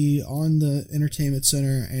TV on the entertainment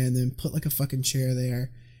center and then put like a fucking chair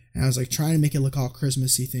there. And I was like trying to make it look all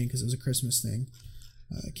Christmassy thing because it was a Christmas thing.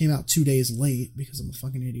 It came out 2 days late because I'm a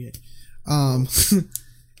fucking idiot.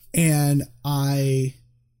 And I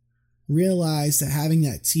realized that having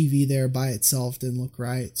that TV there by itself didn't look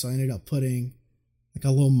right. So I ended up putting like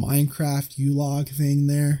a little Minecraft U-Log thing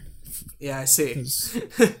there. Yeah, I see.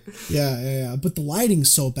 Yeah. But the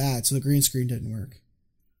lighting's so bad, so the green screen didn't work.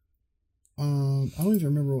 I don't even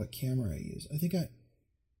remember what camera I used. I think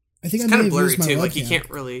it's I kind of blurry too. Like you can't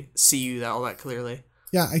really see you all that clearly.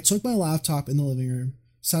 Yeah, I took my laptop in the living room,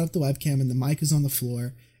 set up the webcam, and the mic is on the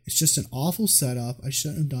floor. It's just an awful setup. I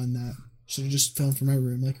shouldn't have done that. Should have just filmed from my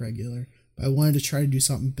room like regular. But I wanted to try to do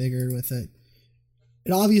something bigger with it.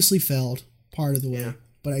 It obviously failed part of the way,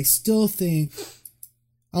 but I still think,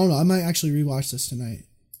 I don't know, I might actually rewatch this tonight.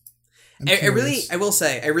 I will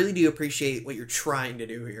say, I really do appreciate what you're trying to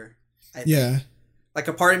do here. Like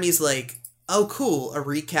a part of me is like, oh cool, a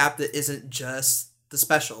recap that isn't just the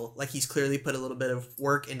special. Like he's clearly put a little bit of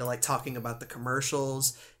work into like talking about the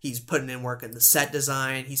commercials. He's putting in work in the set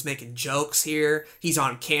design. He's making jokes here. He's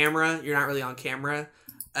on camera. You're not really on camera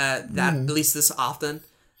at least this often.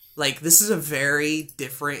 Like this is a very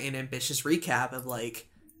different and ambitious recap of like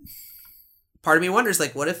part of me wonders,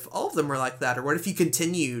 like, what if all of them were like that? Or what if you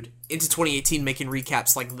continued into 2018 making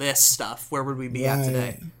recaps like this stuff? Where would we be at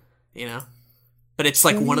today? You know? But it's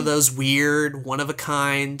like one of those weird, one of a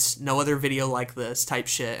kind, no other video like this type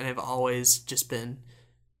shit. And I've always just been...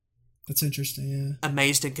 That's interesting, yeah.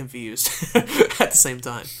 Amazed and confused at the same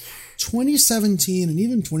time. 2017 and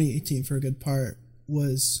even 2018 for a good part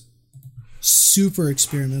was super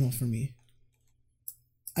experimental for me.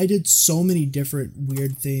 I did so many different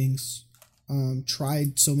weird things.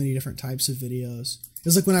 Tried so many different types of videos. It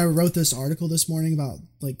was like when I wrote this article this morning about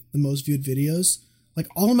like the most viewed videos. Like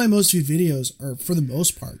all of my most viewed videos are, for the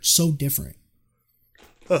most part, so different.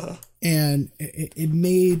 And it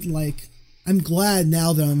made like, I'm glad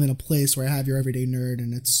now that I'm in a place where I have Your Everyday Nerd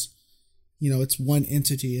and it's, you know, it's one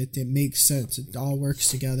entity. It makes sense. It all works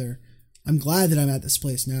together. I'm glad that I'm at this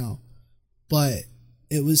place now. But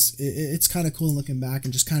it's kind of cool looking back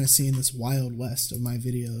and just kind of seeing this wild west of my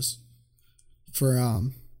videos for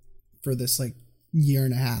this like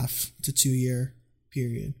 1.5 to 2 year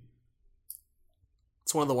period.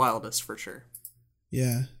 It's one of the wildest for sure.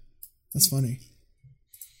 Yeah, that's funny.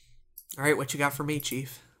 All right, what you got for me,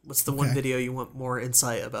 Chief? What's the one video you want more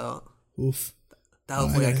insight about? Oof. That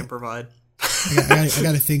hopefully I can provide. I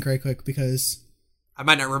gotta think right quick because I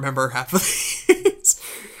might not remember half of these.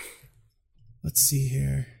 Let's see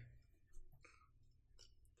here.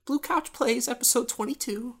 Blue Couch Plays episode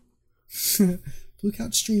 22. Blue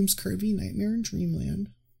Couch streams Kirby Nightmare in Dreamland.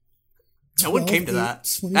 No one came to that.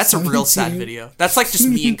 That's a real sad video. That's like just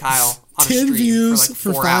me and Kyle on a 10 stream views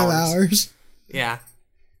for like 5 hours. Yeah.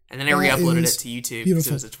 And then I re-uploaded it to YouTube because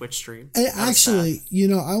it was a Twitch stream. Actually, you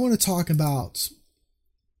know, I want to talk about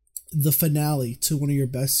the finale to one of your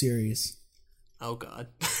best series. Oh, God.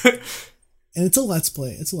 And it's a Let's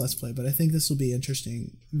Play. It's a Let's Play, but I think this will be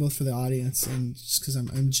interesting both for the audience and just because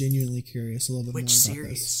I'm genuinely curious a little bit more about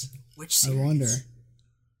this. Which series? I wonder.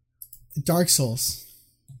 Dark Souls.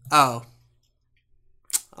 Oh.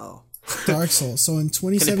 Dark Souls. So in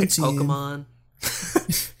 2017... Pokemon.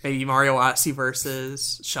 Maybe Mario Odyssey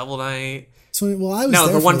versus Shovel Knight. Well, I was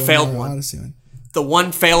there the one for failed Mario one. Odyssey one. The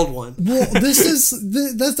one failed one. Well,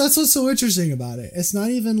 that's what's so interesting about it. It's not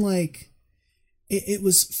even like it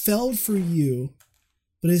was failed for you,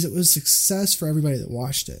 but it was success for everybody that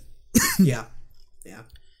watched it. Yeah.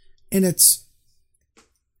 And it's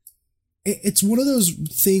one of those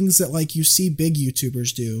things that like you see big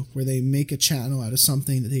YouTubers do, where they make a channel out of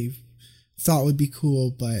something that they thought would be cool,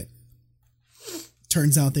 but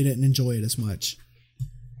turns out they didn't enjoy it as much.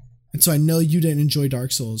 And so I know you didn't enjoy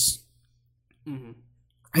Dark Souls. Mm-hmm.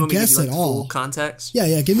 I guess at all. Full context.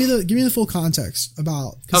 Yeah. Give me the full context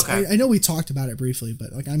about. Okay. I know we talked about it briefly,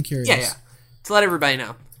 but like I'm curious. Yeah. To let everybody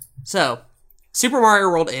know. So, Super Mario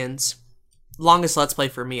World ends. Longest Let's Play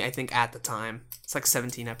for me, I think, at the time. It's like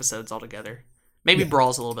 17 episodes altogether. Maybe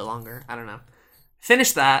Brawl's a little bit longer. I don't know.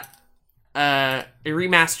 Finished that. It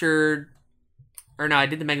remastered. Or no, I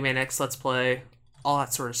did the Mega Man X Let's Play. All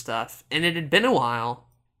that sort of stuff. And it had been a while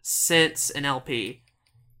since an LP.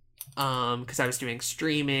 Because I was doing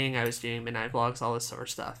streaming, I was doing midnight vlogs, all this sort of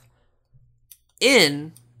stuff.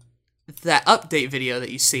 In that update video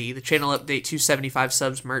that you see, the channel update 275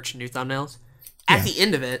 subs, merch, and new thumbnails, at the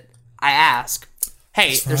end of it, I ask,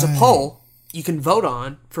 hey, there's a poll you can vote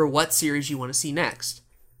on for what series you want to see next.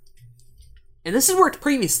 And this has worked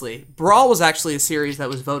previously. Brawl was actually a series that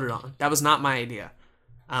was voted on. That was not my idea.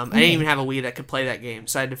 I didn't even have a Wii that could play that game,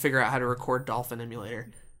 so I had to figure out how to record Dolphin Emulator.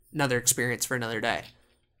 Another experience for another day.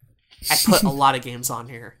 I put a lot of games on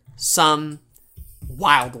here. Some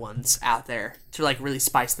wild ones out there to like really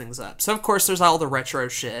spice things up. So of course there's all the retro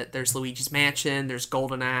shit. There's Luigi's Mansion, there's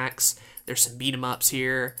Golden Axe, there's some beat 'em ups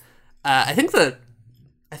here. I think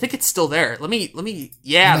it's still there. Let me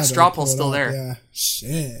the straw poll's still there. Yeah.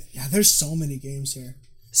 Shit. Yeah, there's so many games here.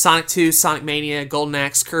 Sonic 2, Sonic Mania, Golden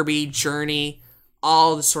Axe, Kirby, Journey,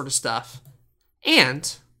 all this sort of stuff.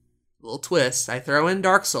 And little twist, I throw in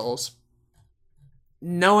Dark Souls,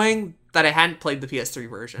 knowing that I hadn't played the PS3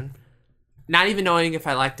 version, not even knowing if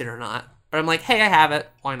I liked it or not, but I'm like, hey, I have it,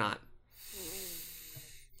 why not?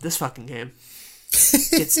 This fucking game.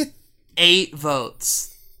 It's 8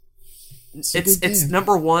 votes. It's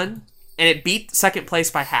number 1, and it beat second place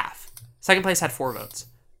by half. Second place had 4 votes.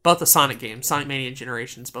 Both the Sonic games, Sonic Mania and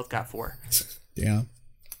Generations, both got 4. Yeah.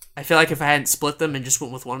 I feel like if I hadn't split them and just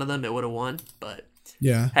went with one of them, it would have won, but...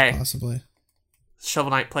 Yeah, hey, possibly.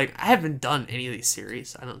 Shovel Knight played. I haven't done any of these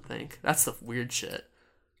series, I don't think. That's the weird shit.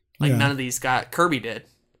 Like, none of these got... Kirby did,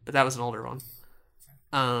 but that was an older one.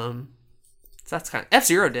 So that's kind of...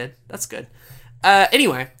 F-Zero did. That's good.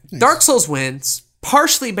 Anyway, nice. Dark Souls wins,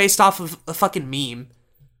 partially based off of a fucking meme,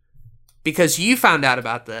 because you found out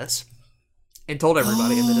about this, and told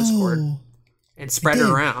everybody in the Discord and spread it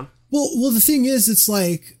around. Well, the thing is, it's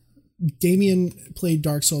like Damien played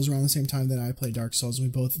Dark Souls around the same time that I played Dark Souls. We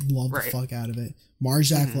both love the fuck out of it.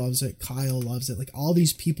 Marjak loves it. Kyle loves it. Like, all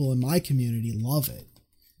these people in my community love it.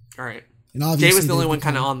 All right. And obviously Jay was the only one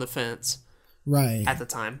kind of on the fence. Right. At the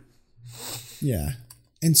time. Yeah.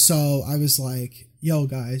 And so I was like, yo,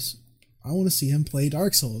 guys, I want to see him play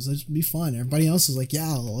Dark Souls. This would be fun. Everybody else is like,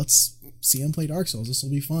 yeah, let's see him play Dark Souls. This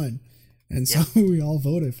will be fun. And so we all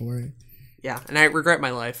voted for it. Yeah, and I regret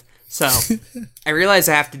my life. So I realize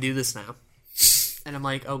I have to do this now. And I'm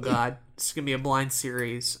like, oh god, this is going to be a blind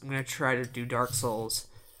series. I'm going to try to do Dark Souls.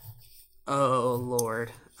 Oh,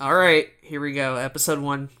 Lord. All right, here we go. Episode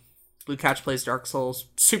 1, Blue Couch plays Dark Souls.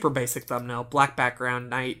 Super basic thumbnail. Black background,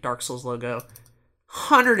 night, Dark Souls logo.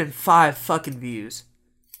 105 fucking views.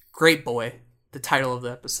 Great Boy, the title of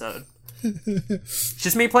the episode. It's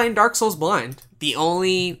just me playing Dark Souls blind. The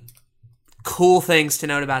only cool things to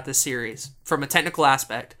note about this series, from a technical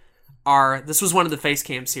aspect, are this was one of the face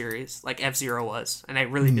cam series, like F-Zero was, and I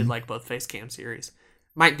really did like both face cam series.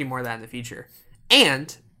 Might do more of that in the future.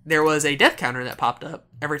 And there was a death counter that popped up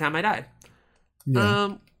every time I died.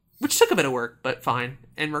 Yeah. Which took a bit of work, but fine.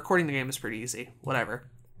 And recording the game is pretty easy. Whatever.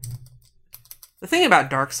 The thing about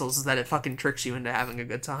Dark Souls is that it fucking tricks you into having a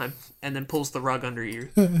good time and then pulls the rug under you.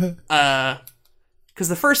 Because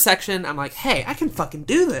the first section, I'm like, hey, I can fucking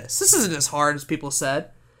do this. This isn't as hard as people said.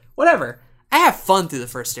 Whatever. I have fun through the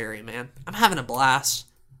first area, man. I'm having a blast.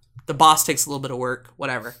 The boss takes a little bit of work.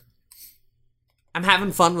 Whatever. I'm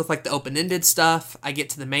having fun with, like, the open-ended stuff. I get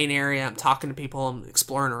to the main area. I'm talking to people. I'm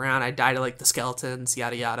exploring around. I die to, like, the skeletons,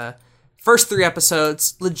 yada yada. First 3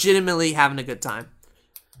 episodes, legitimately having a good time.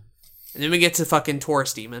 And then we get to fucking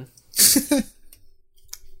Taurus Demon.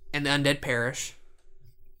 And the Undead Parish.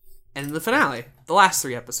 And the finale. The last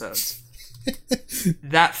 3 episodes.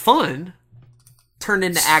 That fun turned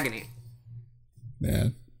into agony.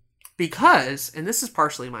 Man. Because, and this is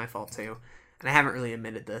partially my fault too, and I haven't really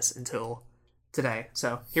admitted this until today.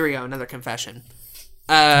 So, here we go, another confession.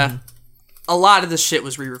 A lot of this shit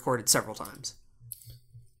was re-recorded several times.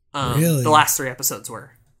 Really? The last 3 episodes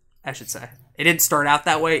were, I should say. It didn't start out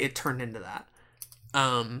that way, it turned into that.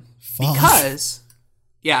 Because,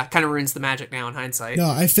 yeah, it kind of ruins the magic now in hindsight.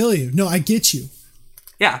 No, I feel you. No, I get you.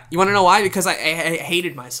 Yeah, you want to know why? Because I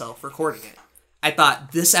hated myself recording it. I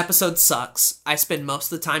thought, this episode sucks. I spend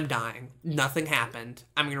most of the time dying. Nothing happened.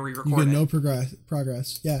 I'm going to re-record it. You get no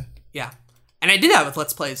progress. Yeah. Yeah. And I did that with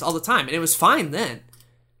Let's Plays all the time, and it was fine then.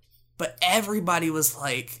 But everybody was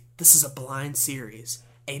like, this is a blind series.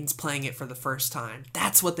 Aiden's playing it for the first time.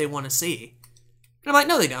 That's what they want to see. And I'm like,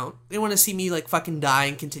 no, they don't. They want to see me, like, fucking die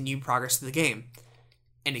and continue progress to the game.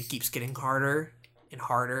 And it keeps getting harder and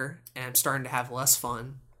harder, and I'm starting to have less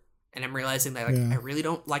fun. And I'm realizing that, like, I really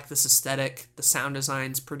don't like this aesthetic. The sound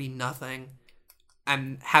design's pretty nothing.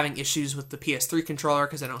 I'm having issues with the PS3 controller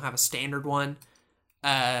because I don't have a standard one.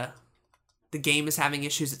 The game is having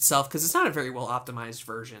issues itself because it's not a very well optimized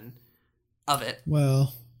version of it.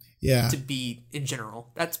 Well, yeah. To be in general.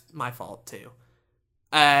 That's my fault, too.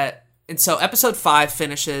 And so episode 5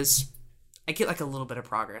 finishes. I get, like, a little bit of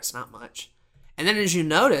progress, not much. And then as you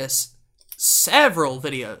notice, several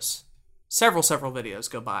videos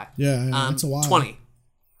go by. Yeah, it's a while. 20.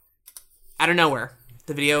 Out of nowhere,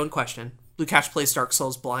 the video in question, Blue Couch plays Dark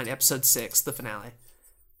Souls Blind, episode 6, the finale.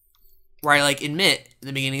 Where I, like, admit in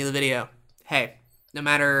the beginning of the video, hey, no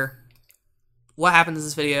matter what happens in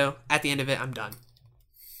this video, at the end of it, I'm done.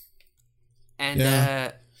 And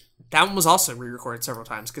that one was also re-recorded several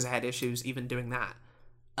times because I had issues even doing that.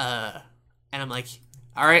 And I'm like,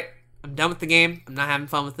 all right, I'm done with the game. I'm not having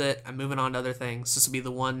fun with it. I'm moving on to other things. This will be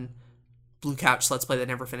the one Blue Couch Let's Play that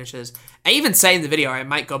never finishes. I even say in the video I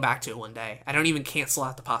might go back to it one day. I don't even cancel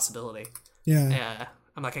out the possibility. Yeah.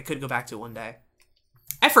 I'm like, I could go back to it one day.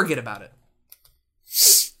 I forget about it.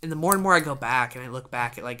 And the more and more I go back and I look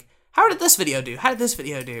back at, like, how did this video do? How did this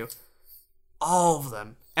video do? All of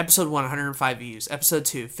them. Episode 1, 105 views. Episode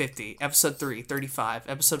 2, 50. Episode 3, 35.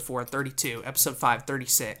 Episode 4, 32. Episode 5,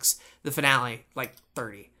 36. The finale, like,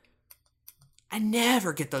 30. I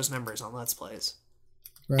never get those numbers on Let's Plays.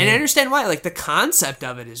 Right. And I understand why. Like, the concept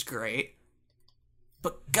of it is great.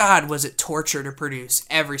 But God, was it torture to produce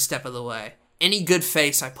every step of the way. Any good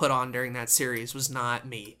face I put on during that series was not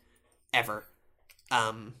me. Ever.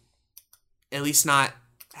 At least not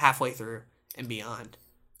halfway through and beyond.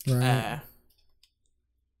 Right.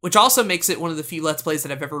 Which also makes it one of the few Let's Plays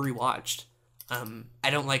that I've ever rewatched. I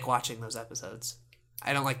don't like watching those episodes.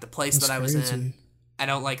 I don't like the place that I was in. I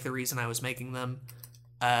don't like the reason I was making them.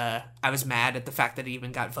 I was mad at the fact that it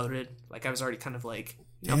even got voted. Like, I was already kind of like,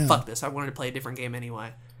 fuck this. I wanted to play a different game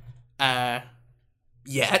anyway.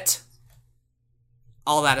 yet.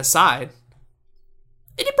 All that aside,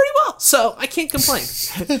 it did pretty well, so I can't complain.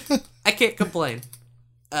 I can't complain.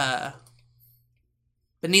 But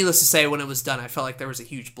needless to say, when it was done, I felt like there was a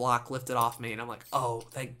huge block lifted off me, and I'm like, oh,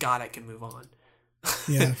 thank God I can move on.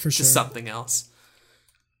 Yeah, for sure. To something else.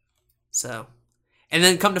 So, and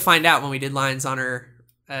then come to find out when we did Lions Honor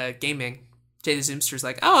Gaming, Jay the Zoomster's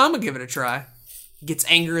like, oh, I'm gonna give it a try. Gets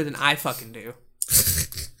angrier than I fucking do.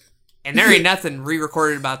 And there ain't nothing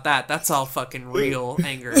re-recorded about that. That's all fucking real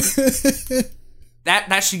anger.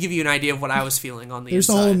 That should give you an idea of what I was feeling on the There's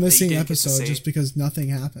inside. a whole missing episode just because nothing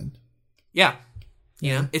happened. Yeah.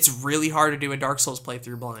 You know, it's really hard to do a Dark Souls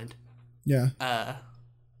playthrough blind. Yeah.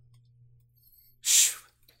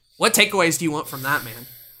 What takeaways do you want from that, man?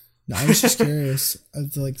 No, I was just curious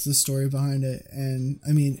of the story behind it. And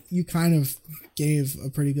I mean, you kind of gave a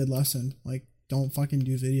pretty good lesson. Like, don't fucking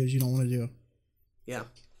do videos you don't want to do. Yeah.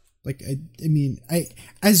 Like, I mean,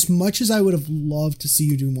 as much as I would have loved to see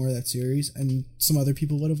you do more of that series, and some other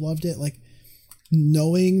people would have loved it, like,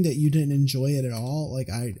 knowing that you didn't enjoy it at all, like,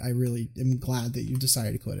 I really am glad that you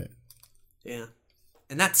decided to quit it. Yeah.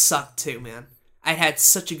 And that sucked too, man. I had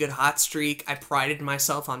such a good hot streak. I prided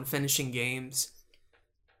myself on finishing games.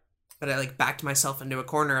 But I, backed myself into a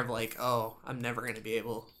corner of, oh, I'm never going to be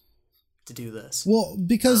able to do this. Well,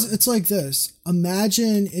 because it's like this.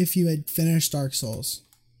 Imagine if you had finished Dark Souls,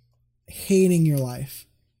 hating your life,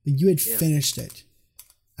 but you had finished it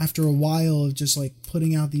after a while of just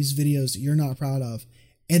putting out these videos that you're not proud of,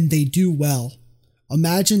 and they do well.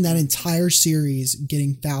 Imagine that entire series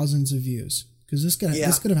getting thousands of views, because this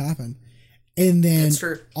could have happened. And then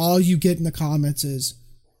all you get in the comments is,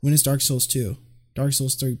 when is Dark Souls 2? Dark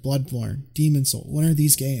Souls 3, Bloodborne, Demon Soul. When are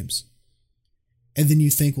these games? And then you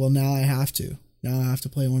think, well, now I have to. Now I have to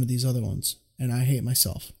play one of these other ones, and I hate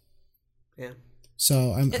myself. Yeah.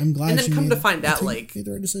 So I'm glad. And then come to find out, made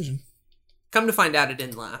the right decision. Come to find out, it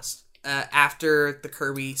didn't last. After the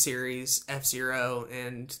Kirby series, F-Zero,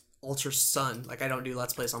 and Ultra Sun, I don't do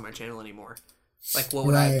Let's Plays on my channel anymore. What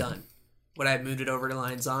would I have done? Would I have moved it over to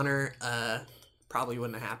Lions Honor? Probably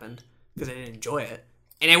wouldn't have happened because I didn't enjoy it.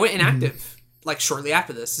 And I went inactive shortly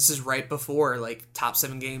after this. This is right before top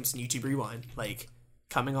 7 games and YouTube Rewind,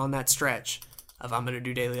 coming on that stretch of I'm gonna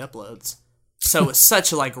do daily uploads. So it's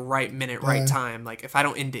such a right minute, right time. If I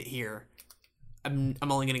don't end it here, I'm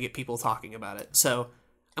only gonna get people talking about it. So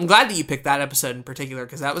I'm glad that you picked that episode in particular,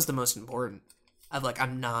 because that was the most important. Of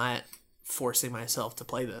I'm not forcing myself to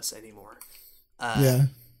play this anymore. It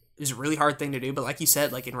was a really hard thing to do, but like you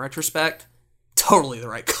said, in retrospect, totally the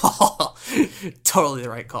right call. Totally the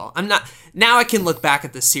right call. I'm not now. I can look back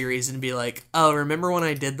at this series and be like, oh, remember when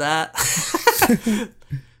I did that?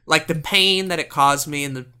 The pain that it caused me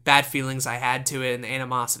and the bad feelings I had to it and the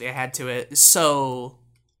animosity I had to it is so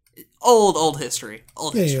old history.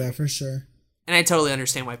 Yeah, for sure. And I totally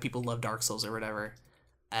understand why people love Dark Souls or whatever.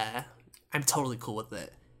 I'm totally cool with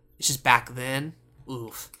it. It's just back then,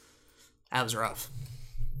 oof, that was rough.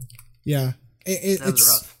 Yeah, that was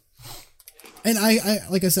rough. And I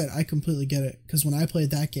like I said, I completely get it, because when I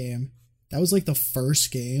played that game, that was the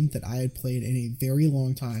first game that I had played in a very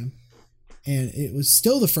long time. And it was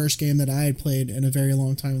still the first game that I had played in a very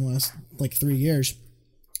long time, in the last 3 years,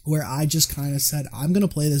 where I just kind of said, I'm going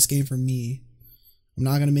to play this game for me. I'm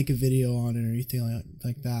not going to make a video on it or anything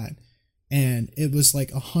like that. And it was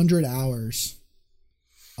 100 hours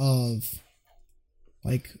of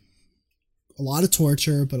a lot of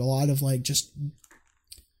torture, but a lot of just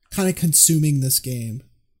kind of consuming this game.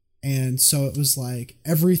 And so it was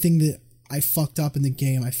everything that I fucked up in the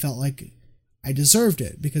game, I felt like I deserved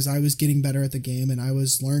it, because I was getting better at the game and I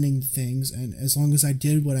was learning things, and as long as I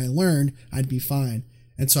did what I learned, I'd be fine.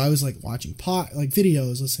 And so I was watching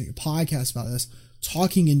videos, listening to podcasts about this,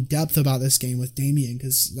 talking in depth about this game with Damien,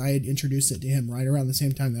 because I had introduced it to him right around the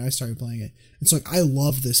same time that I started playing it. And so I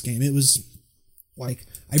love this game. It was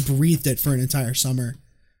I breathed it for an entire summer.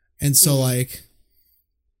 And so I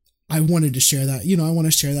wanted to share that, I want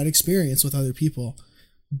to share that experience with other people.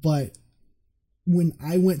 But when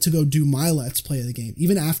I went to go do my Let's Play of the game,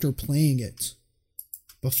 even after playing it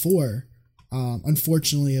before,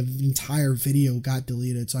 unfortunately, an entire video got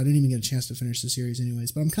deleted, so I didn't even get a chance to finish the series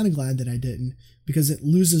anyways. But I'm kind of glad that I didn't, because it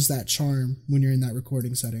loses that charm when you're in that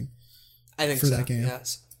recording setting. I think so, that game.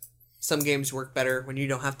 Yes. Some games work better when you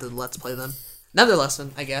don't have to Let's Play them. Another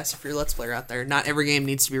lesson, I guess, if you're a Let's Player out there, not every game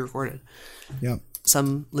needs to be recorded. Yep.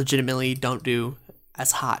 Some legitimately don't do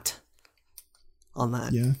as hot on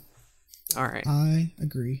that. Yeah. All right. I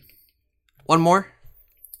agree. One more?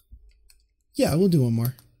 Yeah, we'll do one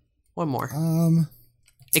more. One more.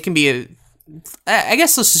 It can be I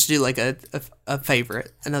guess let's just do like a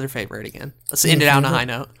favorite, another favorite again. Let's end it out on a high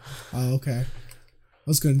note. Oh, okay. I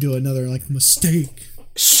was gonna do another like mistake.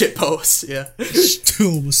 Shit post, yeah.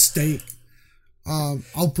 Still mistake.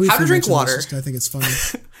 I'll briefly How to drink mention water. this just 'cause I think it's funny.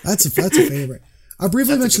 That's a favorite. I'll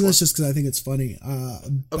briefly mention this just because I think it's funny.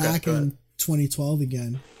 Back in 2012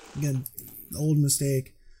 again, old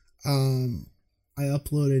mistake. I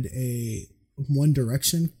uploaded a One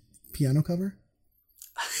Direction piano cover.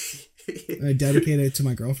 And I dedicated it to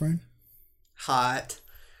my girlfriend. Hot.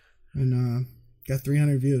 And got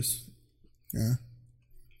 300 views. Yeah.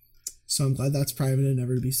 So I'm glad that's private and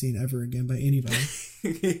never to be seen ever again by anybody.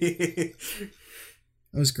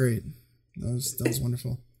 That was great. That was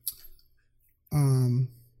wonderful.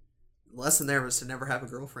 Lesson there was to never have a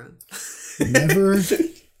girlfriend. Never have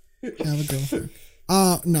a girlfriend.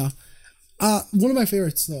 No. One of my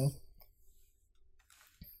favorites though.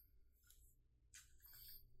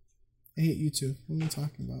 I hate YouTube. What are we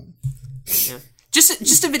talking about? Yeah.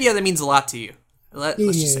 Just a video that means a lot to you. Let's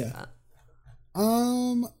just say that.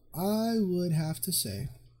 I would have to say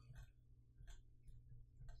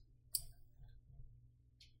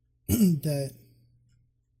that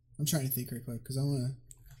I'm trying to think real quick because I want to.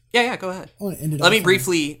 Yeah, go ahead. I want to end it. Let me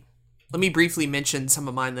briefly mention some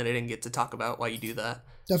of mine that I didn't get to talk about while you do that.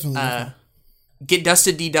 Definitely. Get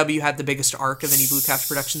Dusted DW had the biggest arc of any Blue Caps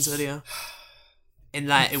Productions video. And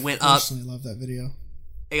that it went up. I personally love that video.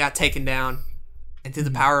 It got taken down. And through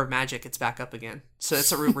the power of magic, it's back up again. So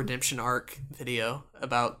it's a real redemption arc video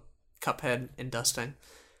about Cuphead and dusting.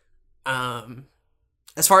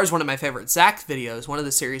 As far as one of my favorite Zach videos, one of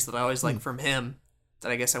the series that I always like from him,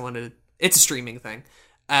 that I guess I wanted, it's a streaming thing,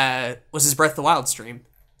 was his Breath of the Wild stream.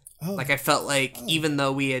 Oh. Like I felt like even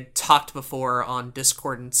though we had talked before on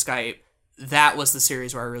Discord and Skype, that was the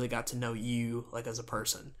series where I really got to know you like as a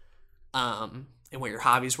person. And what your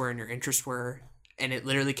hobbies were and your interests were. And it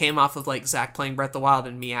literally came off of like Zach playing Breath of the Wild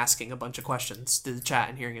and me asking a bunch of questions to the chat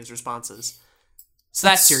and hearing his responses. So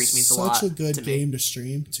that series means a lot. Such a good to game me. to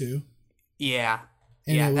stream too. Yeah.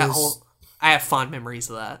 And yeah, that whole I have fond memories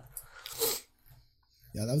of that.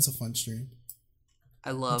 Yeah, that was a fun stream.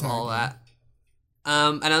 I love all that.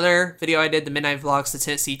 Another video I did, the Midnight Vlogs, the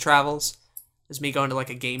Tennessee Travels, is me going to like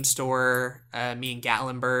a game store, me in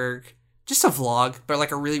Gatlinburg. Just a vlog, but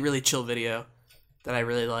like a really, really chill video that I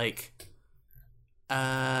really like.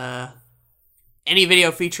 Any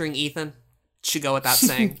video featuring Ethan, should go without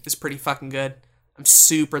saying, is pretty fucking good. I'm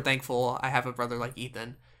super thankful I have a brother like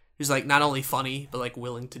Ethan, who's like not only funny, but like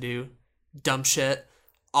willing to do dumb shit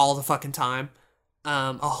all the fucking time.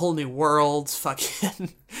 A Whole New World,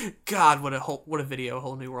 fucking God, what a video A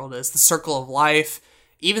Whole New World is. The Circle of Life,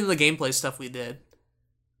 even the gameplay stuff we did.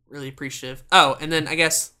 Really appreciative. Oh, and then I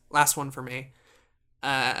guess last one for me.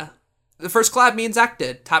 The first collab me and Zach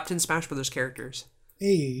did, Top 10 Smash Brothers characters.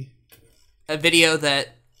 Hey. A video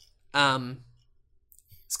that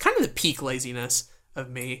it's kind of the peak laziness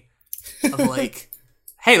of me. Of like,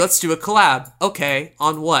 hey, let's do a collab. Okay,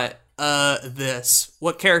 on what? This.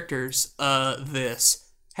 What characters? This.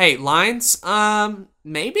 Hey, lines?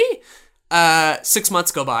 Maybe? 6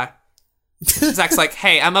 months go by. Zach's like,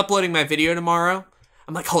 hey, I'm uploading my video tomorrow.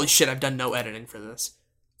 I'm like, holy shit, I've done no editing for this.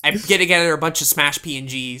 I get together a bunch of Smash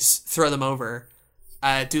PNGs, throw them over,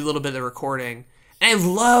 do a little bit of the recording. And I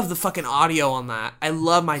love the fucking audio on that. I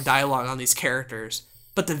love my dialogue on these characters.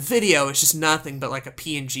 But the video is just nothing but like a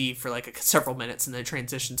PNG for like several minutes and then it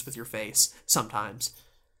transitions with your face sometimes.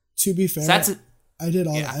 To be fair, so I did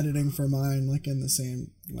all the editing for mine like in the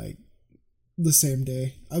same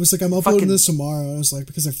day. I was like, I'm uploading this tomorrow. I was like,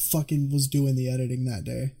 because I fucking was doing the editing that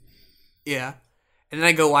day. Yeah. And then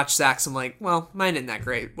I go watch Zach's. I'm like, well, mine isn't that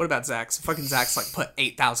great. What about Zach's? Fucking Zach's like put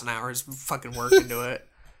 8,000 hours of fucking work into it.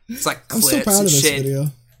 It's like clips I'm so proud and of this shit. video.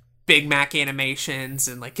 Big Mac animations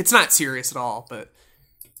and like it's not serious at all, but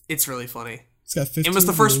it's really funny. It's got 15 It was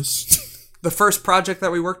the views. the first project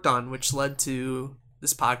that we worked on, which led to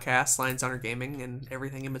this podcast, Lions Honor Gaming, and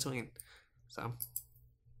everything in between. So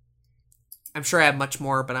I'm sure I have much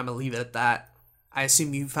more, but I'm gonna leave it at that. I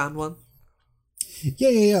assume you found one.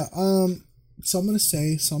 Yeah. So I'm gonna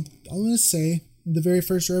say the very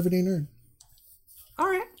first Your Everyday Nerd. All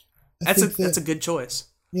right, that's a good choice.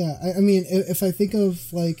 Yeah, I mean, if I think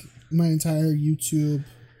of like my entire YouTube,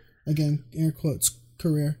 again, air quotes,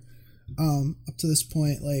 career, up to this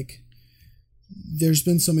point, like there's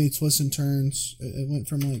been so many twists and turns. It went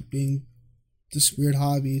from like being this weird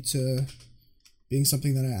hobby to being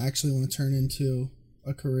something that I actually want to turn into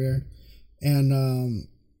a career. And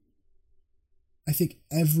I think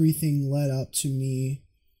everything led up to me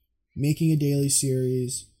making a daily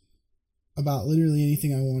series about literally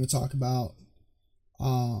anything I want to talk about.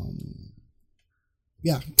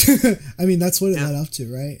 yeah. I mean, that's what it led up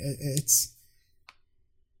to, right? It's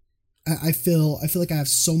I feel like I have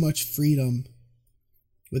so much freedom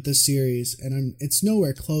with this series, and it's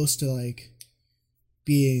nowhere close to like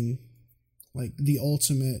being like the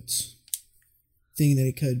ultimate thing that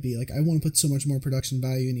it could be. Like, I want to put so much more production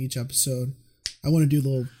value in each episode. I want to do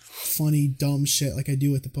little funny dumb shit like I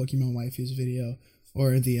do with the Pokemon waifus video,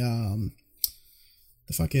 or the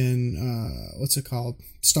fucking what's it called,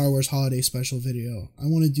 Star Wars holiday special video. I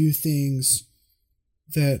want to do things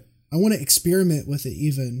that I want to experiment with it,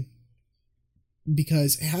 even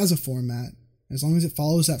because it has a format. As long as it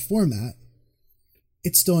follows that format,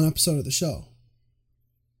 it's still an episode of the show.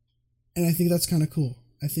 And I think that's kind of cool.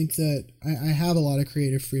 I think that I have a lot of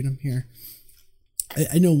creative freedom here.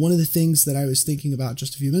 I know one of the things that I was thinking about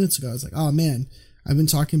just a few minutes ago, I was like, oh man, I've been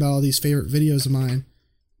talking about all these favorite videos of mine,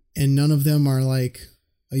 and none of them are like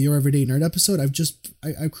a Your Everyday Nerd episode.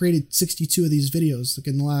 I've created 62 of these videos like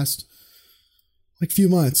in the last like few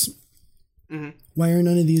months. Mm-hmm. Why are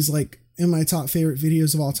none of these like in my top favorite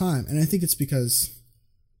videos of all time? And I think it's because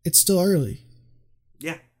it's still early.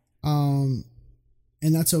 Yeah.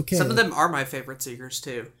 And that's okay. Some of them are my favorites of yours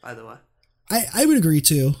too, by the way. I would agree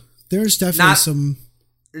too. There's definitely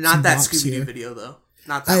not that Scooby-Doo video though.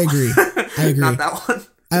 Not that I agree. I agree. Not that one.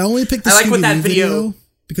 I only picked the Scooby-Doo video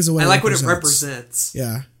because of what I like what it represents.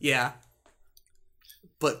 Yeah. Yeah.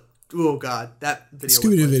 But oh god, that video.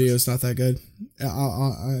 Scooby-Doo video is not that good.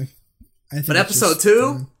 I think. But episode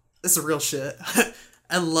 2, this is real shit.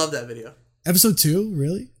 I love that video. Episode 2,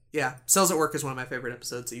 really? Yeah, Cells at Work is one of my favorite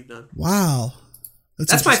episodes that you've done. Wow.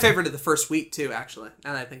 That's my favorite of the first week too, actually,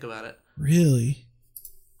 now that I think about it. Really?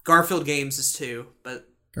 Garfield Games is 2, but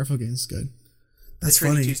Garfield Games is good. That's the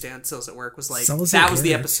Trinity funny. Tuesday on Cells at Work was like, Cells that was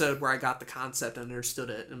the episode where I got the concept and understood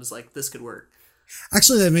it and was like, this could work.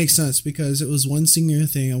 Actually, that makes sense because it was one singular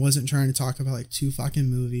thing. I wasn't trying to talk about like 2 fucking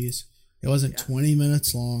movies. It wasn't 20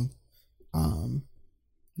 minutes long.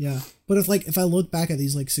 Yeah. But if I look back at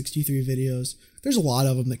these like 63 videos, there's a lot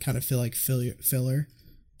of them that kind of feel like filler,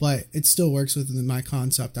 but it still works within my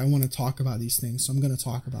concept. I want to talk about these things, so I'm going to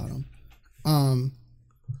talk about them.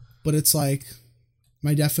 But it's like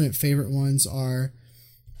my definite favorite ones are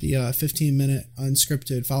the 15-minute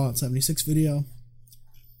unscripted Fallout 76 video,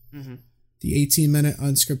 the 18-minute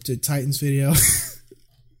unscripted Titans video.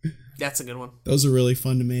 That's a good one. Those are really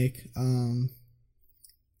fun to make.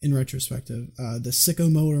 In retrospective, the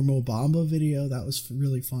Sicko Mode or Mobamba video, that was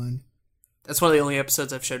really fun. That's one of the only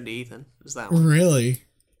episodes I've showed to Ethan. Is that one? Really?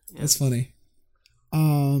 Yeah. That's funny.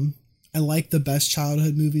 I like the best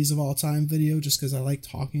childhood movies of all time video just because I like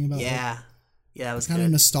talking about. Yeah, it was kind of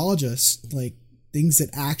nostalgia, like things that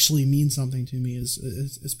actually mean something to me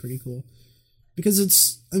is pretty cool.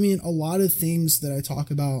 Because a lot of things that I talk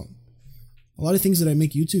about, a lot of things that I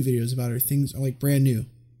make YouTube videos about are like brand new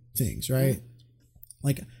things, right? Mm-hmm.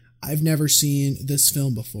 Like, I've never seen this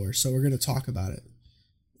film before, so we're going to talk about it.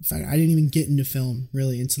 In fact, I didn't even get into film,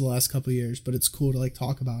 really, until the last couple of years, but it's cool to, like,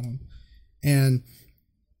 talk about them. And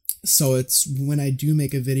so it's when I do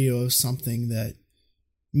make a video of something that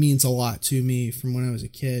means a lot to me from when I was a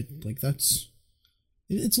kid, like, it's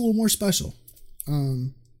a little more special.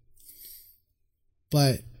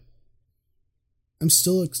 But I'm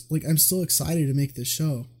still excited to make this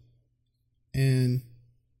show. And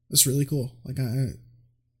it's really cool. Like,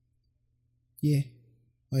 yeah,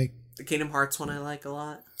 like the Kingdom Hearts one I like a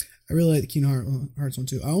lot. I really like the Kingdom Hearts one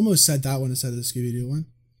too. I almost said that one instead of the Scooby-Doo one.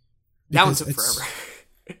 That one took forever.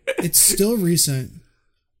 It's still recent,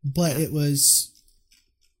 but it was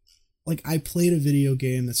like I played a video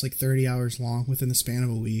game that's like 30 hours long within the span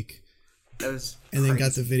of a week. That was and then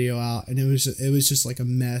got the video out, and it was just like a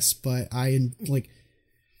mess. But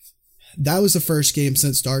that was the first game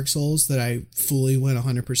since Dark Souls that I fully went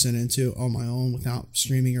 100% into on my own without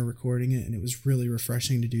streaming or recording it, and it was really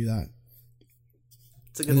refreshing to do that.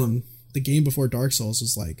 It's a good one. The game before Dark Souls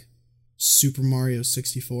was like Super Mario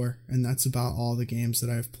 64, and that's about all the games that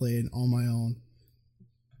I've played on my own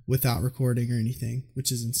without recording or anything,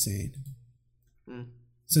 which is insane.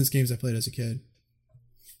 Since games I played as a kid.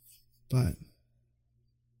 But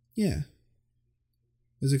yeah,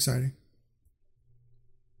 it was exciting.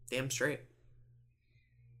 Damn straight.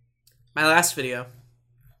 My last video.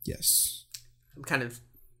 Yes.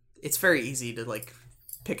 It's very easy to like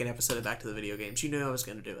pick an episode of Back to the Video Games. You knew I was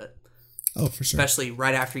going to do it. Oh, for sure. Especially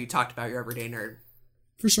right after you talked about Your Everyday Nerd.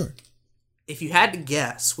 For sure. If you had to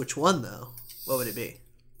guess which one, though, what would it be?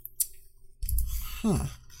 Huh.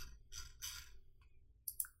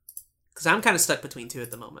 Because I'm kind of stuck between 2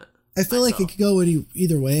 at the moment. I feel like it could go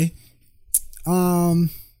either way.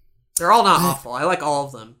 They're all not awful. I like all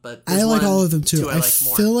of them, but I like all of them too. I like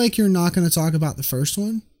more. Feel like you're not going to talk about the first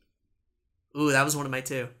one. Ooh, that was one of my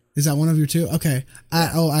 2. Is that one of your 2? Okay.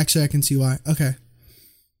 Actually, I can see why. Okay.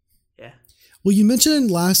 Yeah. Well, you mentioned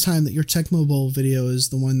last time that your Tecmo Bowl video is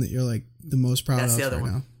the one that you're like the most proud That's of the other right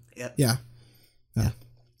one. now. Yep. Yeah.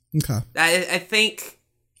 Okay. I think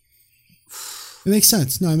it makes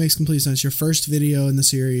sense. No, it makes complete sense. Your first video in the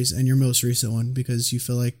series and your most recent one, because you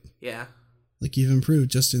feel like you've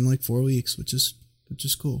improved just in like 4 weeks, which is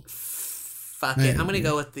cool. Fuck it. I'm gonna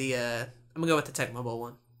go with the Tecmo Bowl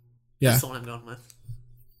one. Yeah. That's the one I'm going with.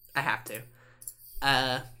 I have to.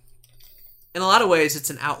 In a lot of ways, it's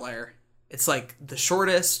an outlier. It's like the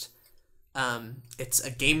shortest. It's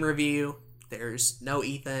a game review. There's no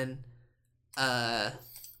Ethan.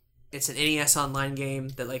 It's an NES Online game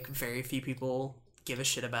that like very few people give a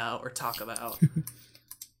shit about or talk about.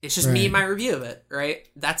 It's just me and my review of it, right?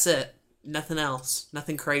 That's it. Nothing else.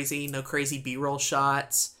 Nothing crazy. No crazy B-roll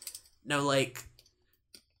shots. No like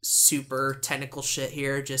super technical shit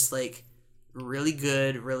here. Just like really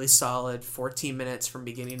good, really solid 14 minutes from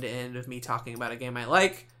beginning to end of me talking about a game I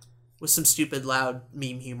like with some stupid loud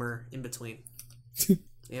meme humor in between.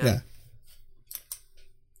 Yeah.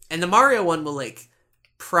 And the Mario one will like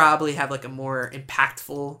probably have like a more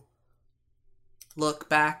impactful look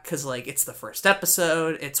back because like it's the first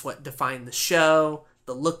episode, it's what defined the show,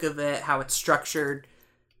 the look of it, how it's structured.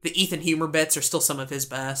 The Ethan humor bits are still some of his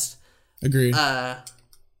best. Agreed.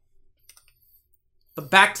 But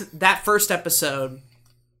back to that first episode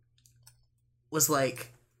was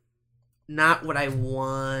like not what I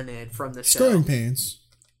wanted from the show. Growing pains.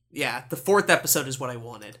 Yeah, the 4th episode is what I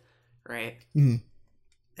wanted, right? Mm-hmm.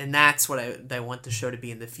 And that's what I want the show to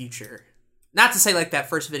be in the future. Not to say like that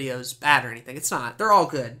first video is bad or anything. It's not. They're all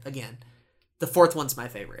good. Again, the 4th one's my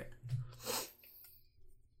favorite.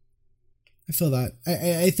 I feel that.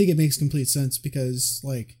 I think it makes complete sense because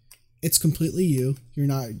like it's completely you. You're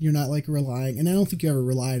not like relying, and I don't think you ever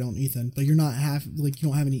relied on Ethan, but you don't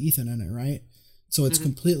have any Ethan in it, right? So it's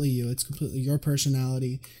completely you. It's completely your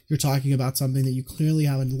personality. You're talking about something that you clearly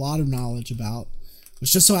have a lot of knowledge about,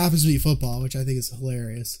 which just so happens to be football, which I think is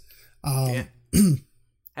hilarious. Yeah.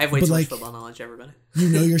 I have way too much football knowledge, everybody. You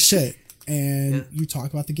know your shit, and you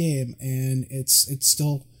talk about the game, and it's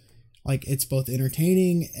still like it's both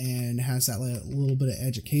entertaining and has that little bit of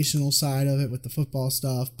educational side of it with the football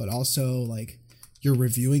stuff, but also like you're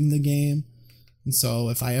reviewing the game. And so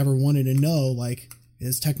if I ever wanted to know, like,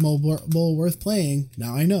 is Tecmo Bowl worth playing?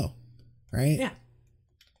 Now I know, right? Yeah.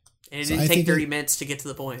 And it didn't take 30 minutes to get to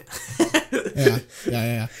the point.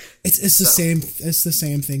 Yeah. It's the same. It's the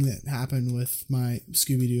same thing that happened with my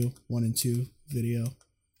Scooby-Doo 1 and 2 video.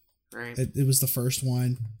 Right. It was the first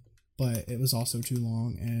one, but it was also too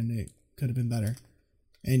long, and it could have been better.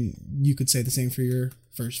 And you could say the same for your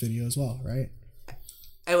first video as well, right?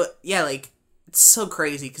 Yeah, like it's so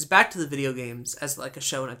crazy because back to the video games as like a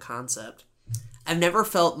show and a concept, I've never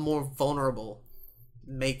felt more vulnerable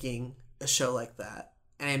making a show like that.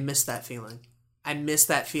 And I miss that feeling. I miss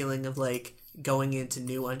that feeling of like going into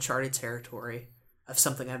new uncharted territory of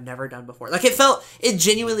something I've never done before. Like it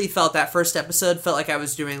genuinely felt that first episode felt like I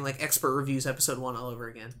was doing like expert reviews episode 1 all over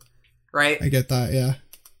again. Right? I get that, yeah.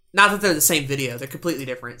 Not that they're the same video. They're completely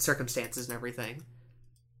different circumstances and everything.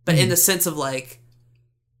 But in the sense of like,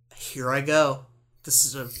 here I go. This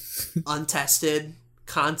is an untested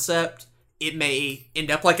concept. It may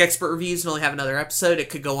end up like expert reviews and only have another episode. It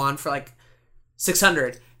could go on for like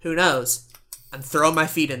 600. Who knows? I'm throwing my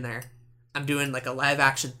feet in there. I'm doing like a live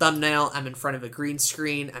action thumbnail. I'm in front of a green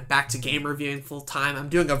screen. I'm back to game reviewing full time. I'm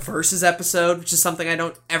doing a versus episode, which is something I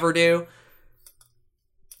don't ever do.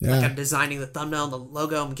 Yeah. Like I'm designing the thumbnail and the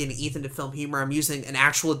logo. I'm getting Ethan to film humor. I'm using an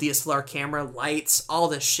actual DSLR camera, lights, all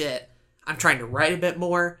this shit. I'm trying to write a bit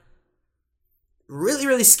more. Really,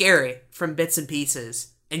 really scary from bits and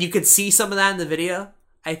pieces. And you could see some of that in the video,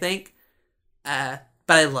 I think. But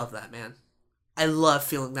I love that, man. I love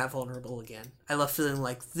feeling that vulnerable again. I love feeling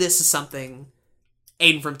like this is something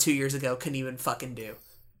Aiden from 2 years ago couldn't even fucking do.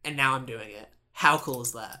 And now I'm doing it. How cool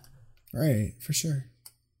is that? Right, for sure.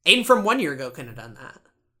 Aiden from 1 year ago couldn't have done that.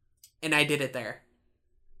 And I did it there.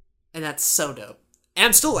 And that's so dope. And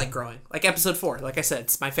I'm still like growing. Like episode 4, like I said,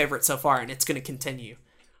 it's my favorite so far and it's going to continue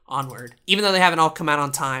onward. Even though they haven't all come out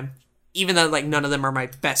on time. Even though like none of them are my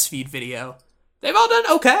best viewed video. They've all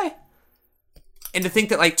done okay. And to think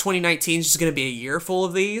that like 2019 is just going to be a year full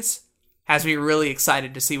of these has me really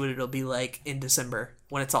excited to see what it'll be like in December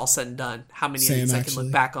when it's all said and done. How many of these I can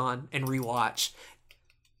look back on and rewatch.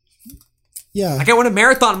 Yeah. Like I want to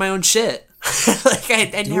marathon my own shit. Like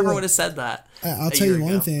I never would have said that. I'll tell you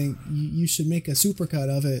one thing. You should make a supercut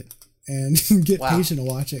of it and get Wow. Patient to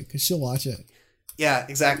watch it because she'll watch it. Yeah,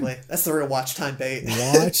 exactly. That's the real watch time bait.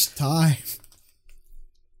 Watch time.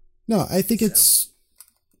 No, I think it's.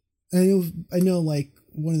 I know, like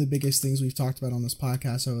one of the biggest things we've talked about on this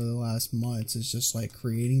podcast over the last months is just like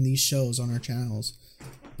creating these shows on our channels,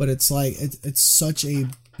 but it's like it's such a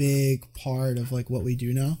big part of like what we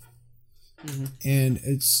do now, and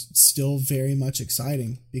it's still very much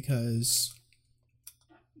exciting because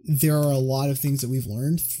there are a lot of things that we've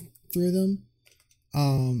learned through them.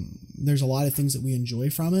 There's a lot of things that we enjoy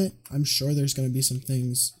from it. I'm sure there's going to be some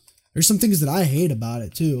things. There's some things that I hate about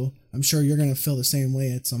it too. I'm sure you're going to feel the same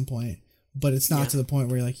way at some point, but it's not to the point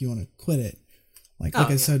where like you want to quit it. Like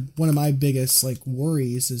I said, one of my biggest like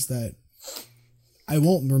worries is that I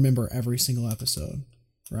won't remember every single episode,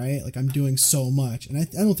 right? Like I'm doing so much, and I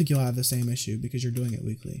don't think you'll have the same issue because you're doing it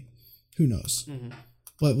weekly. Who knows?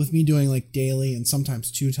 But with me doing like daily and sometimes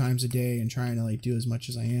 2 times a day and trying to like do as much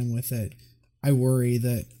as I am with it, I worry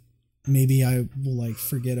that maybe I will like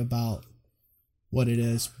forget about what it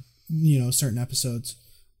is, certain episodes.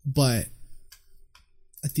 But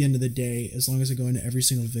at the end of the day, as long as I go into every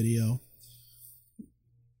single video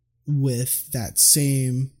with that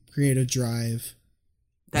same creative drive,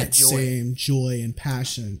 that same joy and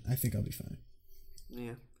passion, I think I'll be fine.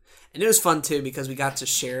 Yeah. And it was fun too because we got to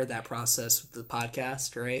share that process with the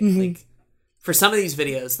podcast, right? Like for some of these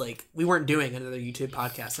videos, like we weren't doing another YouTube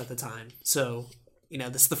podcast at the time. So,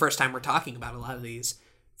 this is the first time we're talking about a lot of these.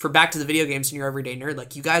 For Back to the Video Games and Your Everyday Nerd,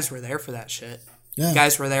 like you guys were there for that shit. Yeah. You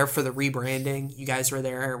guys were there for the rebranding. You guys were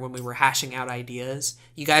there when we were hashing out ideas.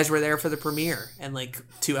 You guys were there for the premiere and like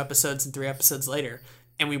 2 episodes and 3 episodes later.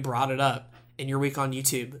 And we brought it up in your week on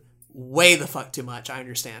YouTube. Way the fuck too much, I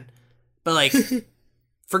understand. But like,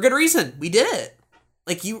 for good reason. We did it.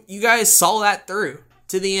 Like you guys saw that through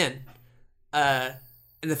to the end. And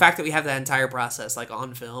the fact that we have that entire process like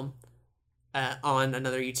on film, on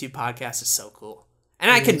another YouTube podcast is so cool.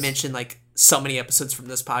 And I could mention like so many episodes from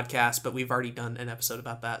this podcast, but we've already done an episode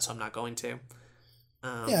about that, so I'm not going to.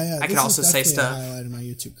 I could also say stuff highlight of my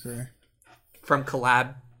YouTube career from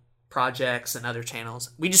collab projects and other channels.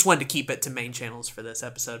 We just wanted to keep it to main channels for this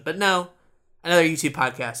episode, but no, another YouTube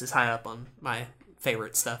podcast is high up on my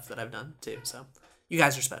favorite stuff that I've done too. So you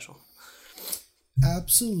guys are special.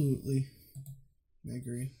 Absolutely, I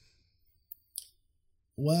agree.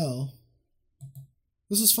 Well,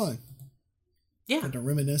 this was fun. Yeah. Had to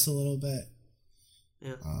reminisce a little bit.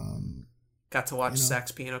 Yeah. Got to watch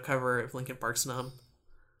Zach's piano cover of Linkin Park's Numb.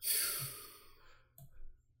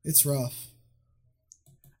 It's rough.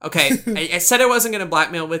 Okay, I said I wasn't going to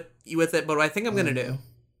blackmail you with it, but what I think I'm going to do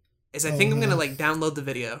is I think I'm going to like download the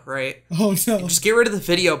video, right? Oh no. And just get rid of the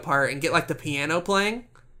video part and get like the piano playing.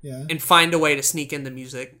 Yeah. And find a way to sneak in the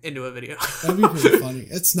music into a video. That'd be pretty funny.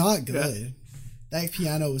 It's not good. Yeah. That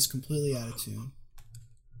piano was completely out of tune.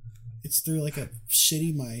 It's through like a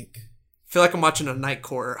shitty mic. I feel like I'm watching a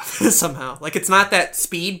Nightcore somehow. Like it's not that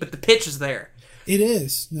speed, but the pitch is there. It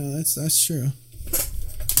is. No, that's true.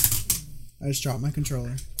 I just dropped my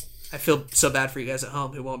controller. I feel so bad for you guys at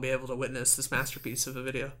home who won't be able to witness this masterpiece of a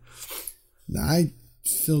video. No, I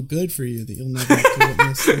feel good for you that you'll never have to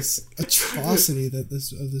witness this atrocity that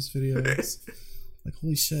this video is. Like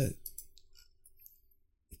holy shit.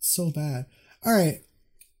 It's so bad. All right.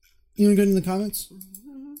 You want to go into the comments?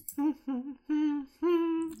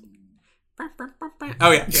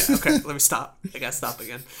 Oh yeah. Okay, let me stop. I gotta stop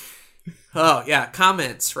again. Oh yeah,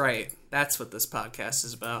 comments. Right, that's what this podcast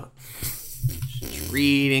is about. Just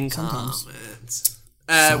reading comments.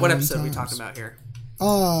 What episode are we talking about here?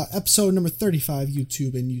 Episode number 35.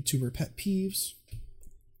 YouTube and YouTuber pet peeves.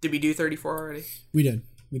 Did we do 34 already? We did.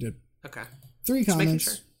 Okay. 3 comments.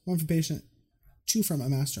 Sure. 1 from Patient. 2 from a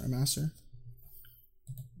master.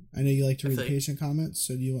 I know you like to read the Patient comments,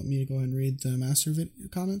 so do you want me to go ahead and read the master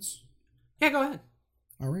comments? Yeah, go ahead.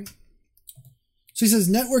 All right. So he says,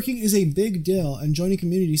 networking is a big deal and joining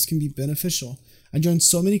communities can be beneficial. I joined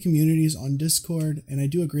so many communities on Discord, and I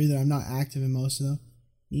do agree that I'm not active in most of them.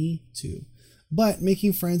 Me too. But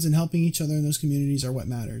making friends and helping each other in those communities are what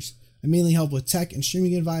matters. I mainly help with tech and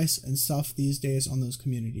streaming advice and stuff these days on those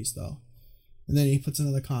communities, though. And then he puts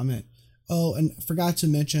another comment. Oh, and forgot to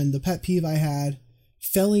mention the pet peeve I had.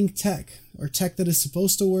 Failing tech, or tech that is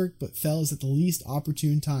supposed to work but fails at the least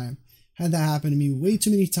opportune time. Had that happen to me way too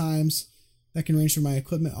many times. That can range from my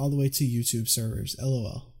equipment all the way to YouTube servers.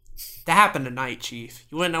 LOL. That happened tonight, Chief.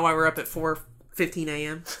 You want to know why we're up at 4:15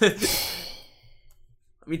 a.m.?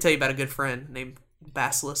 Let me tell you about a good friend named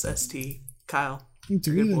Basilisk ST Kyle.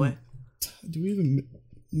 Do we even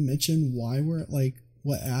mention why we're like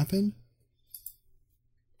what happened?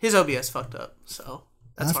 His OBS fucked up, so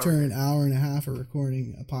after an hour and a half of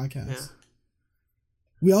recording a podcast. Yeah.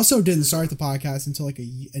 We also didn't start the podcast until like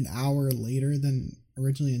an hour later than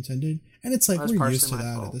originally intended. And it's like, we're used to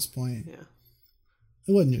that at this point. Yeah.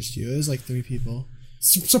 It wasn't just you. It was like 3 people.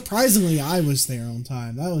 Surprisingly, I was there on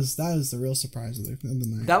time. That was the real surprise of the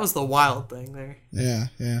night. That was the wild thing there.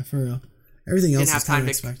 Yeah, for real. Everything else is kind of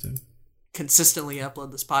expected. Consistently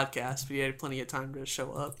upload this podcast, but you had plenty of time to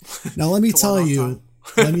show up. Now let me tell you,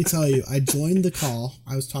 I joined the call.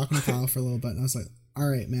 I was talking to Kyle for a little bit, and I was like, all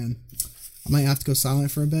right, man, I might have to go silent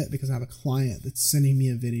for a bit because I have a client that's sending me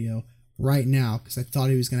a video right now because I thought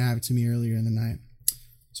he was going to have it to me earlier in the night.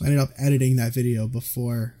 So I ended up editing that video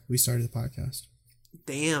before we started the podcast.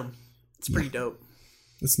 Damn. It's pretty dope.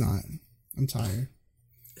 It's not. I'm tired.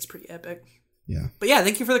 It's pretty epic. Yeah. But yeah,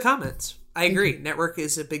 thank you for the comments. I agree. Network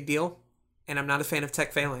is a big deal, and I'm not a fan of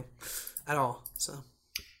tech failing at all. So.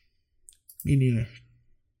 Me neither.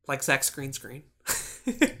 Like Zach's green screen.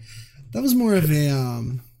 That was more of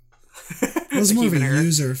a that was more of a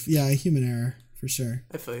user, a human error for sure.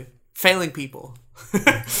 I feel you. Failing people.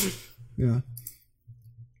 Yeah.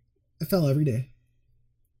 I fail every day.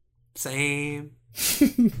 Same.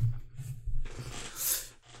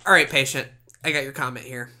 All right, patient. I got your comment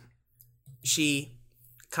here. She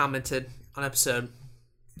commented on episode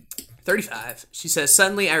 35. She says,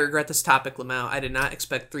 suddenly I regret this topic, Lamau. I did not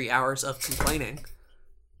expect 3 hours of complaining.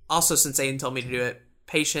 Also, since Aiden told me to do it,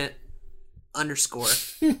 patient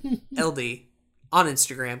 _ LD on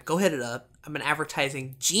Instagram. Go hit it up. I'm an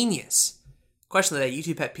advertising genius. Question of the day,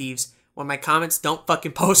 YouTube pet peeves. When my comments don't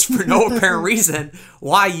fucking post for no apparent reason.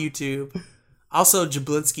 Why, YouTube? Also,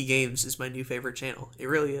 Jablinski Games is my new favorite channel. It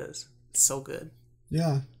really is. It's so good.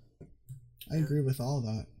 Yeah. I agree with all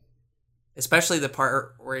that. Especially the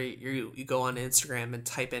part where you go on Instagram and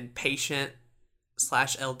type in patient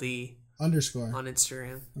 /LD underscore on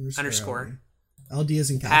Instagram. Underscore. LD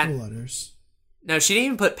is in capital letters. No, she didn't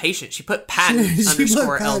even put patient. She put patent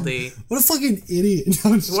 _ LD. What a fucking idiot.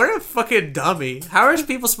 What a fucking dummy. How are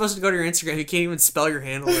people supposed to go to your Instagram? You can't even spell your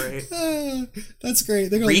handle right. That's great.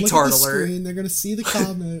 They're going to look at the alert. screen. They're going to see the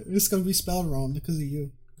comment. It's going to be spelled wrong because of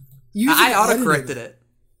you. I autocorrected it.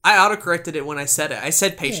 I autocorrected it when I said it. I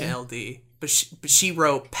said patient LD, but she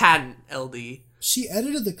wrote patent LD. She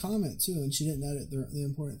edited the comment too, and she didn't edit the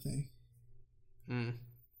important thing.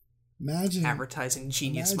 Imagine advertising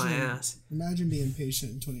genius, my ass. Imagine being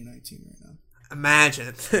patient in 2019 right now.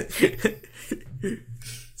 Imagine.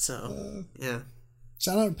 So, yeah.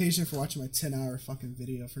 Shout out to Patient for watching my 10-hour fucking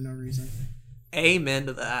video for no reason. Amen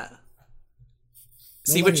to that.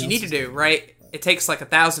 See what you need to do, right? It takes like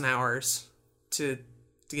 1,000 hours to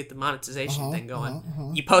get the monetization thing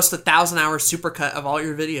going. You post 1,000-hour supercut of all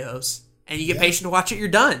your videos, and you get Patient to watch it. You're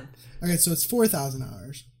done. Okay, so it's 4,000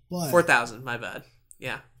 hours. But 4,000. My bad.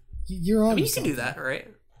 Yeah. You're on. I mean, you can do that, right?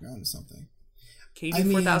 You're on something. Can you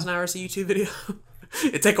do 4,000 hours of YouTube video?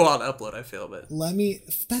 It'd take a while to upload, I feel, but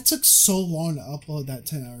that took so long to upload that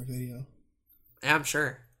 10-hour video. Yeah, I'm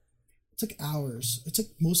sure. It took hours. It took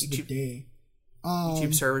most of the day.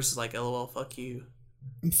 YouTube service is like, LOL, fuck you.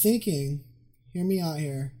 I'm thinking, hear me out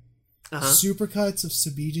here. Supercuts of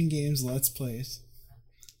Sabijan Games Let's Plays.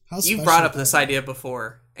 You've brought up this idea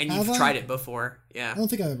before, and you've tried it before. Yeah. I don't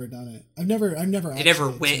think I've ever done it. I've never. It never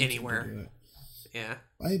went anywhere. Yeah.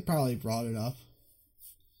 I probably brought it up.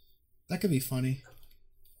 That could be funny.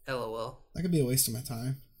 LOL. That could be a waste of my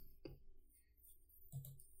time.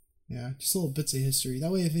 Yeah, just little bits of history.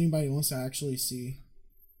 That way, if anybody wants to actually see,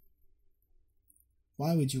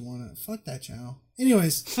 why would you want to? Fuck that channel.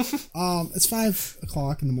 Anyways, it's 5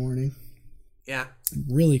 o'clock in the morning. Yeah. I'm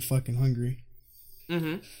really fucking hungry.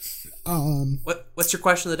 What's your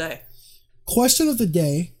question of the day? Question of the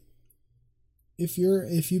day. If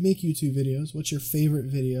you make YouTube videos, what's your favorite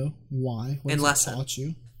video? Why? What has it taught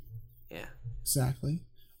you? Yeah. Exactly.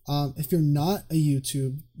 If you're not a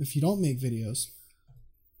if you don't make videos,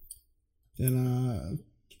 then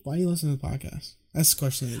why do you listen to the podcast? That's the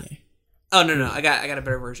question of the day. Oh no, I got a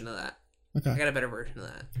better version of that. Okay. I got a better version of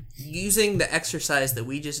that. Using the exercise that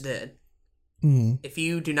we just did. If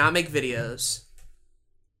you do not make videos,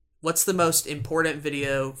 what's the most important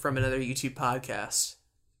video from another YouTube podcast?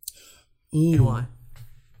 Ooh. And why?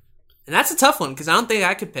 And that's a tough one because I don't think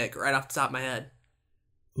I could pick right off the top of my head.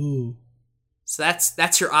 Ooh. So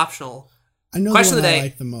that's your optional. I know question the one of the day. I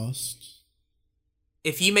like the most.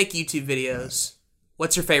 If you make YouTube videos,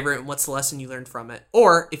 what's your favorite and what's the lesson you learned from it?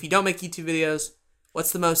 Or if you don't make YouTube videos,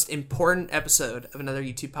 what's the most important episode of another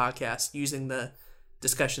YouTube podcast using the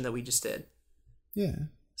discussion that we just did? Yeah.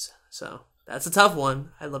 So that's a tough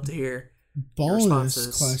one. I'd love to hear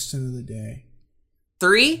bonus question of the day.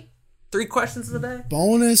 3 questions of the day?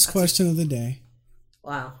 Bonus question of the day.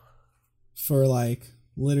 Wow. For like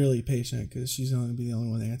literally patient, because she's going to be the only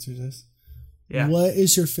one that answers this. Yeah. What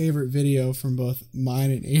is your favorite video from both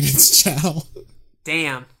mine and Aiden's channel?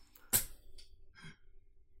 Damn.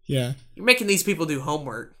 Yeah. You're making these people do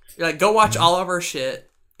homework. You're like, go watch all of our shit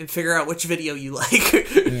and figure out which video you like.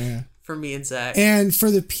 Yeah. For me and Zach. And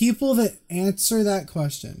for the people that answer that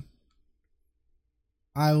question,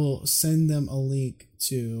 I will send them a link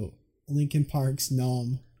to Linkin Park's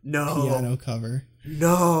Gnome piano cover.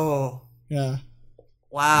 No. Yeah.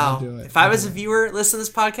 Wow. If I was a viewer listening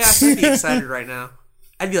to this podcast, I'd be excited right now.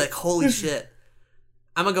 I'd be like, holy shit.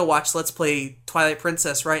 I'm going to go watch Let's Play Twilight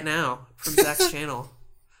Princess right now from Zach's channel.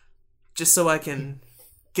 Just so I can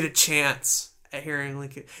get a chance at hearing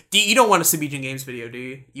Linkin. You don't want a Subijin Games video, do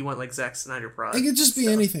you? You want like Zack Snyder Prod. It could just be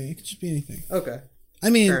anything. It could just be anything. Okay. I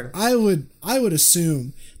mean, I would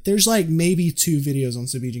assume there's like maybe 2 videos on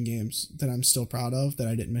Subijin Games that I'm still proud of that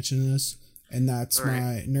I didn't mention in this. And that's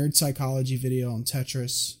my nerd psychology video on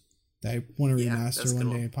Tetris that I want to remaster one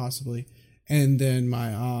day, possibly. And then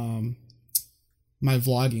my my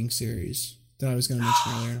vlogging series that I was going to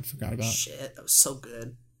mention earlier and I forgot about. Shit, that was so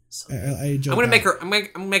good. I'm gonna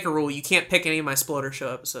make a rule. You can't pick any of my Sploder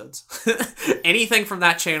Show episodes. Anything from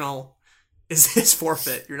that channel is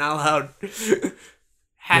forfeit. You're not allowed.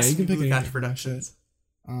 Has to be Blue Couch Productions.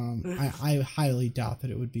 I highly doubt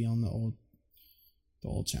that it would be on the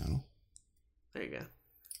old channel. There you go.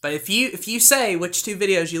 But if you say which 2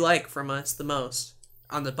 videos you like from us the most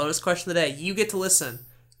on the bonus question of the day, you get to listen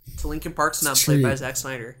to Linkin Park's Numb played by Zack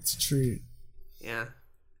Snyder. It's a treat. Yeah.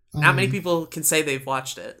 Not many people can say they've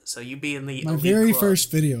watched it, so you be in the my very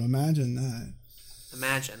first video. Imagine that.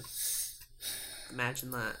 Imagine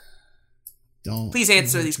that. Please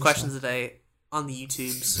answer these questions today on the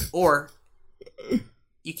YouTubes, or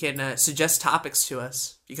you can suggest topics to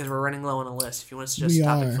us because we're running low on a list. If you want to suggest a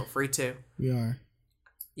topic, feel free to. We are.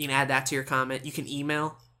 You can add that to your comment. You can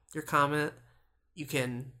email your comment. You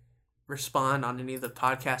can respond on any of the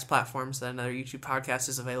podcast platforms that another YouTube podcast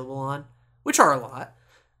is available on, which are a lot.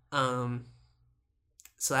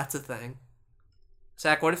 So that's a thing.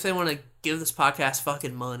 Zach, what if they want to give this podcast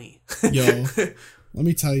fucking money? Yo, let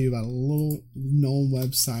me tell you about a little known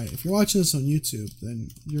website. If you're watching this on YouTube, then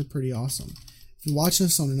you're pretty awesome. If you're watching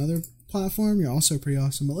this on another platform, you're also pretty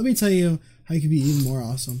awesome. But let me tell you how you can be even more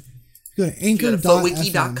awesome. If you go to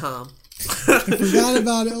anchor.fm. I forgot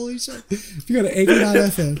about it. Holy shit. If you go to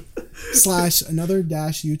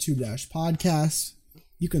anchor.fm/another-YouTube-podcast,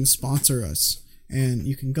 you can sponsor us. And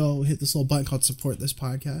you can go hit this little button called support this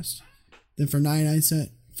podcast. Then for 99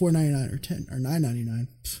 cents, $4.99 or $10 or $9.99,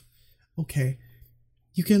 okay,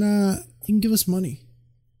 you can give us money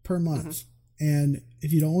per month. And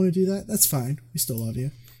if you don't want to do that, that's fine. We still love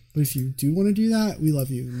you. But if you do want to do that, we love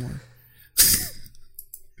you even more.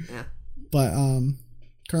 Yeah. But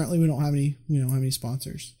currently we don't have any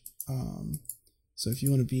sponsors. So if you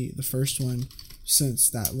want to be the first one since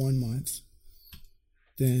that 1 month,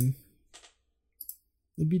 then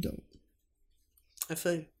it'd be dope. I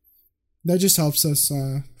feel you. That just helps us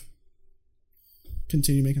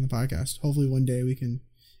continue making the podcast. Hopefully one day we can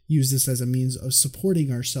use this as a means of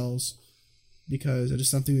supporting ourselves because it is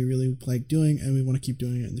something we really like doing and we want to keep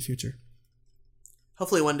doing it in the future.ほ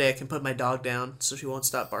one day I can put my dog down so she won't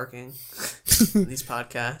stop barking in these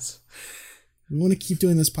podcasts. We want to keep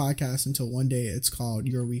doing this podcast until one day it's called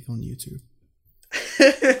Your Week on YouTube.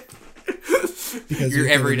 Because your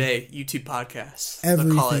everyday YouTube podcast.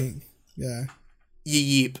 Everything. Yeah.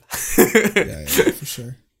 Yeep. yeah, for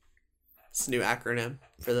sure. It's a new acronym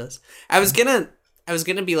for this. I was gonna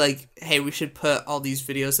be like, hey, we should put all these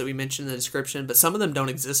videos that we mentioned in the description, but some of them don't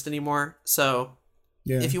exist anymore. So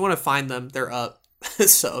if you want to find them, they're up.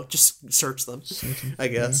 So just search them, I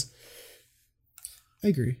guess. Yeah. I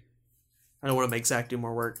agree. I don't want to make Zach do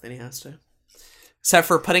more work than he has to. Except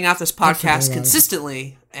for putting out this podcast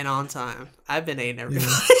consistently and on time. I've been Aiden,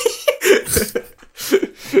 everybody.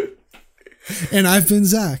 Yeah. And I've been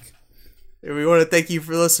Zach. And we want to thank you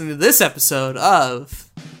for listening to this episode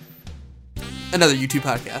of another YouTube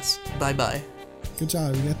podcast. Bye-bye. Good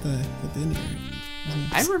job. You got the end of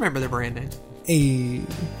it. I remember the branding. Hey.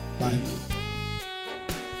 Bye.